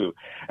do?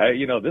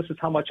 This is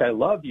how much I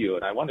love you.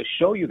 And I want to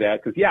show you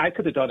that, because I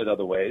could have done it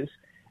other ways.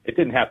 It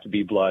didn't have to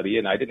be bloody,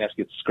 and I didn't have to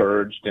get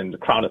scourged and the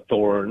crown of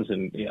thorns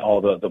and all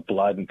the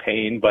blood and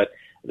pain, but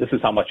this is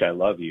how much I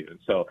love you. And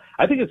so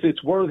I think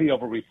it's worthy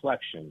of a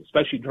reflection,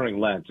 especially during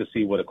Lent, to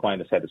see what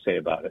Aquinas had to say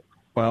about it.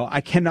 Well,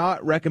 I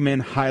cannot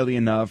recommend highly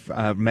enough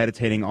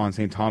meditating on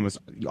St. Thomas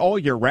all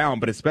year round,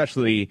 but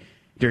especially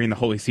during the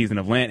holy season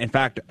of Lent. In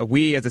fact,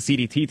 we as a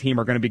CDT team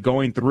are going to be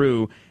going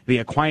through the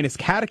Aquinas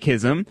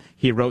Catechism.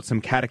 He wrote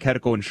some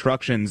catechetical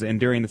instructions, and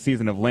during the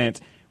season of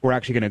Lent, we're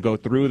actually going to go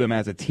through them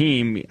as a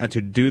team.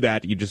 To do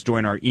that, you just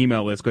join our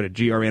email list. Go to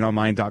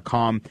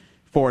grnonline.com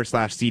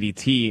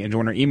 /CDT and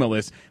join our email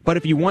list. But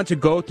if you want to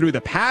go through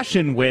the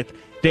Passion with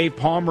Dave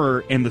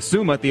Palmer in the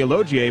Summa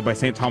Theologiae by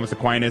St. Thomas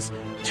Aquinas,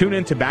 tune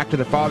in to Back to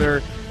the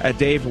Father.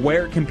 Dave,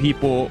 where can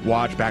people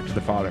watch Back to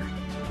the Father?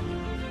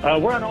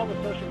 We're on all the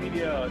social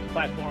media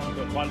platforms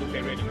of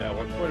Guadalupe Radio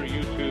Network, Twitter,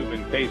 YouTube,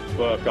 and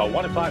Facebook,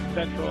 1 o'clock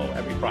Central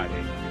every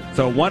Friday.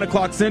 So 1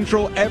 o'clock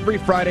Central every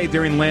Friday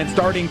during Lent,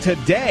 starting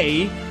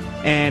today,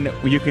 and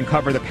you can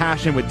cover the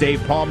Passion with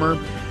Dave Palmer.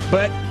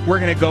 But we're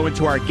going to go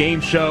into our game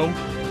show,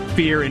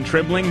 Fear and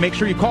Trembling. Make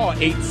sure you call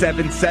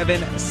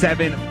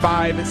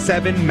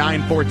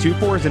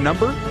 877-757-9424 is the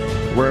number.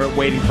 We're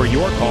waiting for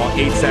your call,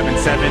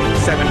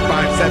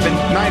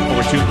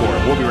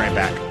 877-757-9424. We'll be right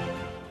back.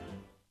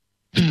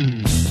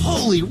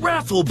 Holy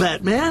raffle,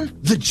 Batman!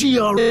 The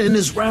GRN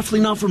is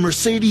raffling off a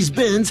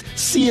Mercedes-Benz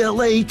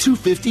CLA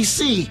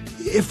 250C.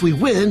 If we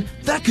win,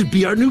 that could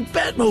be our new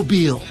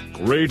Batmobile.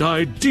 Great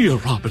idea,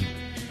 Robin.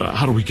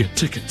 How do we get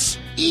tickets?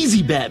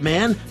 Easy,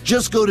 Batman.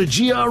 Just go to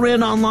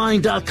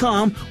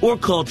grnonline.com or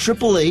call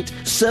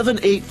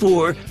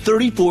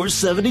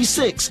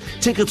 888-784-3476.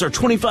 Tickets are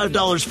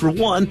 $25 for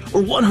one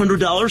or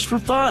 $100 for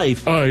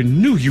five. I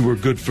knew you were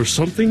good for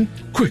something.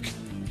 Quick,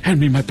 hand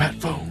me my bat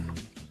phone.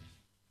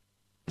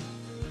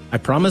 I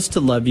promise to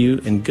love you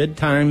in good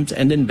times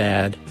and in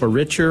bad, for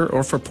richer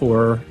or for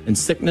poorer, in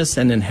sickness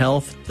and in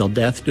health, till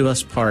death do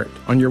us part.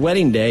 On your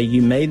wedding day,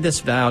 you made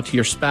this vow to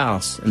your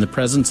spouse in the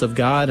presence of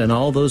God and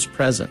all those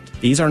present.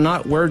 These are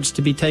not words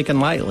to be taken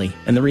lightly,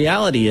 and the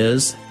reality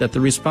is that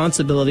the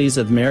responsibilities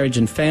of marriage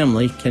and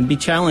family can be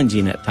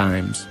challenging at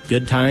times.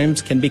 Good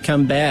times can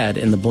become bad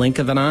in the blink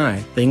of an eye.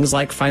 Things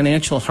like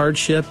financial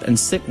hardship and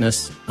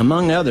sickness,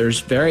 among others,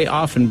 very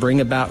often bring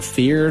about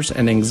fears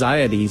and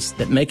anxieties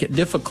that make it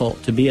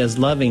difficult to be as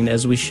loving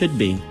as we should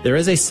be. There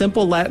is a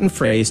simple Latin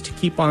phrase to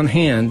keep on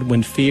hand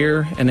when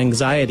fear and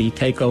anxiety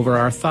take over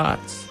our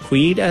thoughts.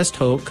 Quid est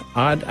hoc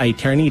ad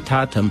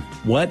aeternitatem?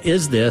 What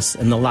is this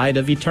in the light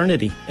of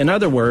eternity? In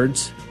other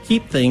words,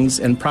 keep things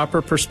in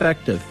proper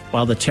perspective.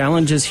 While the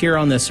challenges here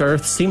on this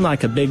earth seem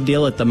like a big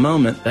deal at the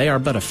moment, they are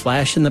but a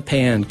flash in the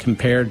pan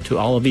compared to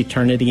all of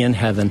eternity in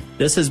heaven.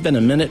 This has been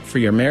a Minute for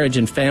Your Marriage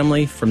and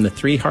Family from the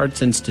Three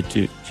Hearts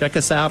Institute. Check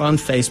us out on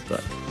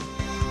Facebook.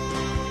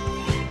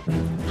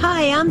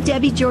 Hi, I'm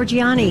Debbie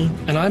Georgiani.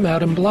 And I'm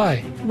Adam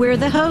Bly. We're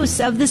the hosts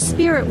of The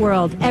Spirit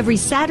World every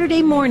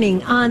Saturday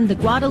morning on the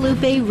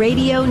Guadalupe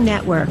Radio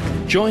Network.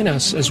 Join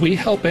us as we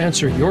help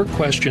answer your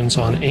questions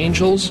on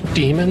angels,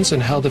 demons,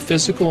 and how the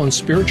physical and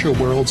spiritual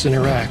worlds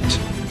interact.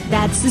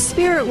 That's The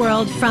Spirit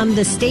World from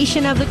the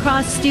Station of the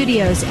Cross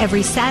Studios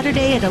every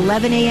Saturday at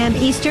 11 a.m.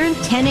 Eastern,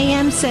 10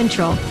 a.m.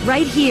 Central,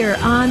 right here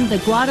on the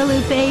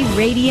Guadalupe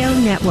Radio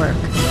Network.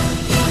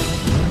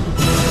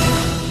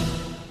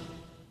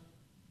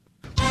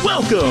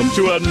 Welcome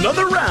to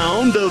another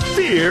round of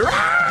Fear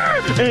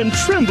and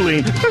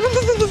Trembling,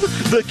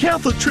 the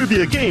Catholic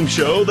trivia game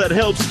show that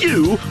helps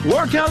you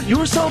work out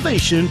your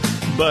salvation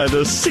by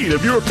the seat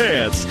of your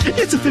pants.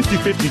 It's a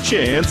 50-50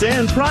 chance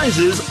and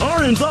prizes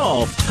are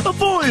involved.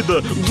 Avoid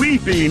the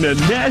weeping and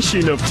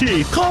gnashing of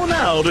teeth. Call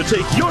now to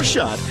take your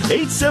shot.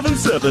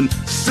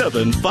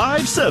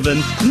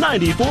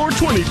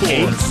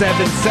 877-757-9424.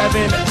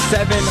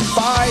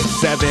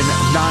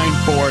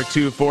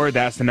 877-757-9424.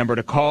 That's the number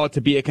to call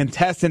to be a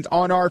contestant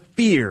on our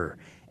Fear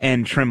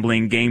and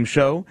Trembling game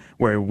show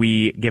where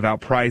we give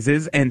out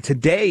prizes. And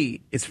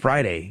today is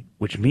Friday,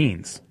 which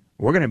means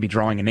we're going to be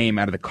drawing a name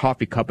out of the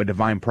coffee cup of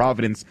divine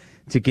providence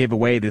to give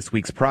away this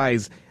week's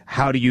prize.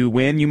 How do you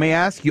win, you may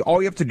ask?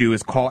 All you have to do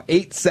is call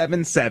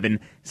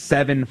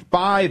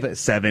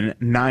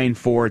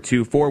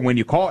 877-757-9424. When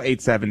you call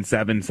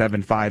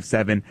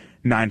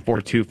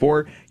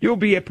 877-757-9424, you'll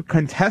be a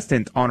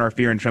contestant on our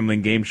Fear and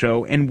Trembling game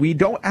show. And we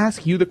don't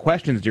ask you the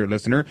questions, dear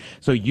listener,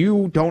 so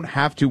you don't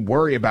have to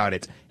worry about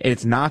it.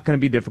 It's not going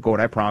to be difficult,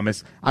 I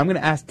promise. I'm going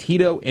to ask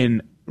Tito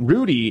and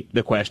Rudy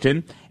the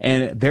question,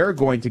 and they're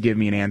going to give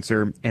me an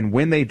answer. And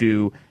when they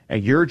do,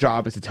 your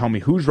job is to tell me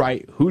who's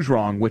right, who's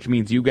wrong, which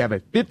means you have a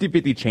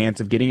 50-50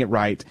 chance of getting it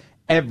right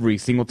every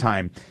single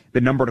time.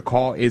 The number to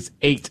call is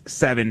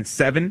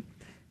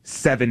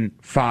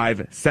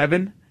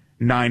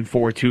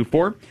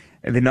 877-757-9424.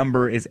 And the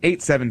number is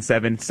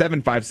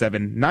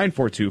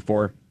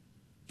 877-757-9424.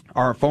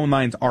 Our phone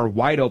lines are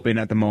wide open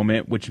at the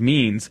moment, which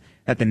means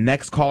that the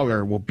next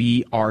caller will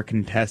be our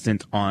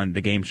contestant on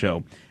the game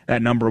show.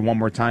 That number one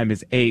more time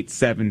is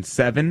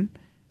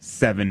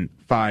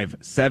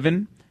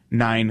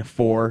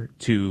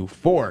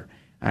 877-757-9424.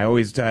 I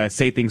always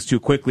say things too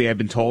quickly, I've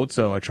been told,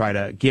 so I try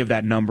to give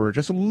that number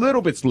just a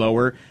little bit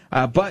slower.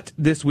 But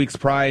this week's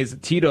prize,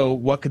 Tito,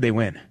 what could they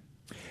win?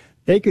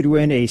 They could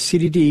win a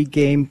CDD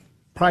game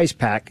prize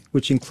pack,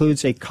 which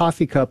includes a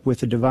coffee cup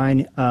with a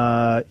divine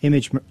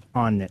image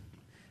on it.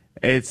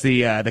 It's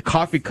the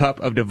coffee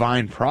cup of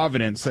divine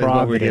providence. Is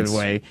what we're giving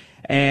away,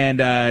 and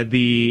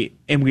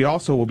we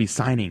also will be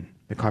signing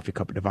the coffee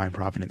cup of divine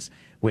providence,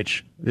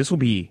 which this will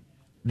be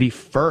the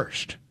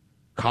first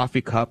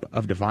coffee cup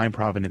of divine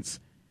providence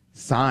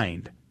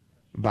signed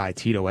by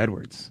Tito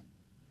Edwards.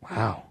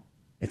 Wow,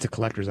 it's a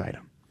collector's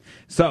item.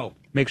 So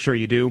make sure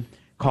you do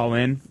call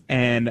in.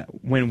 And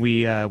when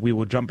we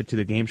will jump into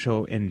the game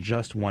show in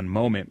just one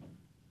moment.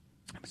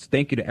 So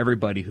thank you to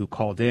everybody who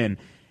called in.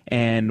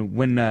 And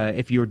when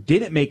if you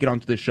didn't make it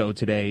onto the show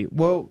today,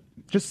 well,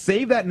 just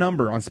save that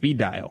number on speed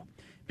dial,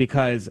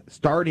 because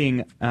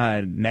starting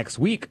next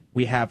week,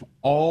 we have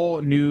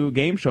all new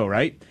game show,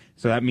 right?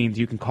 So that means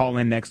you can call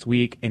in next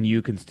week and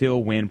you can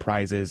still win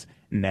prizes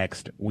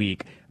next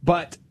week.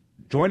 But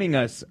joining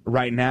us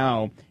right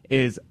now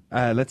is,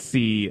 let's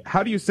see,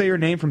 how do you say your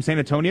name from San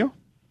Antonio?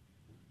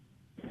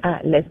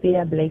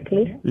 Lesbia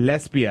Blakely.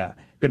 Lesbia.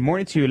 Good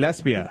morning to you,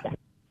 Lesbia.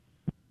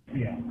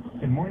 Yeah.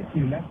 Good morning to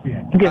you,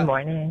 Lesbia. Good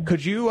morning.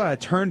 Could you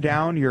turn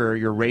down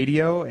your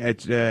radio?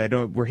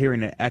 We're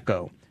hearing an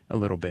echo a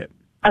little bit.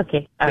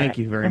 Okay. Thank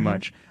you very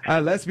much.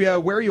 Lesbia,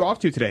 where are you off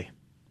to today?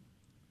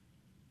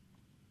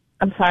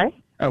 I'm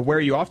sorry? Where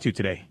are you off to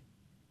today?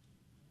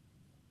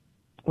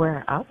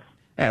 Where off?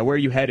 Yeah, where are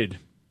you headed?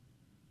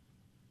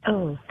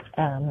 Oh,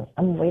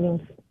 I'm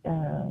waiting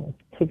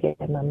to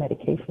get my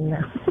medication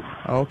now.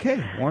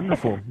 Okay,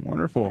 wonderful,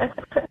 wonderful.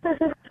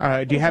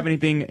 Do you have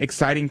anything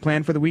exciting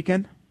planned for the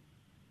weekend?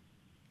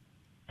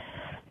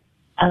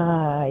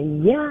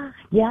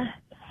 Yeah.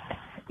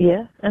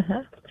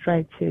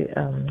 Try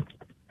to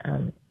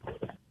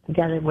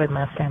gather with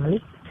my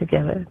family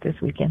together this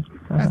weekend.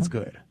 That's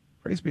good.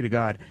 Praise be to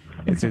God.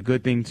 It's a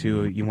good thing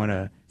you want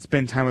to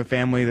spend time with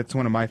family. That's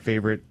one of my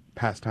favorite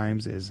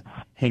pastimes, is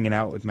hanging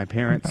out with my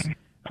parents.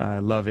 I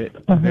love it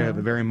very,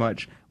 very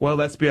much. Well,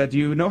 Lesbia, do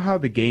you know how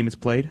the game is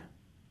played?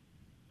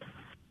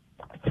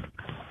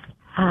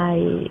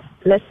 I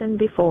listened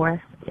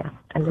before. Yeah,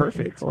 I listened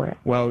Perfect. Before.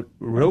 Well,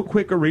 real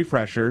quick, a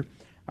refresher.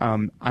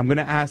 I'm going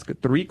to ask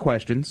 3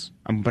 questions,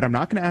 but I'm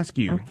not going to ask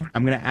you. Okay.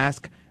 I'm going to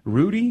ask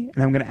Rudy,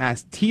 and I'm going to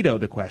ask Tito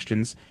the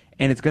questions,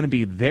 and it's going to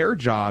be their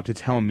job to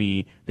tell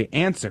me the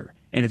answer.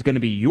 And it's going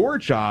to be your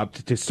job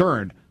to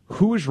discern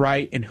who is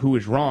right and who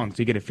is wrong. So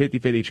you get a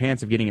 50-50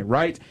 chance of getting it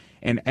right,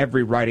 and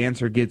every right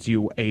answer gets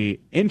you a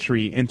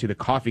entry into the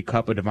Coffee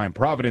Cup of Divine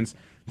Providence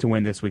to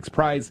win this week's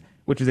prize,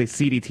 which is a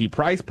CDT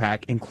prize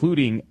pack,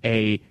 including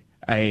a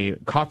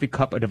Coffee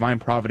Cup of Divine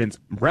Providence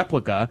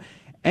replica,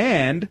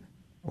 and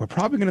we're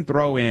probably going to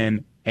throw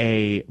in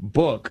a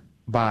book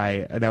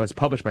that was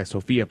published by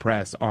Sophia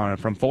Press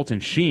from Fulton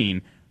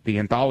Sheen, the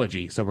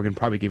anthology. So we're going to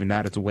probably giving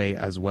that away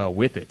as well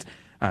with it.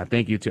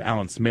 Thank you to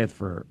Alan Smith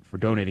for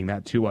donating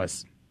that to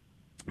us.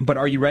 But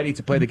are you ready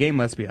to play the game,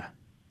 Lesbia?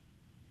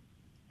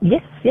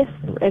 Yes,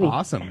 ready.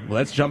 Awesome.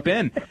 Let's jump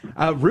in.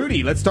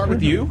 Rudy, let's start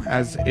with you,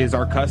 as is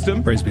our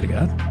custom. Praise be to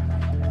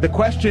God. The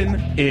question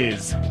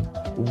is,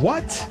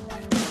 what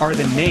are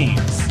the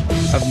names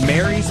of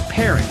Mary's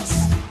parents?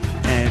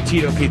 And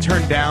Tito, can you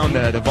turn down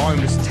the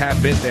volume just a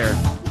tad bit there?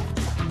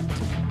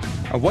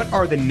 What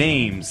are the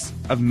names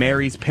of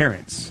Mary's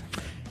parents?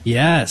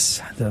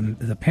 Yes,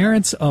 the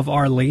parents of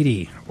Our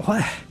Lady.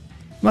 What?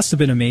 Must have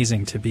been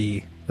amazing to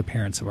be the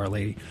parents of Our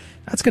Lady.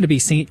 That's going to be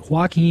St.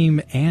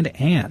 Joachim and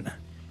Anne.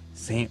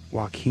 St.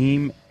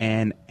 Joachim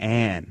and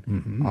Anne.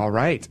 Mm-hmm. All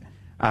right.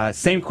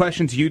 Same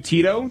question to you,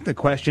 Tito. The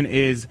question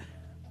is,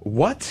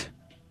 what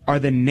are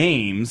the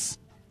names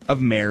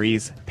of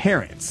Mary's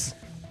parents?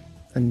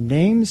 The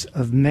names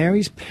of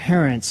Mary's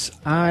parents,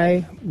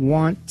 I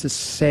want to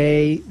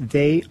say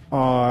they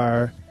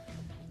are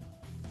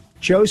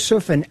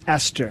Joseph and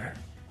Esther.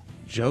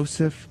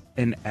 Joseph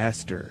and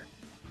Esther.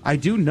 I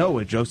do know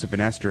a Joseph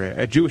and Esther,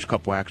 a Jewish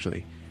couple,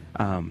 actually.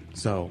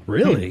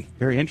 Really?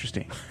 Very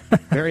interesting.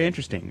 Very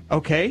interesting.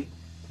 Okay.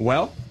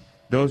 Well,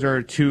 those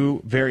are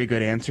 2 very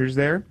good answers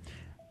there.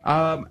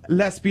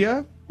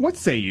 Lesbia, what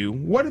say you?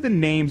 What are the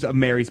names of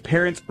Mary's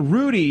parents?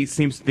 Rudy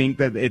seems to think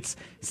that it's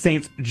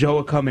Saints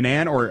Joachim and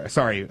Anne,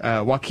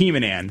 Joachim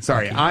and Anne.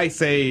 Sorry, okay. I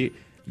say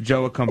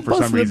Joachim for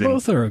some reason.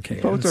 Both are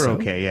okay. Both are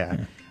okay,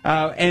 yeah.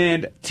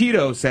 And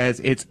Tito says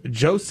it's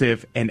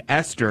Joseph and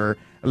Esther.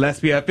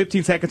 Lesbia,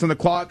 15 seconds on the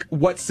clock.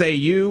 What say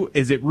you?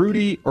 Is it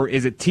Rudy or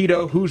is it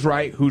Tito? Who's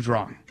right? Who's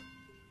wrong?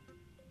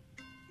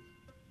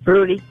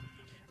 Rudy.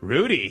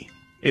 Rudy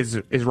is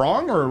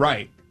wrong or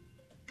right?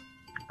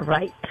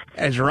 Right.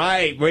 That's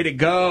right. Way to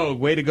go.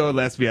 Way to go,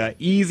 Lesbia.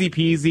 Easy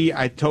peasy.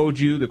 I told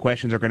you the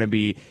questions are going to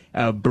be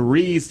a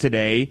breeze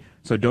today,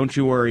 so don't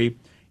you worry.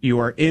 You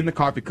are in the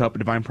Coffee Cup of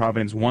Divine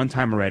Providence one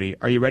time already.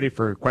 Are you ready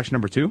for question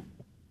number 2?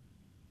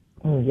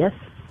 Yes.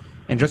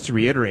 And just to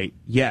reiterate,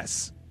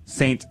 yes,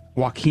 St.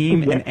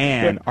 Joachim and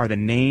Anne are the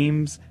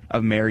names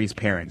of Mary's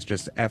parents.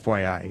 Just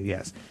FYI,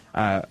 yes.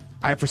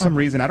 For some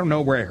reason, I don't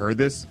know where I heard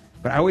this,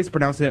 but I always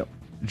pronounce it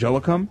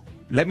Joachim.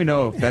 Let me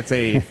know if that's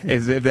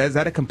is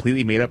that a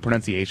completely made up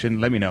pronunciation?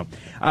 Let me know.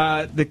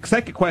 The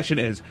second question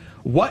is,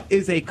 what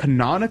is a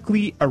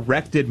canonically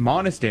erected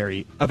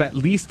monastery of at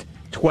least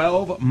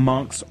 12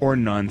 monks or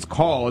nuns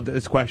called?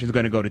 This question is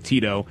going to go to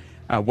Tito.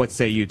 What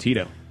say you,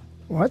 Tito?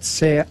 What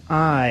say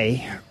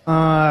I?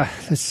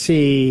 Let's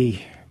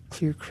see.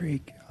 Clear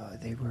Creek.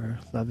 They were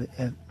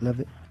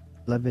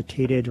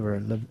levitated or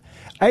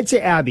I'd say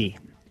Abbey.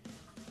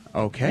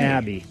 Okay.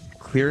 Abbey.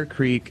 Clear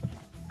Creek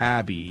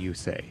Abbey, you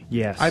say?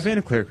 Yes. I've been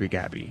to Clear Creek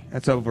Abbey.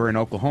 That's over in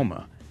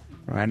Oklahoma.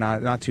 Right,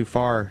 not too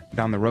far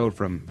down the road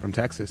from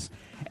Texas.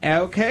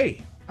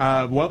 Okay.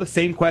 Well, the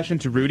same question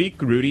to Rudy.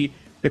 Rudy,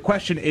 the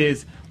question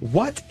is,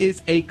 what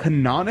is a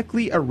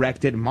canonically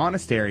erected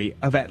monastery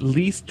of at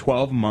least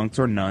 12 monks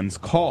or nuns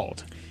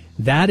called?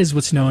 That is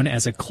what's known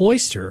as a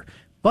cloister.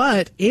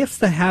 But if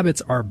the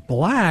habits are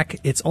black,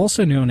 it's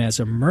also known as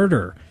a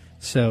murder.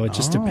 So it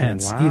just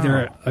depends. Wow.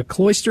 Either a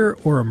cloister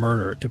or a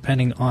murder,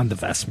 depending on the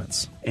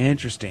vestments.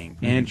 Interesting.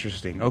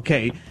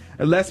 Okay.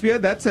 Lesbia,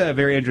 that's a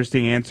very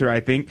interesting answer, I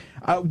think.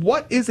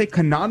 What is a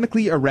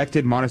canonically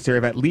erected monastery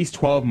of at least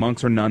 12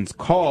 monks or nuns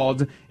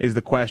called, is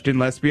the question,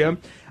 Lesbia.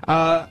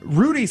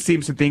 Rudy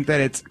seems to think that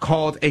it's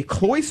called a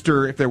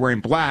cloister if they're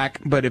wearing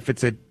black, but if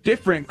it's a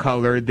different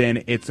color,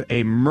 then it's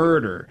a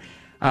murder.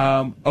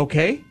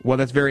 Okay, well,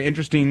 that's very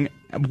interesting.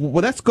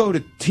 Well, let's go to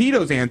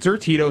Tito's answer.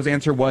 Tito's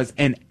answer was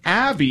an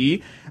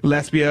abbey.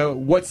 Lesbia,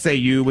 what say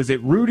you? Was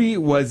it Rudy?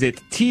 Was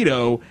it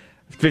Tito?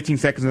 15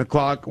 seconds on the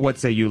clock. What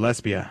say you,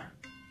 Lesbia?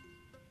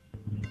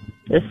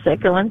 The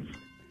second one.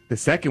 The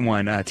second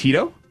one,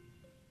 Tito?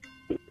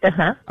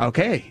 Uh-huh.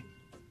 Okay.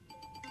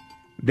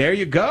 There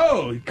you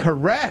go.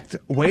 Correct.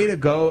 Way to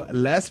go,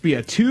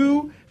 Lesbia.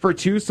 2 for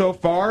 2 so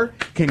far.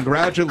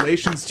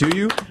 Congratulations to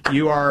you.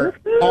 You are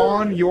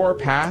on your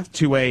path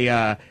to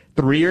a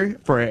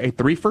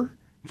threefer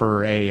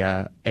for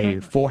a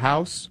full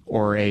house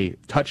or a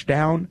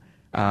touchdown.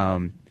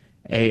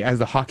 As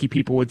the hockey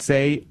people would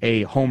say,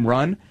 a home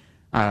run.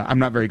 I'm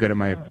not very good at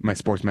my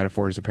sports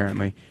metaphors,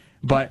 apparently.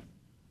 But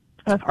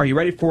are you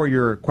ready for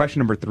your question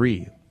number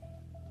 3?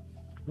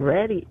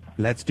 Ready.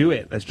 Let's do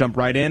it. Let's jump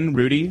right in.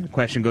 Rudy, the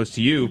question goes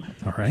to you.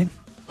 All right.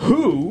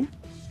 Who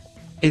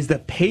is the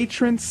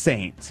patron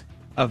saint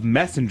of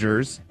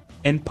messengers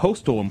and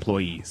postal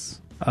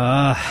employees?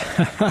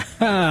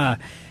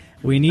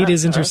 We need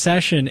his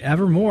intercession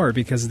evermore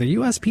because the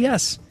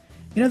USPS,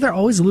 they're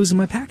always losing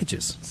my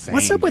packages.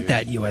 What's up with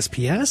that,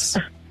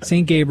 USPS?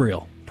 St.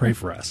 Gabriel, pray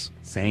for us.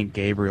 St.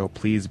 Gabriel,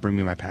 please bring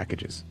me my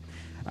packages.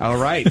 All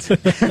right.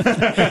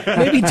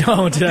 Maybe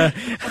don't. You're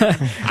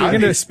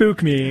going to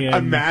spook me.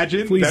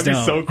 Imagine. Please That'd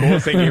don't. be so cool.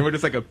 St. Gabriel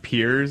just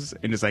appears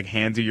and just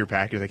hands you your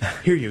package. Like,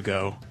 here you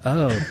go.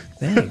 Oh,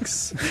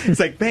 thanks. It's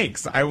like,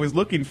 thanks. I was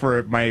looking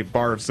for my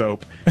bar of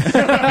soap.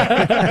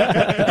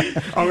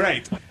 All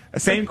right.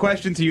 Same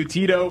question to you,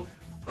 Tito.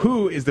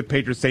 Who is the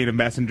patron saint of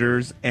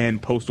messengers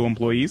and postal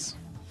employees?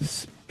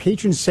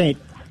 Patron saint,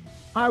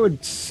 I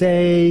would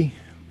say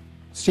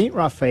Saint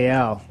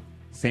Raphael.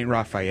 Saint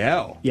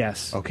Raphael.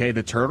 Yes. Okay,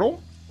 the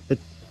turtle?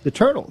 The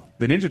turtle.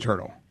 The Ninja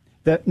Turtle.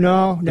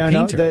 No,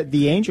 painter.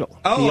 the angel.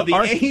 Oh, the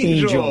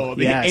archangel.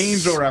 The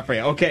angel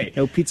Raphael. Okay.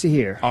 No pizza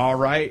here. All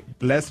right,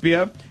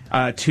 Lesbia.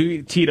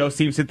 Tito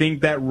seems to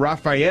think that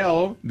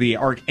Raphael, the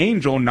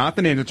archangel, not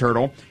the Ninja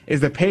Turtle, is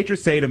the patron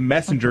saint of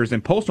messengers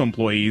and postal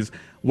employees,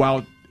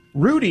 while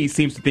Rudy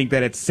seems to think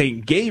that it's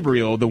Saint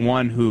Gabriel, the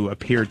one who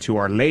appeared to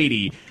Our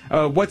Lady.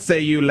 What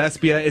say you,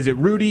 Lesbia? Is it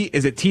Rudy?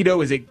 Is it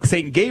Tito? Is it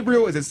Saint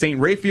Gabriel? Is it Saint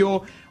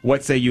Raphael?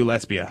 What say you,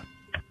 Lesbia?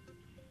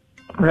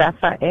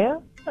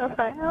 Raphael?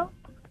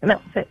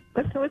 No.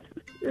 What's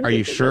Are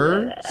you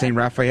sure? Saint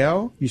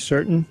Raphael? You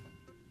certain?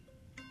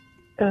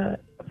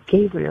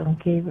 Gabriel.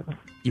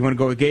 You want to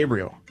go with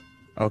Gabriel?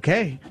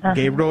 Okay. Uh-huh.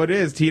 Gabriel it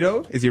is.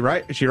 Tito, is he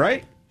right? Is she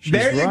right? She's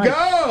there you right.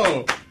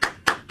 go!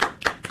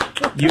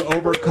 You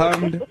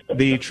overcome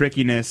the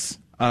trickiness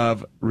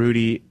of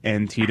Rudy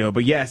and Tito.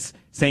 But yes,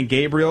 St.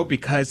 Gabriel,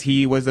 because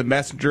he was a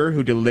messenger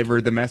who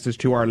delivered the message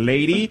to Our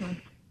Lady,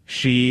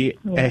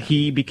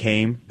 he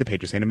became the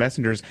patron saint of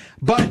messengers.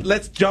 But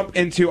let's jump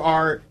into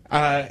our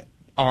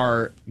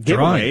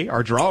giveaway,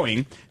 our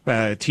drawing.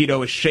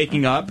 Tito is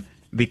shaking up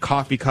the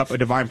coffee cup of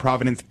divine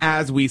providence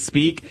as we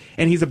speak,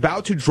 and he's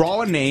about to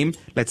draw a name.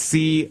 Let's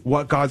see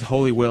what God's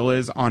holy will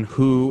is on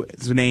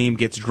whose name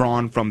gets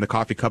drawn from the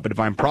coffee cup of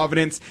divine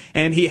providence.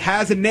 And he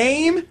has a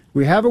name.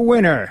 We have a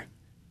winner,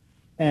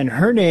 and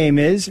her name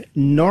is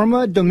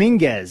Norma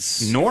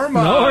Dominguez.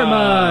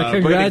 Norma,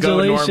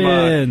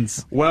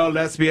 congratulations. Go, Norma. Well,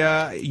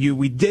 Lesbia,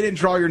 we didn't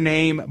draw your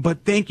name,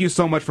 but thank you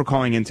so much for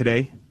calling in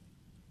today.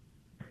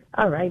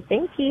 All right,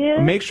 thank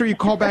you. Make sure you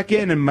call back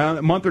in a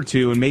month or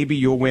two, and maybe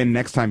you'll win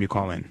next time you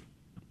call in.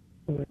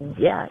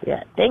 Yeah,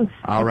 thanks.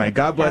 All right,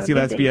 God bless you,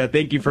 Lesbia.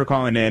 Thank you for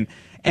calling in.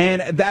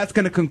 And that's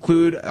going to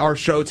conclude our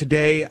show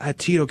today.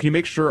 Tito, can you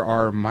make sure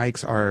our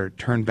mics are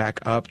turned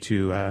back up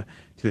to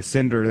the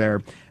sender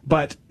there?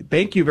 But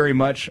thank you very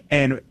much,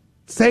 and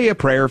say a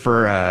prayer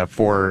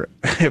for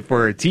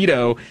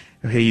Tito.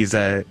 He's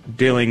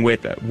dealing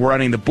with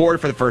running the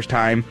board for the first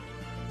time.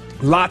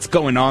 Lots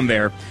going on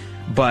there,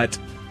 but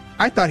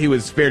I thought he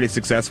was fairly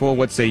successful.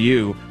 What say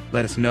you?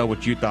 Let us know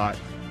what you thought.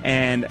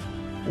 And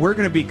we're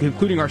going to be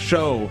concluding our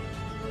show.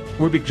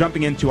 We'll be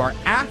jumping into our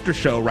after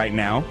show right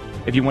now.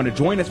 If you want to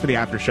join us for the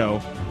after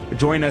show,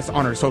 join us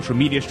on our social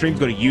media streams.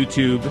 Go to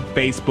YouTube,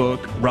 Facebook,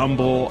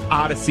 Rumble,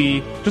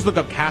 Odyssey. Just look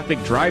up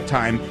Catholic Drive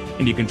Time,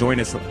 and you can join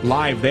us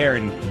live there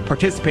and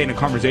participate in a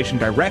conversation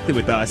directly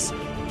with us.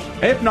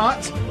 If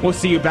not, we'll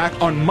see you back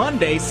on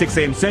Monday, 6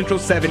 a.m. Central,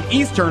 7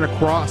 Eastern,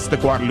 across the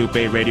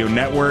Guadalupe Radio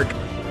Network.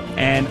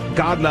 And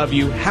God love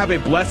you. Have a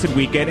blessed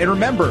weekend. And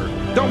remember,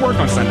 don't work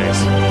on Sundays.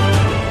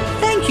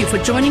 Thank you for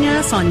joining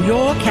us on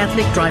Your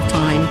Catholic Drive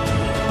Time,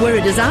 where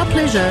it is our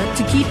pleasure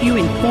to keep you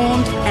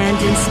informed and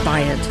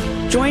inspired.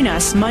 Join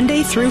us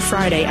Monday through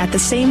Friday at the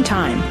same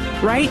time,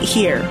 right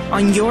here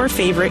on your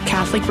favorite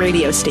Catholic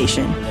radio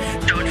station.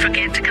 Don't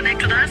forget to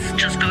connect with us.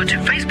 Just go to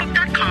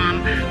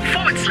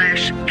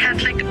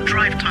facebook.com/Catholic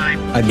Drive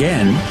Time.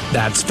 Again,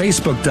 that's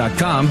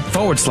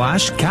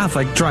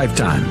facebook.com/Catholic Drive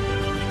Time.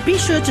 Be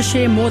sure to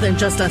share more than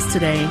just us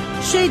today.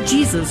 Share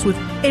Jesus with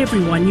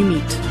everyone you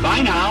meet.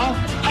 Bye now,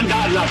 and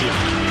God love you.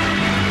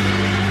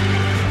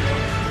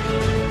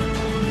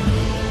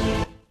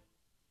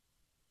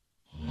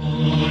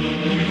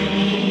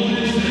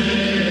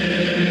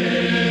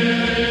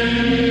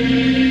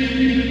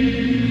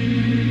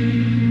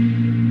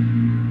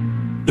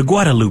 The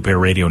Guadalupe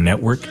Radio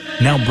Network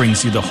now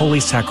brings you the Holy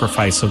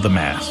Sacrifice of the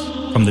Mass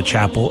from the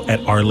chapel at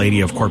Our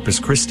Lady of Corpus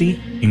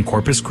Christi in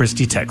Corpus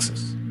Christi,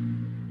 Texas.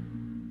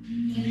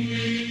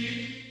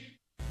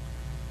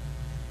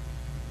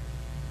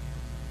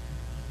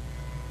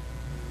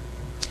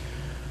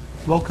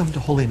 Welcome to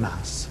Holy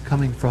Mass,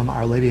 coming from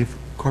Our Lady of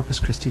Corpus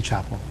Christi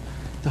Chapel,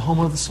 the home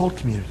of the SOLT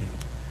community.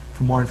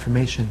 For more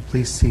information,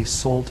 please see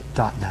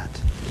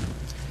solt.net.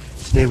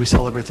 Today we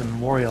celebrate the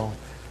memorial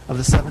of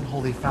the 7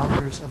 holy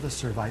founders of the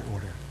Servite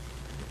Order.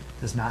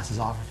 This Mass is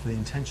offered for the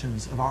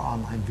intentions of our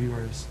online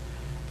viewers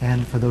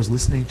and for those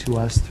listening to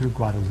us through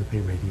Guadalupe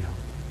Radio.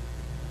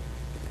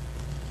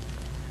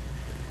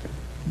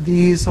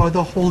 These are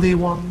the holy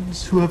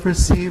ones who have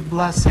received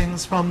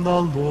blessings from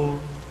the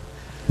Lord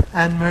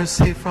and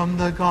mercy from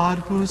the God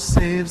who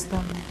saves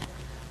them.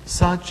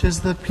 Such is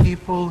the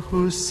people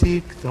who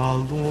seek the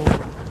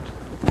Lord.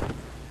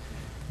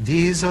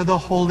 These are the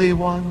holy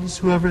ones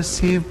who have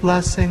received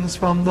blessings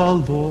from the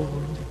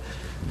Lord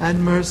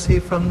and mercy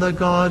from the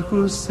God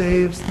who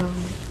saves them.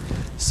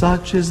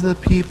 Such is the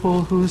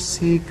people who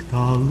seek the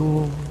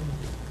Lord.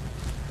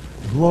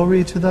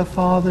 Glory to the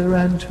Father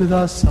and to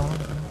the Son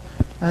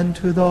and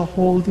to the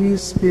Holy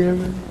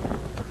Spirit,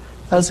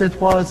 as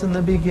it was in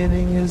the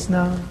beginning, is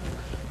now,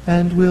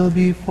 and will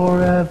be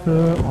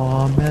forever.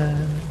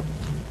 Amen.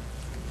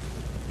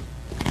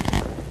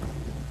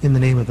 In the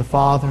name of the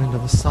Father, and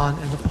of the Son,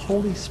 and of the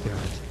Holy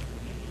Spirit,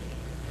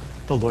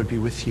 the Lord be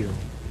with you.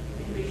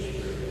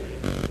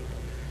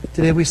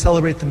 Today we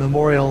celebrate the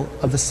memorial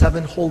of the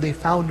 7 holy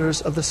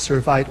founders of the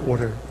Servite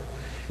Order.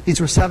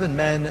 These were 7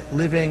 men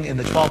living in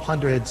the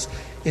 1200s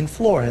in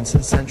Florence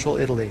in central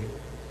Italy.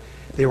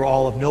 They were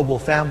all of noble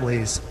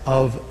families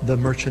of the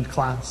merchant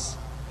class.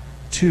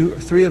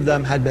 3 of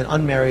them had been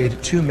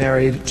unmarried, 2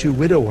 married, 2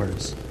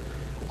 widowers.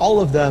 All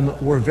of them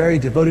were very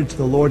devoted to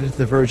the Lord and to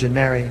the Virgin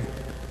Mary.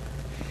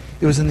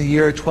 It was in the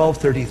year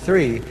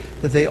 1233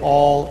 that they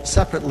all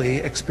separately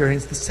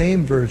experienced the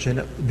same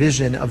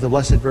vision of the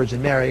Blessed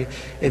Virgin Mary,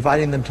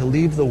 inviting them to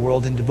leave the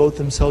world and devote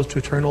themselves to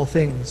eternal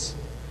things.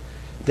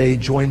 They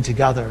joined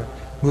together,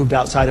 moved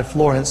outside of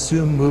Florence,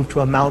 soon moved to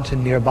a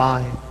mountain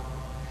nearby.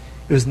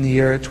 It was in the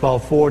year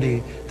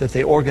 1240 that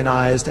they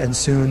organized and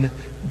soon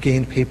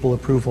gained papal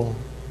approval,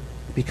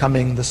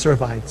 becoming the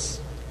Servites.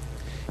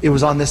 It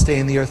was on this day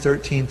in the year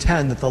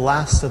 1310 that the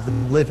last of the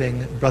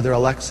living, Brother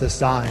Alexis,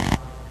 died.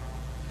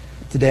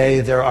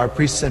 Today there are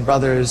priests and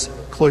brothers,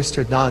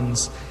 cloistered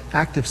nuns,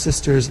 active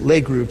sisters,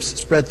 lay groups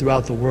spread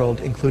throughout the world,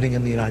 including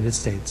in the United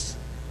States.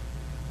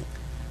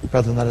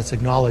 Brethren, let us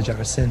acknowledge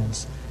our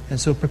sins and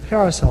so prepare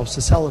ourselves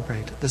to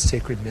celebrate the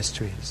sacred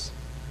mysteries.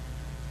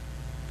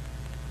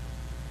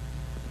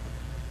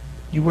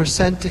 You were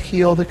sent to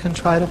heal the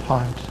contrite of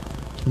heart.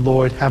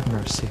 Lord, have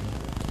mercy.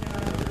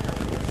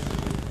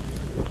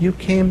 You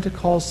came to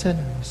call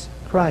sinners.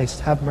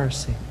 Christ, have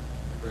mercy.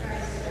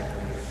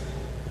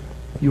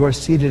 You are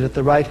seated at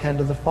the right hand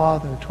of the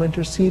Father to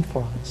intercede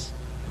for us.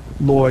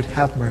 Lord,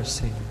 have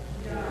mercy.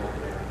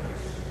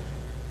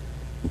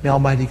 May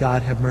Almighty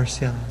God have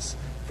mercy on us,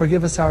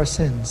 forgive us our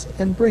sins,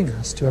 and bring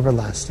us to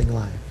everlasting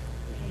life.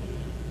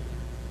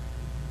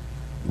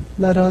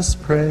 Let us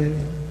pray.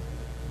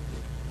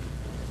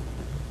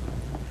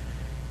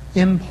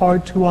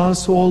 Impart to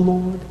us, O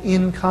Lord,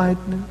 in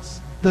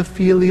kindness, the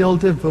filial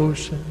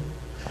devotion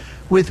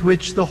with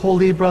which the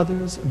holy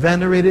brothers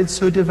venerated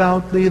so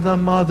devoutly the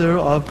Mother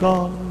of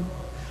God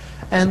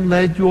and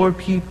led your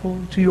people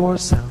to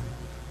yourself.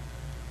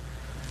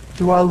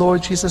 Through our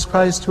Lord Jesus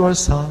Christ, your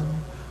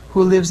Son,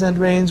 who lives and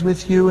reigns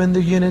with you in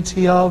the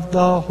unity of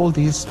the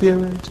Holy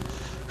Spirit,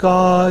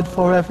 God,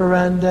 forever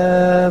and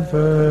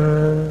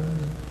ever.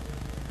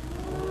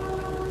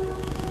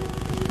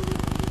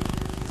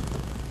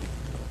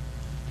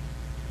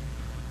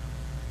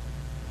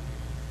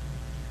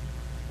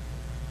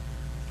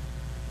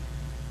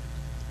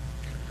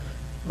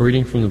 A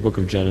reading from the book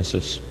of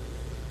Genesis.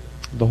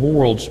 The whole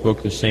world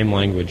spoke the same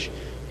language,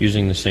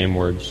 using the same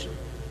words.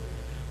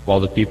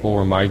 While the people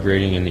were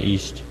migrating in the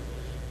east,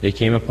 they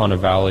came upon a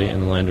valley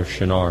in the land of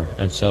Shinar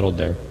and settled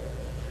there.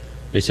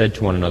 They said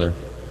to one another,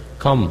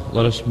 "Come,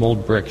 let us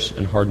mold bricks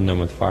and harden them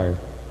with fire."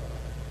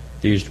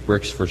 They used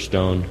bricks for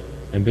stone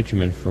and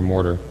bitumen for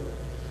mortar.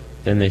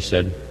 Then they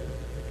said,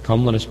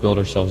 Come, let us build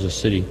ourselves a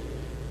city,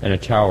 and a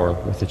tower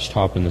with its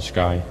top in the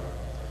sky,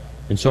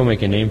 and so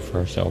make a name for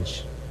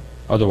ourselves.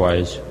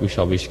 Otherwise we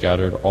shall be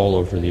scattered all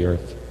over the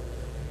earth.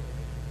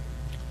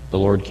 The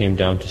Lord came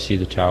down to see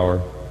the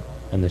tower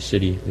and the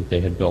city that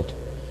they had built.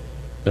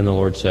 Then the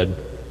Lord said,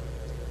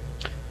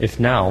 If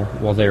now,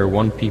 while they are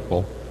one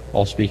people,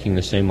 all speaking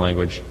the same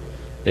language,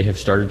 they have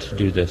started to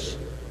do this,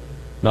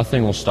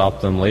 nothing will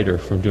stop them later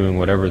from doing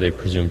whatever they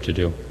presume to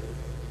do.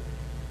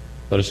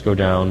 Let us go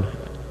down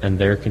and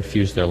there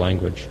confuse their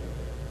language,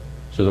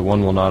 so that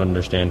one will not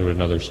understand what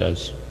another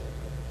says.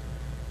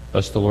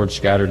 Thus the Lord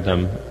scattered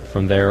them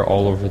from there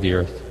all over the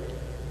earth,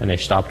 and they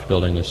stopped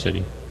building the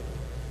city.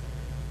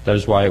 That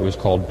is why it was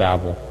called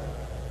Babel,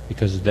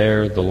 because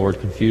there the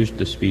Lord confused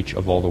the speech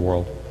of all the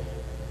world.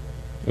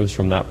 It was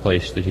from that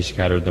place that he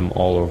scattered them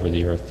all over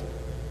the earth.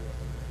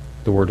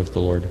 The word of the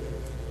Lord.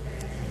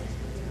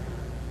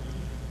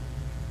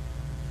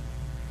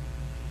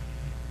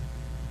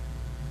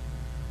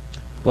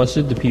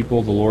 Blessed the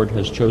people the Lord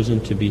has chosen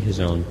to be his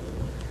own.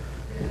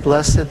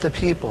 Blessed the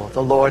people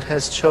the Lord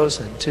has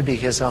chosen to be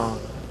his own.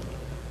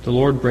 The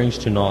Lord brings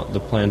to naught the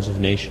plans of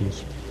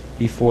nations.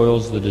 He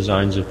foils the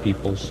designs of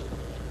peoples.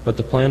 But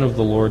the plan of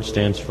the Lord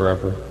stands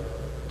forever,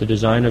 the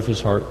design of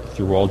his heart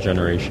through all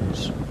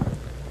generations.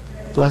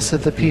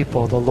 Blessed the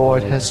people the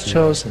Lord has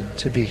chosen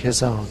to be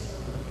his own.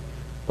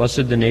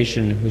 Blessed the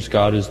nation whose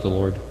God is the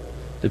Lord,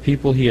 the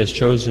people he has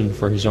chosen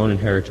for his own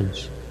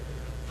inheritance.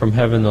 From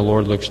heaven the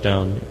Lord looks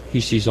down,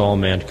 he sees all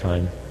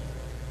mankind.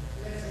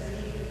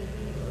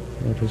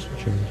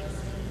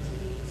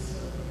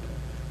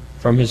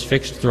 From his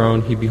fixed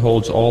throne he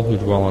beholds all who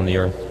dwell on the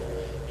earth,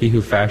 he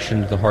who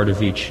fashioned the heart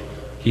of each,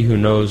 he who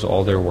knows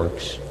all their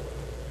works.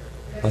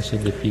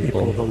 Blessed the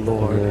people the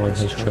Lord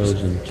has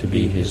chosen to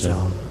be his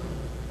own.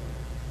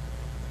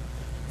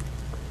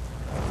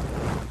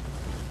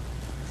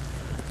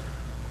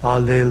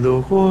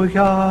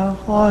 Alleluia,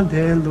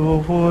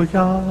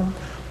 alleluia,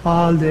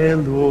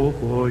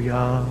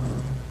 alleluia,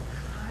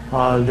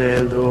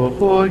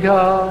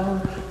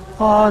 alleluia,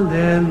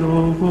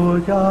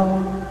 alleluia,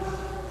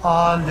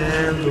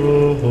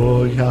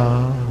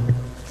 alleluia.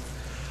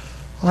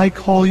 I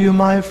call you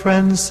my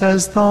friends,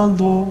 says the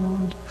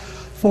Lord,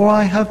 for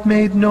I have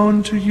made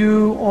known to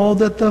you all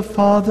that the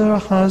Father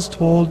has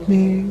told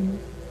me.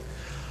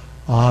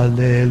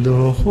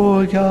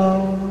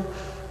 Alleluia,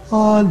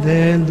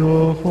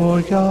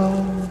 alleluia,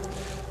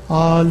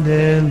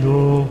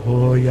 alleluia.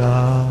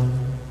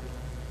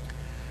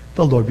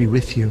 The Lord be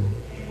with you.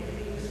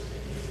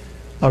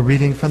 A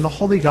reading from the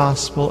Holy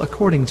Gospel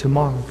according to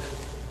Mark.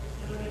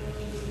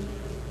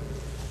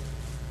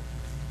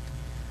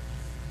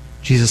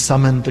 Jesus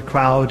summoned the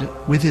crowd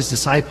with his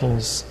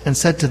disciples and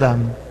said to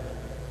them,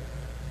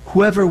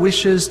 Whoever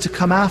wishes to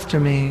come after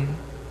me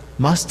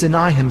must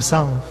deny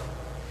himself,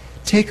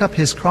 take up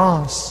his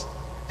cross,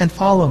 and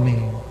follow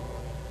me.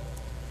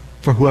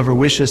 For whoever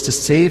wishes to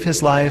save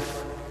his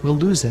life will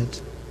lose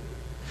it.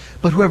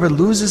 But whoever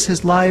loses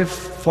his life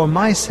for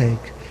my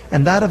sake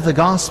and that of the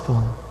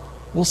gospel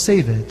will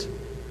save it.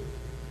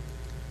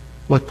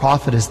 What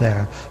profit is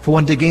there for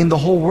one to gain the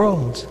whole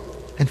world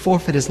and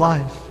forfeit his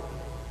life?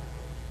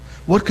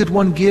 What could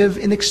one give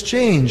in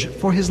exchange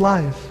for his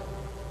life?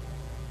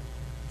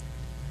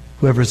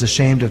 Whoever is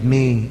ashamed of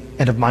me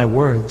and of my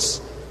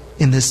words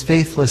in this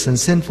faithless and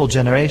sinful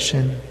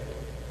generation,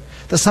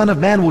 the Son of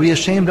Man will be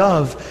ashamed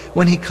of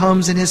when he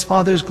comes in his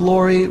Father's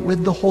glory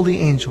with the holy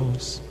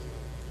angels.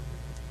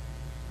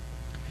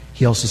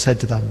 He also said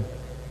to them,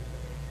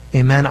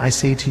 Amen, I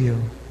say to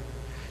you,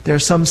 there are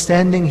some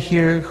standing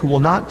here who will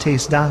not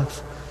taste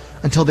death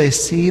until they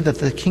see that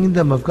the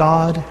kingdom of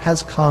God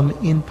has come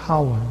in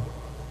power.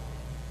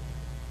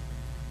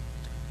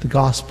 The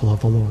Gospel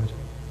of the Lord.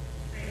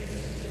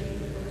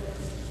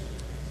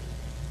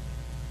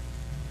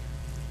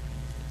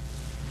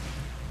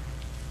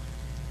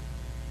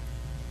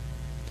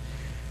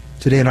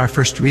 Today in our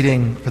first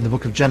reading from the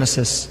book of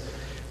Genesis,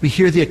 we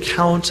hear the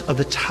account of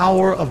the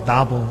Tower of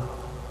Babel.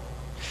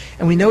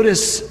 And we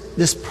notice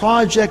this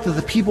project that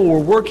the people were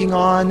working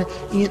on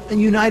in a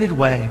united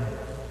way.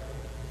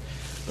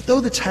 But though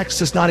the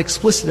text is not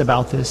explicit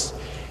about this,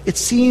 it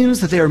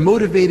seems that they are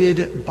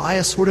motivated by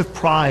a sort of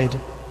pride.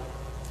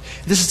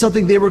 This is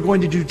something they were going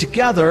to do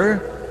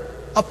together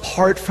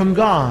apart from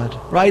God,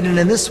 right? And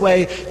in this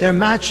way, they're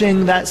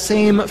matching that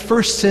same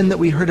first sin that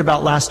we heard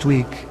about last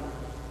week.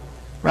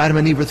 Adam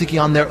and Eve were thinking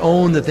on their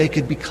own that they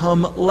could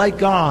become like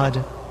God.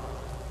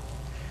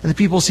 And the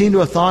people seem to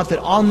have thought that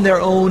on their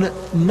own,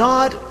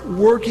 not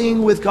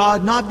working with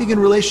God, not being in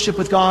relationship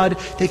with God,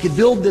 they could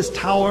build this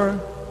tower.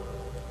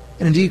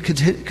 And indeed,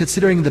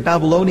 considering the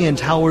Babylonian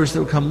towers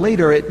that would come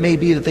later, it may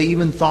be that they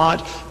even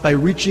thought by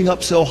reaching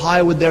up so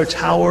high with their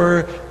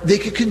tower, they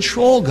could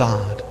control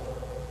God.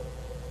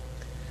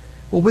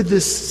 Well, with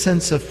this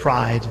sense of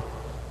pride,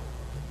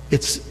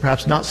 it's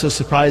perhaps not so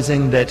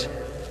surprising that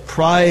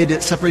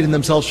pride separating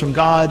themselves from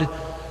God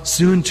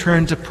soon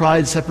turned to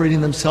pride separating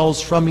themselves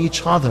from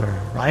each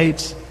other,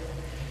 right?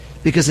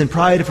 Because in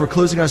pride, if we're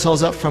closing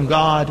ourselves up from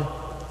God,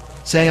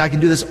 saying, I can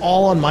do this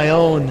all on my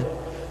own,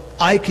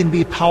 I can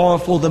be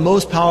powerful, the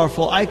most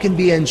powerful, I can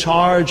be in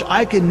charge,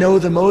 I can know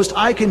the most,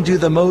 I can do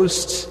the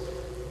most,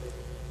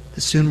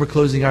 that soon we're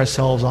closing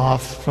ourselves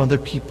off from other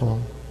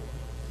people,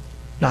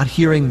 not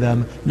hearing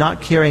them,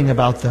 not caring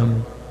about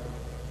them,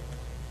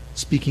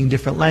 speaking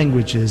different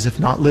languages, if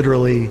not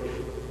literally,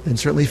 then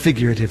certainly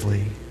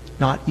figuratively,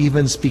 not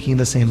even speaking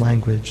the same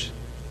language.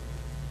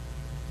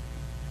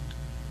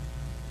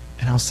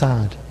 And how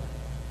sad.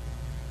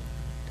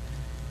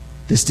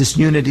 This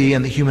disunity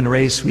in the human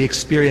race we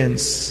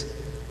experience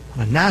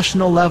on a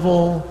national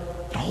level,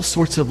 at all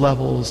sorts of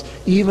levels,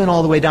 even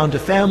all the way down to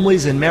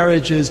families and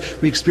marriages,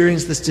 we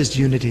experience this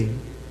disunity.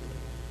 And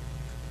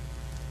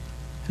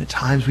at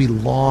times we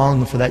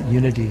long for that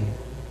unity,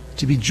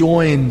 to be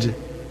joined,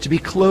 to be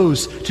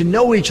close, to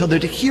know each other,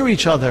 to hear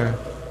each other.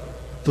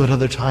 Though at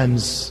other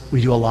times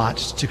we do a lot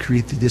to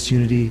create the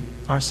disunity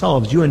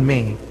ourselves, you and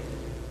me,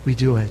 we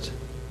do it.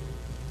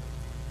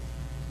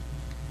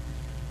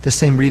 The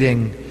same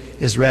reading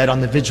is read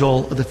on the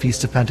vigil of the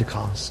Feast of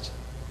Pentecost.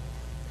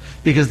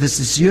 Because this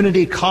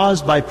disunity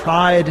caused by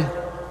pride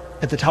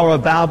at the Tower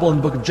of Babel in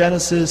the book of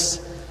Genesis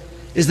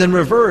is then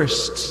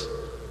reversed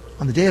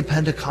on the day of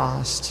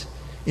Pentecost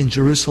in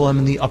Jerusalem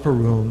in the upper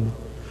room,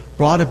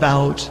 brought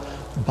about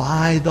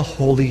by the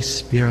Holy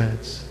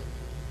Spirit.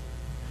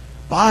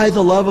 By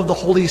the love of the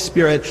Holy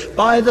Spirit,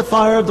 by the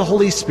fire of the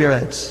Holy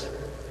Spirit,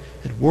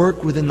 at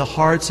work within the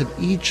hearts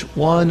of each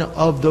one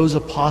of those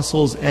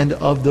apostles and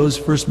of those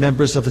first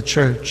members of the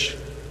church,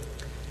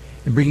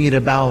 and bringing it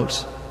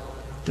about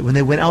that when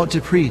they went out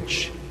to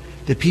preach,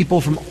 that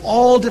people from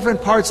all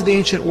different parts of the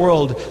ancient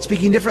world,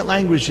 speaking different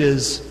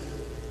languages,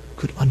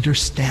 could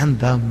understand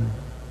them.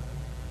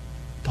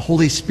 The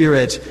Holy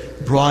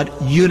Spirit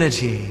brought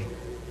unity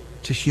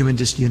to human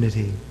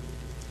disunity.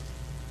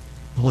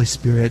 The Holy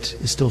Spirit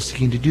is still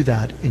seeking to do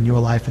that in your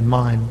life and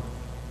mine.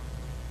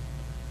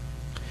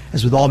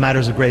 As with all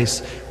matters of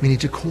grace, we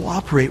need to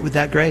cooperate with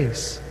that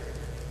grace.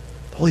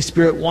 The Holy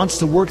Spirit wants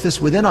to work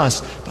this within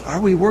us, but are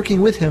we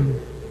working with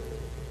Him?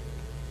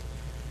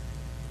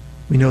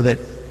 We know that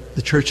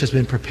the church has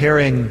been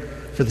preparing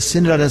for the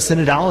synod and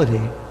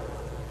synodality.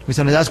 We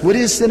sometimes ask, what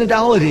is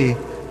synodality?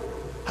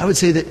 I would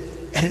say that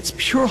at its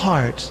pure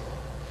heart,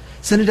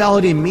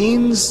 synodality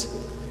means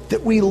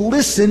that we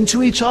listen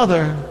to each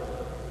other.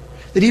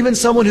 That even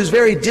someone who's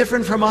very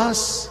different from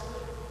us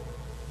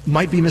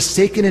might be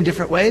mistaken in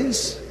different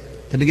ways.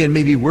 Then again,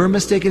 maybe we're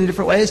mistaken in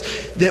different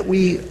ways. That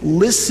we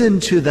listen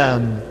to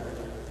them,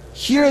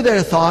 hear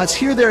their thoughts,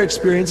 hear their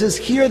experiences,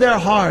 hear their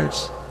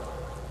hearts.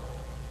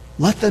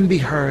 Let them be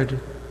heard.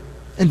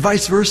 And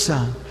vice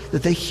versa,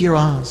 that they hear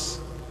us.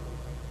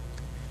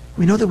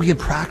 We know that we can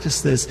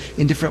practice this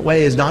in different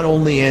ways, not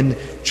only in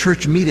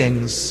church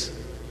meetings,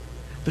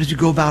 but as you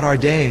go about our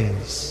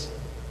days,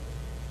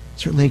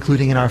 certainly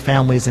including in our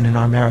families and in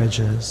our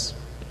marriages.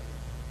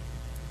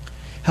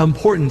 How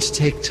important to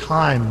take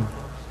time,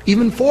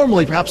 even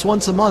formally, perhaps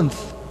once a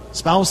month,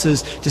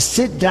 spouses, to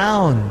sit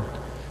down,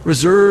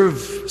 reserve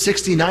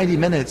 60, 90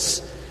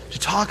 minutes to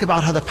talk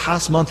about how the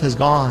past month has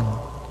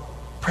gone,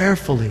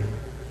 prayerfully.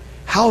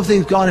 How have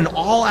things gone in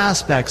all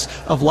aspects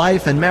of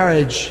life and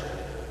marriage?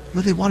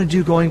 What do they want to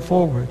do going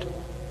forward?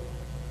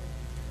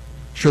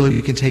 Surely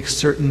we can take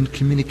certain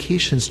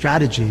communication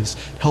strategies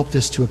to help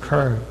this to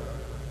occur.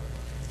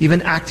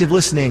 Even active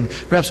listening,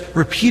 perhaps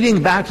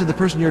repeating back to the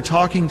person you're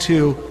talking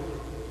to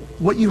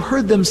what you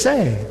heard them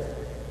say.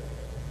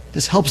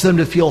 This helps them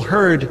to feel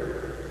heard,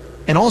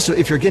 and also,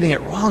 if you're getting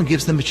it wrong,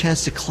 gives them a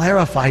chance to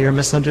clarify your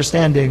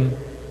misunderstanding.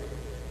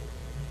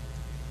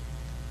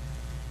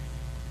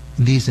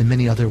 In these and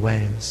many other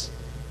ways,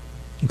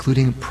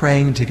 including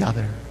praying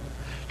together,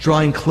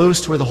 drawing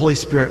close to where the Holy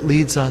Spirit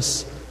leads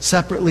us,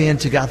 separately and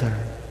together.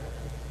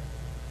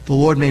 The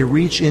Lord may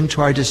reach into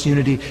our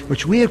disunity,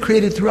 which we have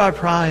created through our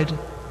pride,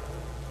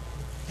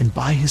 and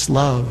by His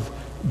love,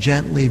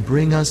 gently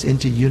bring us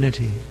into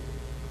unity,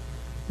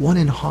 one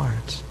in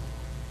heart,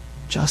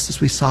 just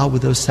as we saw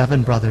with those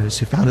 7 brothers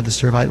who founded the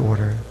Servite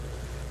order,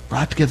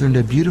 brought together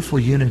into beautiful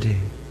unity,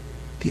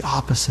 the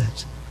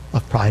opposite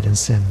of pride and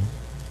sin.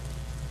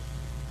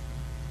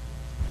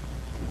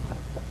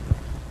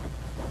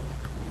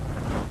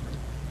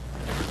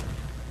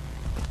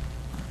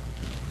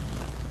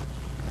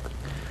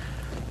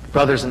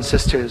 Brothers and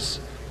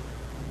sisters,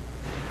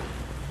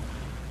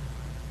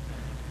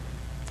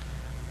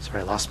 sorry,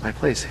 I lost my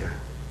place here.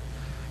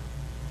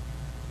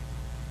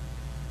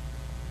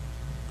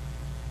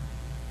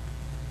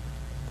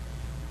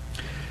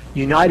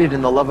 United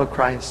in the love of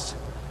Christ,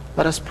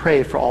 let us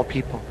pray for all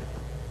people.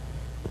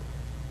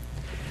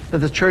 That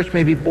the church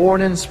may be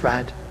born and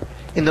spread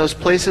in those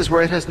places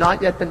where it has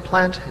not yet been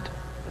planted.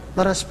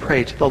 Let us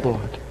pray to the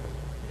Lord.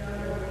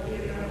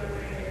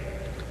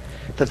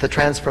 That the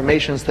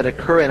transformations that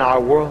occur in our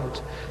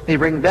world may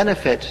bring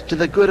benefit to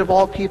the good of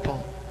all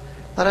people.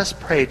 Let us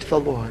pray to the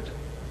Lord.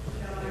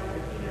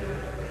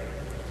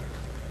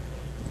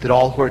 That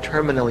all who are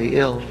terminally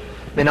ill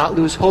may not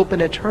lose hope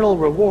in eternal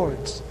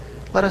rewards.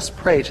 Let us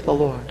pray to the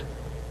Lord.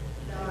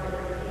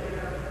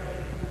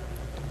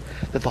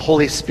 That the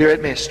Holy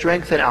Spirit may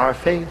strengthen our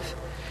faith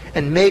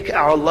and make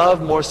our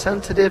love more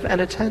sensitive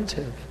and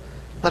attentive,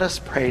 let us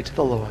pray to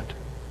the Lord.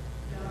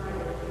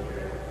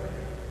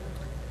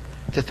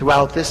 That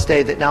throughout this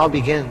day that now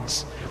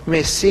begins, we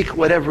may seek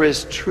whatever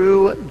is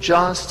true,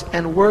 just,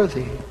 and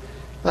worthy,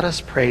 let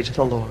us pray to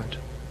the Lord.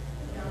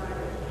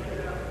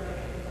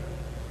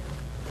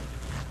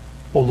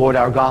 O Lord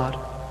our God,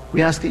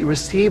 we ask that you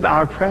receive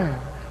our prayer,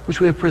 which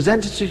we have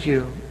presented to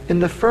you in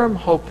the firm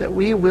hope that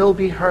we will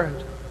be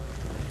heard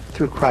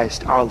through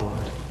Christ our Lord.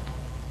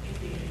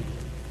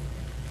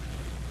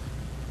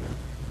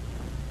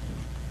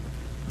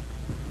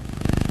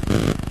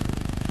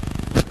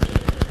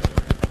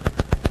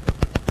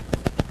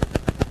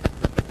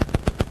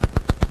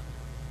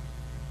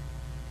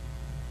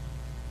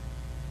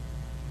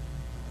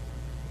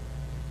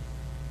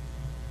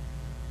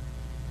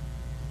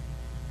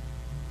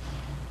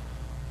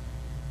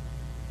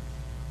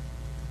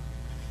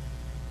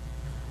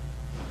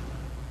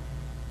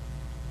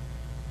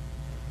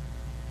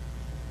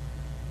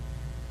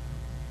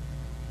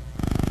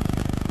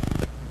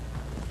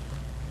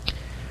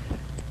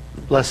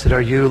 Blessed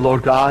are you,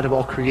 Lord God of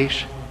all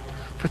creation,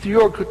 for through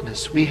your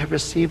goodness we have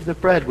received the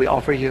bread we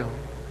offer you,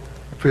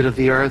 fruit of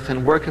the earth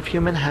and work of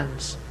human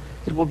hands.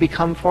 It will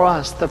become for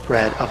us the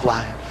bread of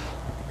life.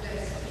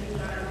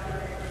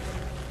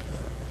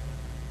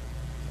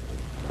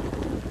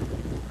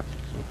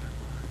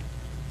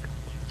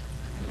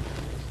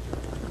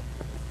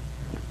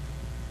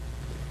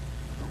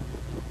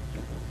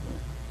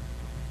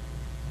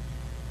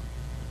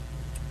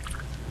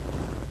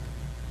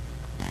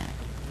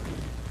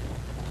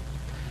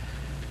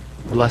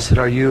 Blessed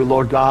are you,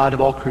 Lord God of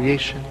all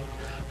creation,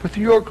 for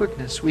through your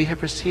goodness we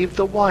have received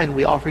the wine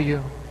we offer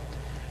you,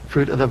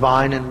 fruit of the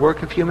vine and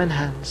work of human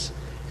hands.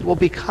 It will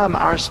become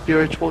our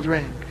spiritual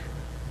drink.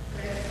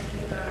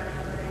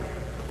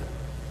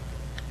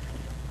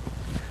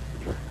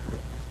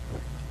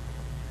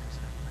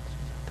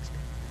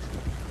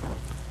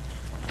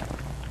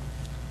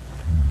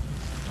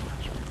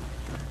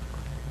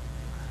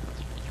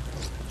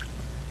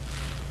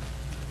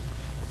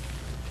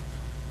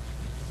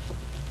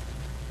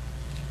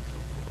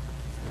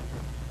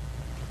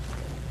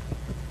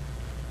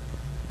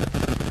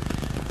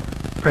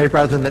 Pray,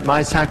 brethren, that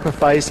my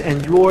sacrifice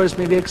and yours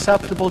may be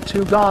acceptable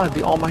to God,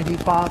 the Almighty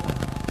Father.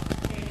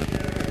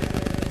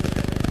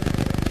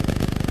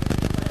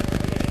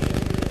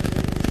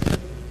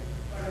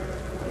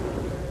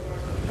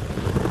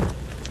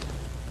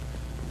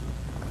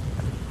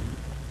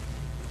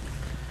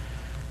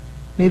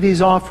 May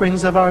these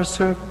offerings of our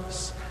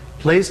service,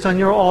 placed on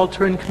your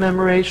altar in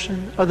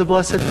commemoration of the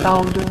blessed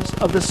founders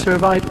of the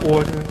Servite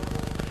Order,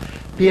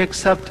 be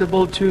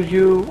acceptable to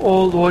you,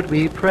 O Lord,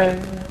 we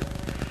pray.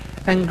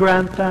 And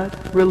grant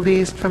that,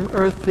 released from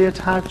earthly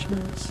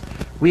attachments,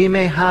 we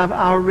may have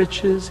our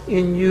riches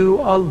in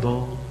you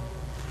alone.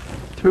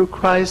 Through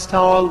Christ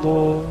our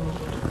Lord.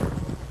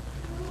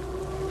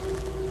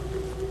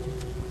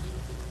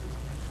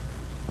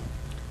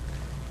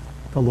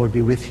 The Lord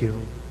be with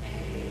you.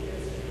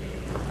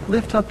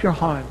 Lift up your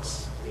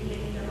hearts.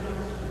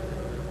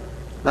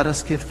 Let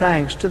us give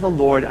thanks to the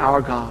Lord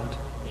our God.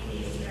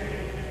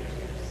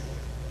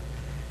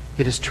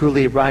 It is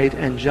truly right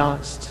and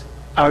just,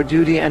 our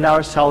duty and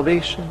our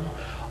salvation,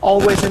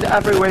 always and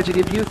everywhere to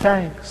give you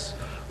thanks,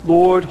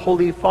 Lord,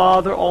 Holy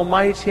Father,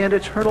 Almighty and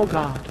Eternal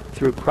God,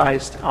 through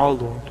Christ our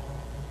Lord.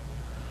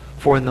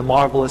 For in the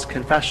marvelous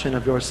confession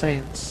of your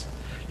saints,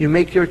 you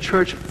make your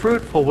church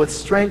fruitful with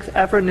strength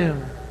ever new,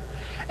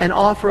 and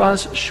offer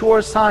us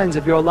sure signs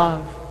of your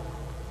love,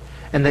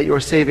 and that your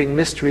saving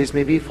mysteries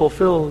may be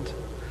fulfilled.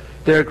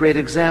 Their great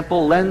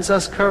example lends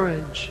us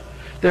courage.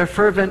 Their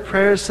fervent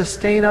prayers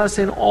sustain us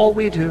in all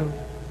we do.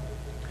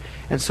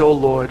 And so,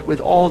 Lord, with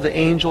all the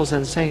angels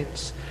and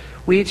saints,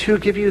 we too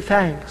give you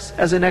thanks.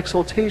 As an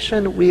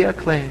exaltation we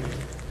acclaim.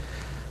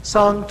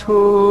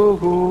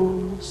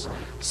 Sanctus,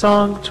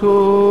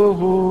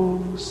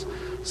 Sanctus,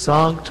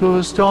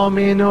 Sanctus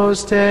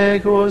Dominus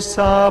Deus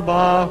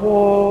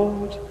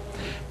Sabaoth,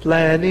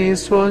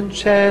 plenis sunt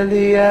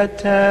celi et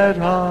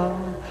terra,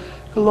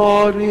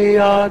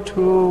 gloria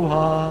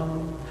tua,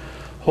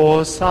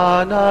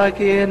 Hosanna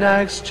in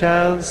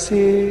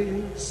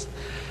excelsis,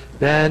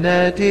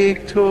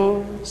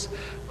 benedictus,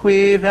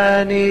 qui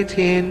venit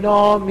in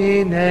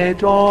nomine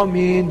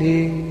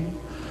Domini,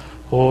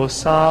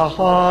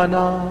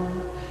 Hosanna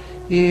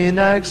in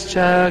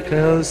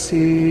excelsis.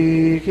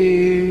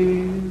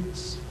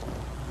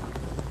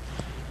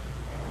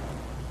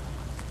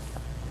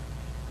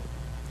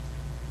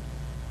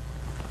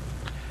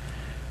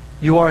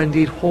 You are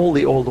indeed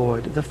holy, O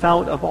Lord, the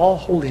fount of all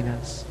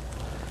holiness.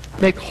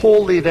 Make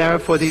holy,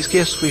 therefore, these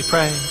gifts, we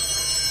pray,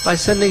 by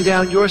sending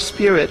down your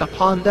Spirit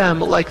upon them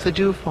like the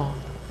dewfall,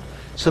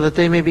 so that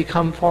they may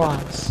become for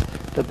us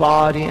the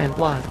body and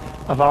blood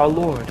of our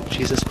Lord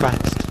Jesus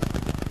Christ.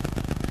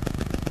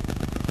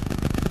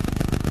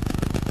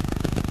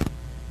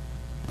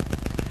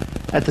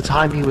 At the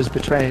time he was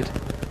betrayed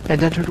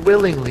and entered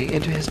willingly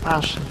into his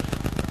passion,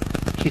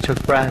 he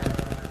took bread,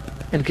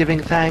 and giving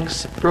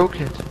thanks, broke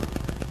it,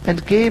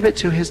 and gave it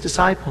to his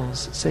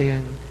disciples,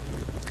 saying,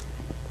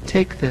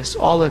 Take this,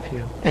 all of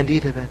you, and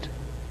eat of it.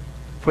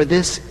 For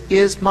this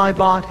is my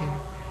body,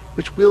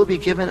 which will be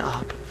given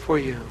up for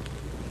you.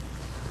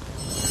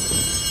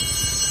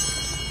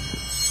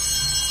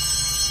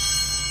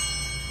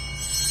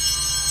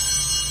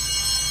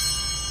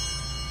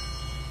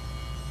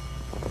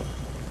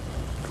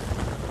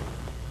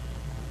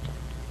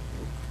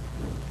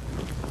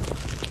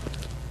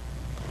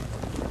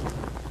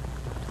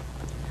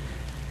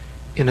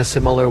 In a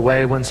similar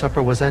way, when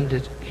supper was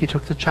ended, he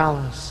took the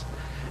chalice,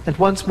 and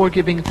once more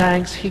giving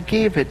thanks, he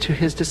gave it to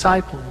his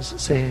disciples,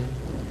 saying,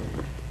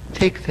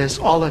 Take this,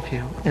 all of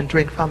you, and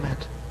drink from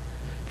it.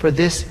 For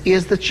this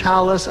is the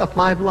chalice of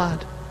my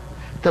blood,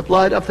 the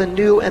blood of the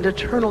new and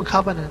eternal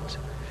covenant,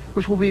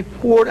 which will be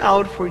poured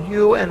out for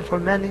you and for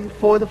many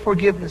for the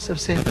forgiveness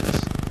of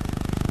sins.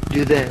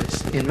 Do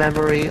this in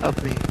memory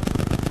of me.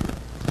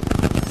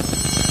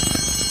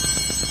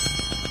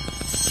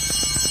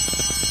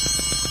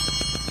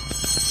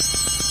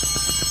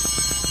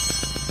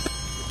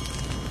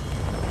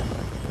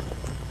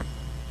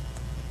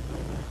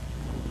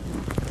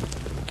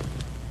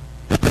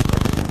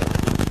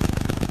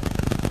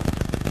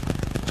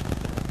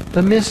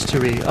 The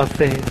mystery of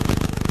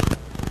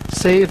faith.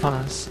 Save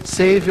us,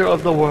 Savior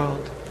of the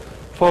world,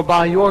 for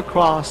by your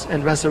cross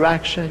and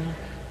resurrection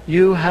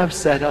you have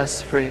set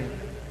us free.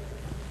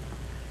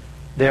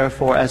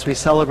 Therefore, as we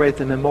celebrate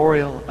the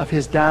memorial of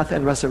his death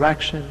and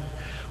resurrection,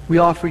 we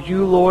offer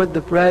you, Lord,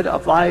 the bread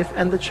of life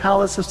and the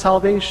chalice of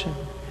salvation,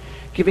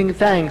 giving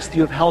thanks that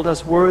you have held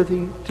us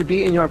worthy to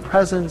be in your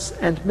presence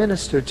and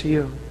minister to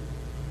you.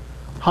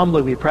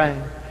 Humbly we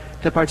pray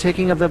that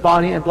partaking of the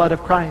body and blood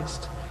of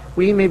Christ,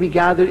 we may be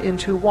gathered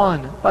into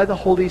one by the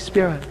Holy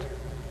Spirit.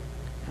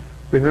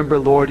 Remember,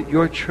 Lord,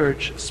 your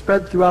church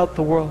spread throughout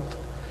the world,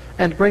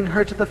 and bring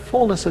her to the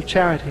fullness of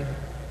charity,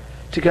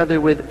 together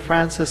with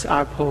Francis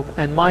our Pope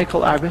and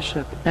Michael our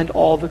Bishop and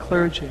all the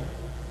clergy.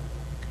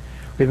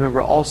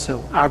 Remember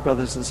also our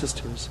brothers and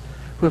sisters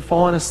who have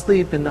fallen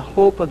asleep in the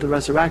hope of the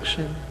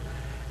resurrection,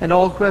 and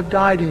all who have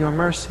died in your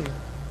mercy.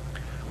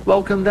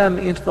 Welcome them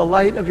into the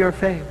light of your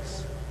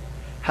face.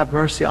 Have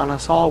mercy on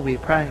us all, we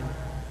pray,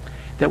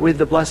 that with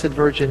the Blessed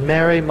Virgin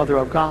Mary, Mother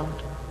of God,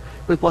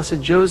 with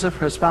Blessed Joseph,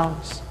 her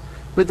spouse,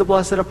 with the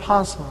blessed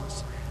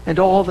apostles, and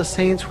all the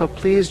saints who have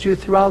pleased you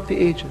throughout the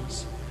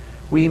ages,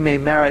 we may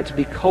merit to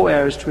be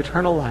co-heirs to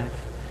eternal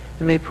life,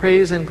 and may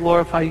praise and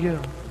glorify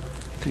you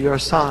through your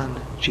Son,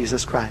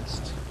 Jesus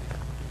Christ.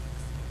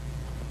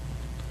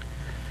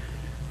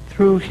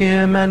 Through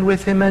him, and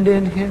with him, and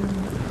in him,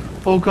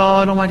 O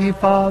God, Almighty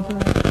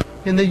Father,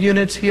 in the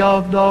unity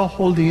of the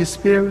Holy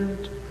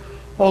Spirit,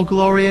 all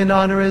glory and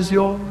honor is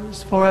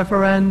yours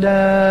forever and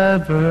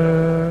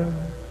ever.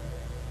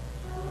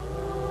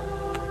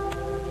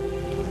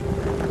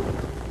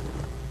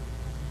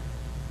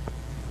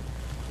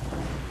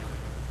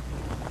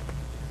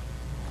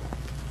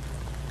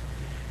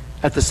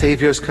 At the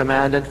Savior's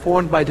command and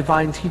formed by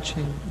divine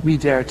teaching, we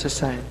dare to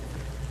say,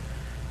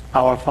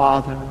 Our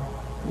Father,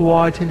 who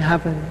art in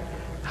heaven,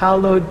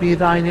 hallowed be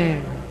thy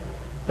name.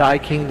 Thy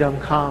kingdom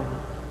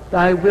come,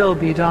 thy will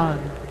be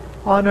done,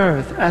 on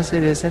earth as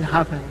it is in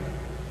heaven.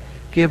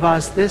 Give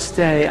us this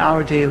day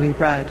our daily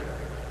bread,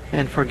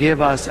 and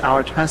forgive us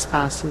our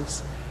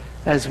trespasses,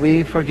 as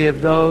we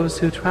forgive those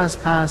who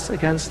trespass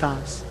against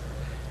us.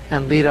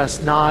 And lead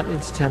us not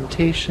into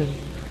temptation,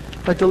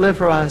 but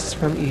deliver us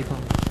from evil.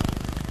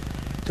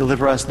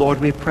 Deliver us,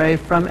 Lord, we pray,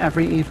 from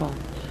every evil.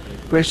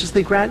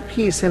 Graciously grant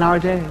peace in our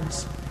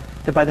days,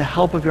 that by the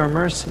help of your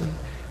mercy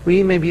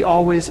we may be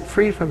always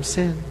free from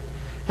sin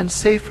and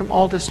safe from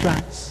all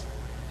distress,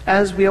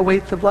 as we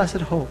await the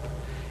blessed hope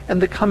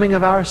and the coming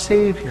of our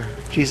Savior,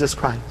 Jesus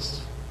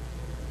Christ.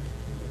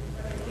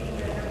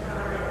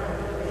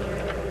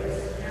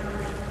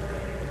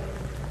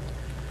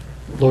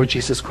 Lord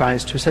Jesus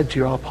Christ, who said to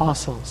your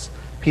apostles,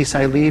 Peace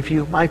I leave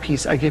you, my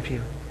peace I give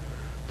you,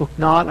 look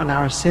not on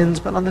our sins,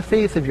 but on the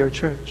faith of your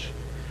church,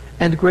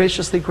 and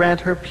graciously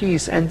grant her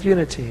peace and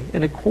unity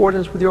in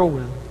accordance with your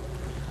will,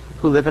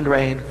 who live and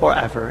reign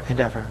forever and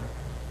ever.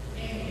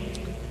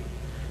 Amen.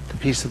 The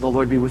peace of the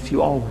Lord be with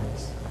you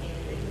always.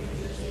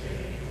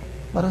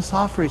 Let us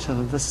offer each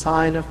other the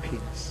sign of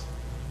peace.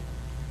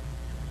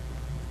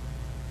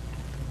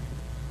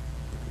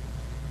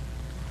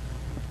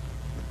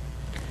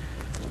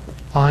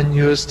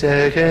 Agnus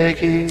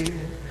Dei,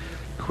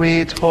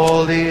 qui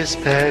tollis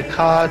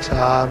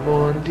peccata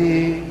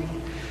mundi,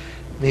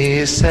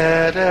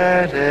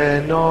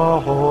 miserere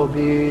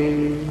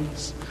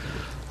nobis.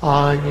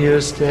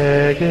 Agnus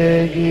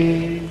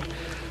Dei,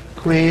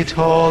 qui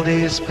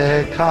tollis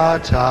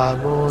peccata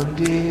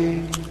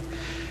mundi,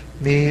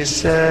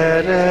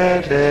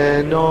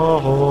 miserere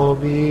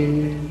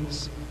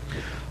nobis.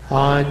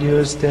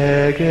 Agnus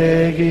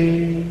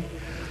Dei,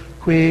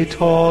 qui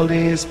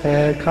tollis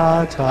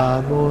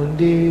peccata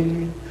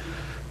mundi,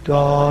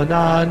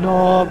 dona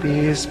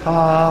nobis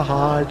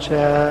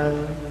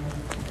pacem.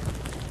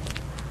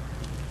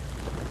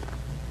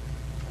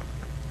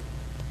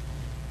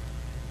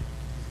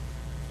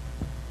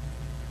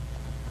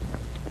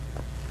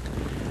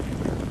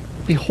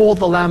 Behold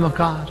the Lamb of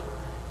God.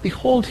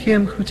 Behold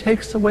him who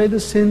takes away the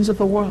sins of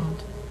the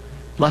world.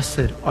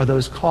 Blessed are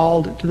those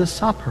called to the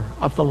supper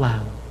of the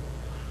Lamb.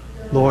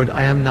 Lord,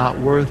 I am not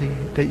worthy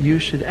that you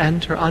should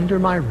enter under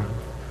my roof,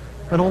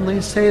 but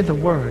only say the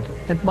word,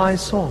 and my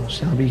soul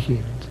shall be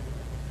healed.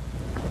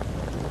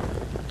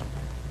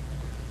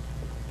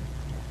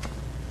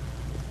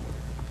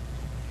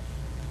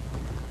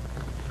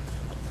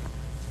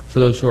 For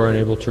those who are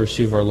unable to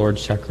receive our Lord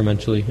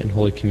sacramentally in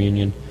Holy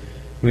Communion,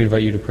 we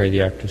invite you to pray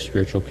the act of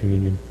spiritual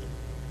communion.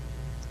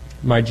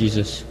 My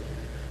Jesus,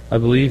 I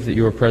believe that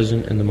you are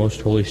present in the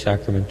most holy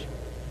sacrament.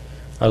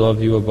 I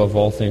love you above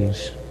all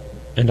things,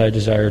 and I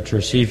desire to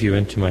receive you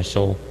into my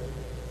soul.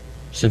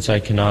 Since I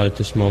cannot at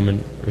this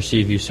moment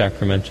receive you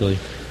sacramentally,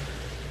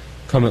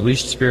 come at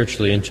least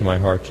spiritually into my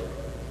heart.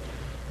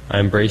 I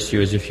embrace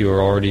you as if you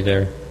were already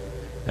there,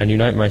 and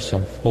unite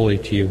myself wholly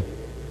to you.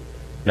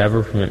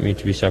 Never permit me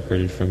to be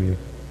separated from you.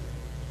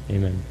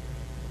 Amen.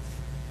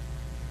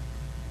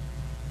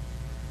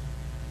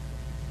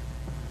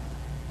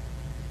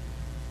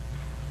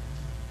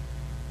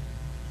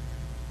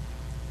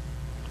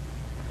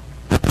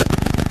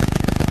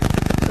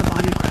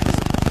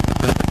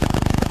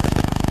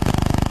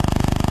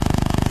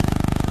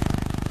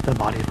 The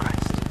body of Christ.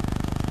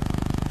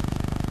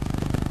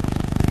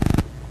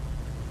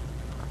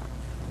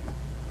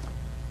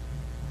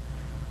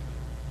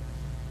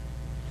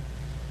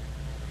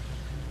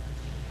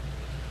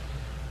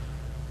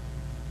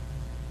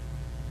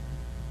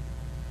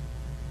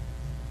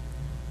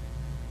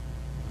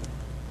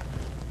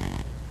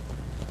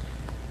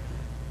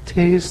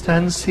 Taste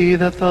and see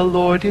that the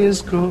Lord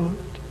is good.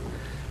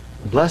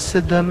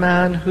 Blessed the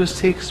man who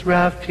seeks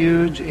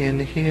refuge in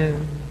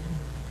him.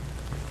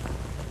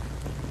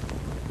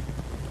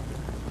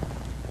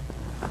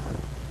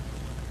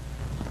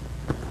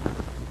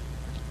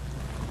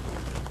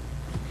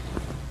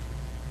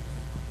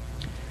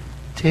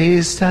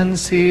 Taste and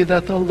see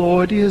that the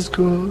Lord is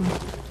good.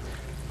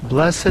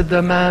 Blessed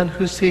the man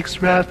who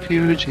seeks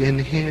refuge in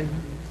him.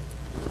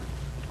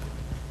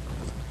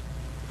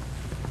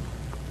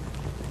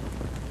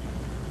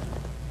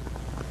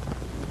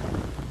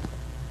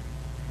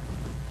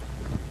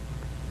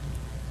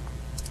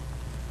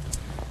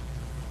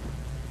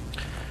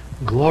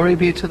 Glory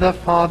be to the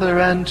Father,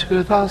 and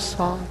to the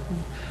Son,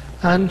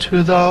 and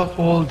to the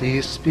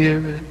Holy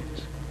Spirit,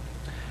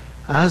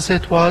 as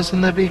it was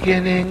in the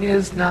beginning,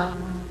 is now,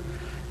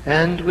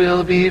 and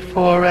will be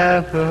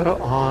forever.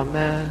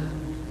 Amen.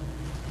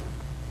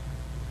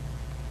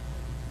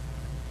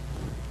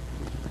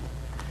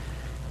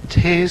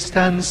 Taste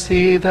and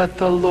see that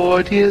the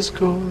Lord is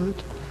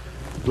good.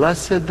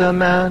 Blessed the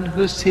man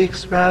who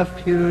seeks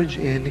refuge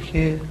in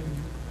him.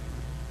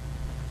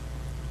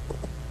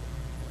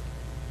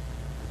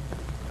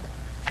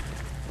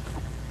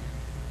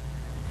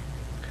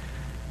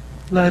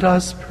 Let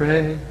us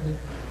pray.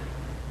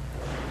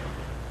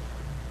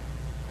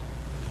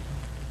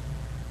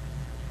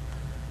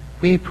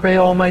 We pray,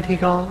 Almighty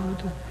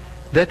God,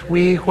 that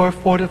we who are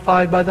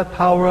fortified by the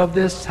power of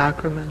this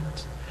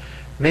sacrament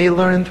may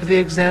learn through the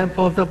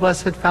example of the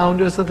blessed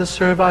founders of the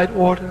Servite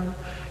Order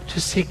to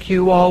seek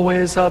you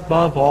always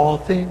above all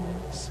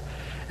things,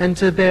 and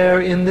to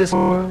bear in this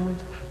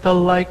world the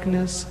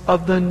likeness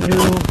of the new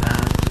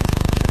man.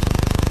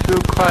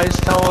 Through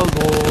Christ our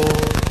Lord.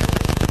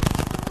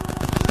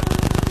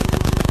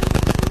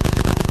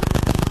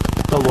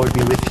 The Lord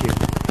be with you.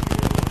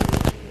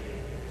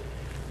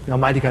 The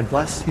Almighty God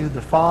bless you,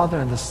 the Father,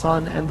 and the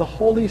Son, and the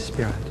Holy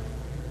Spirit.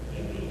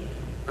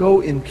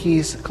 Go in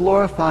peace,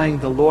 glorifying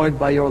the Lord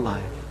by your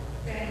life.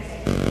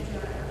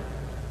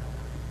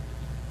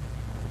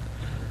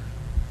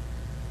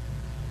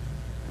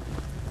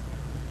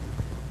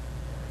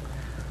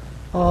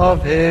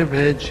 Ave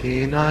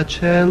Regina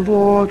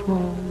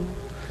Caelorum,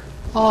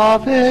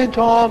 Ave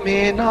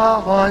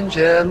Domina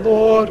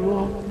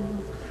Angelorum,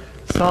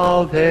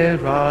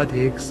 Salve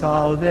radix,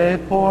 salve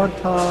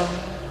porta,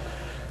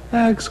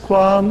 ex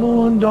qua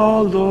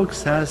mundo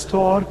lux est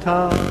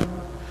orta,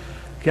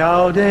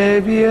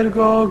 gaude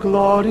Virgo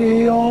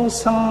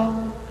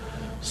gloriosa,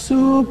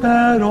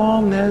 super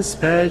omnes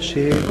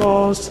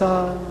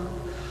speciosa.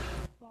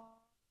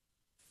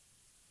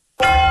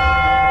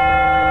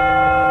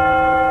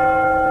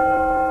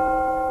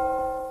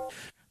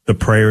 The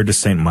Prayer to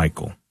Saint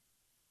Michael.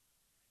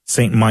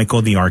 Saint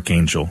Michael the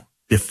Archangel,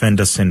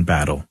 defend us in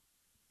battle.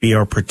 Be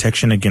our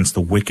protection against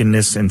the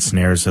wickedness and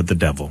snares of the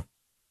devil.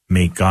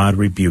 May God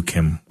rebuke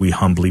him, we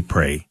humbly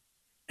pray.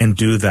 And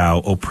do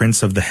thou, O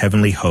Prince of the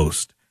heavenly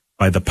host,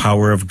 by the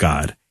power of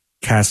God,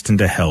 cast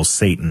into hell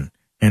Satan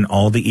and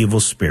all the evil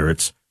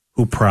spirits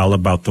who prowl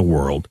about the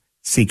world,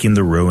 seeking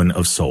the ruin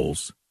of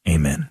souls.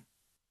 Amen.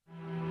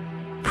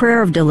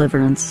 Prayer of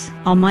Deliverance.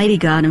 Almighty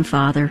God and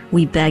Father,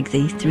 we beg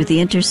Thee, through the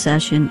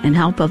intercession and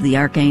help of the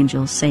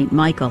archangels, Saint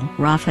Michael,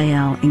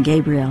 Raphael, and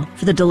Gabriel,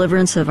 for the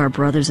deliverance of our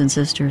brothers and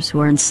sisters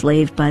who are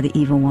enslaved by the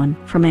evil one,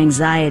 from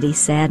anxiety,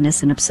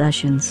 sadness, and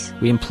obsessions.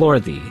 We implore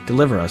Thee,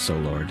 deliver us, O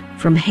Lord,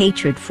 From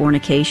hatred,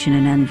 fornication,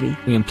 and envy.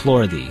 We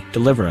implore Thee,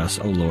 deliver us,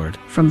 O Lord.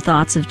 From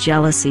thoughts of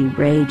jealousy,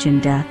 rage,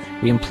 and death.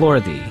 We implore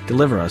Thee,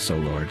 deliver us, O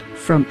Lord.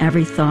 From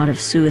every thought of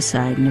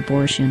suicide and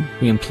abortion.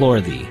 We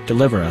implore Thee,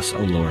 deliver us, O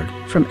Lord.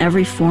 From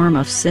every form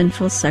of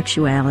sinful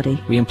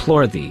sexuality. We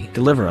implore Thee,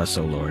 deliver us,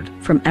 O Lord.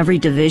 From every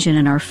division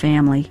in our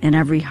family and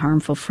every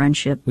harmful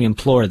friendship. We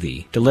implore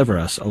Thee, deliver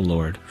us, O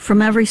Lord.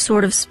 From every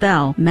sort of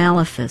spell,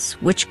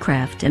 malefice,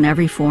 witchcraft, and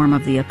every form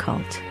of the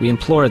occult. We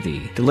implore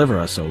Thee, deliver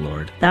us, O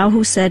Lord. Thou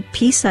who said,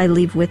 Peace I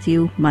leave with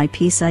you, my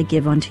peace I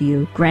give unto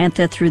you, grant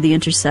that through the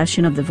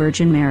intercession of the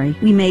Virgin Mary,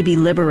 we may be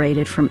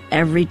liberated from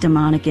every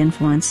demonic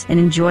influence and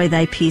enjoy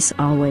Thy peace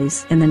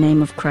always. In the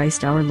name of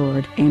Christ our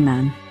Lord.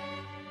 Amen.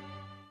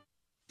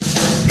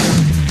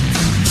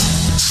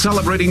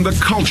 Celebrating the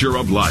culture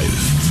of life.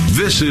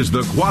 This is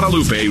the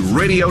Guadalupe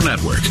Radio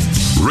Network.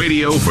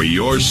 Radio for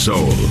your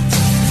soul.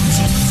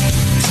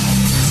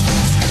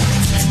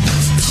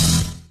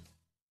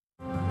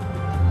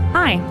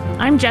 Hi,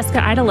 I'm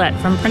Jessica Idolette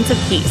from Prince of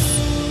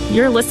Peace.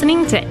 You're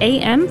listening to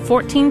AM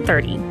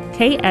 1430,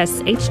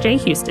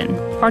 KSHJ Houston,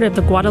 part of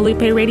the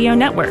Guadalupe Radio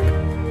Network.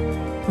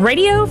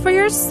 Radio for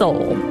your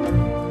soul.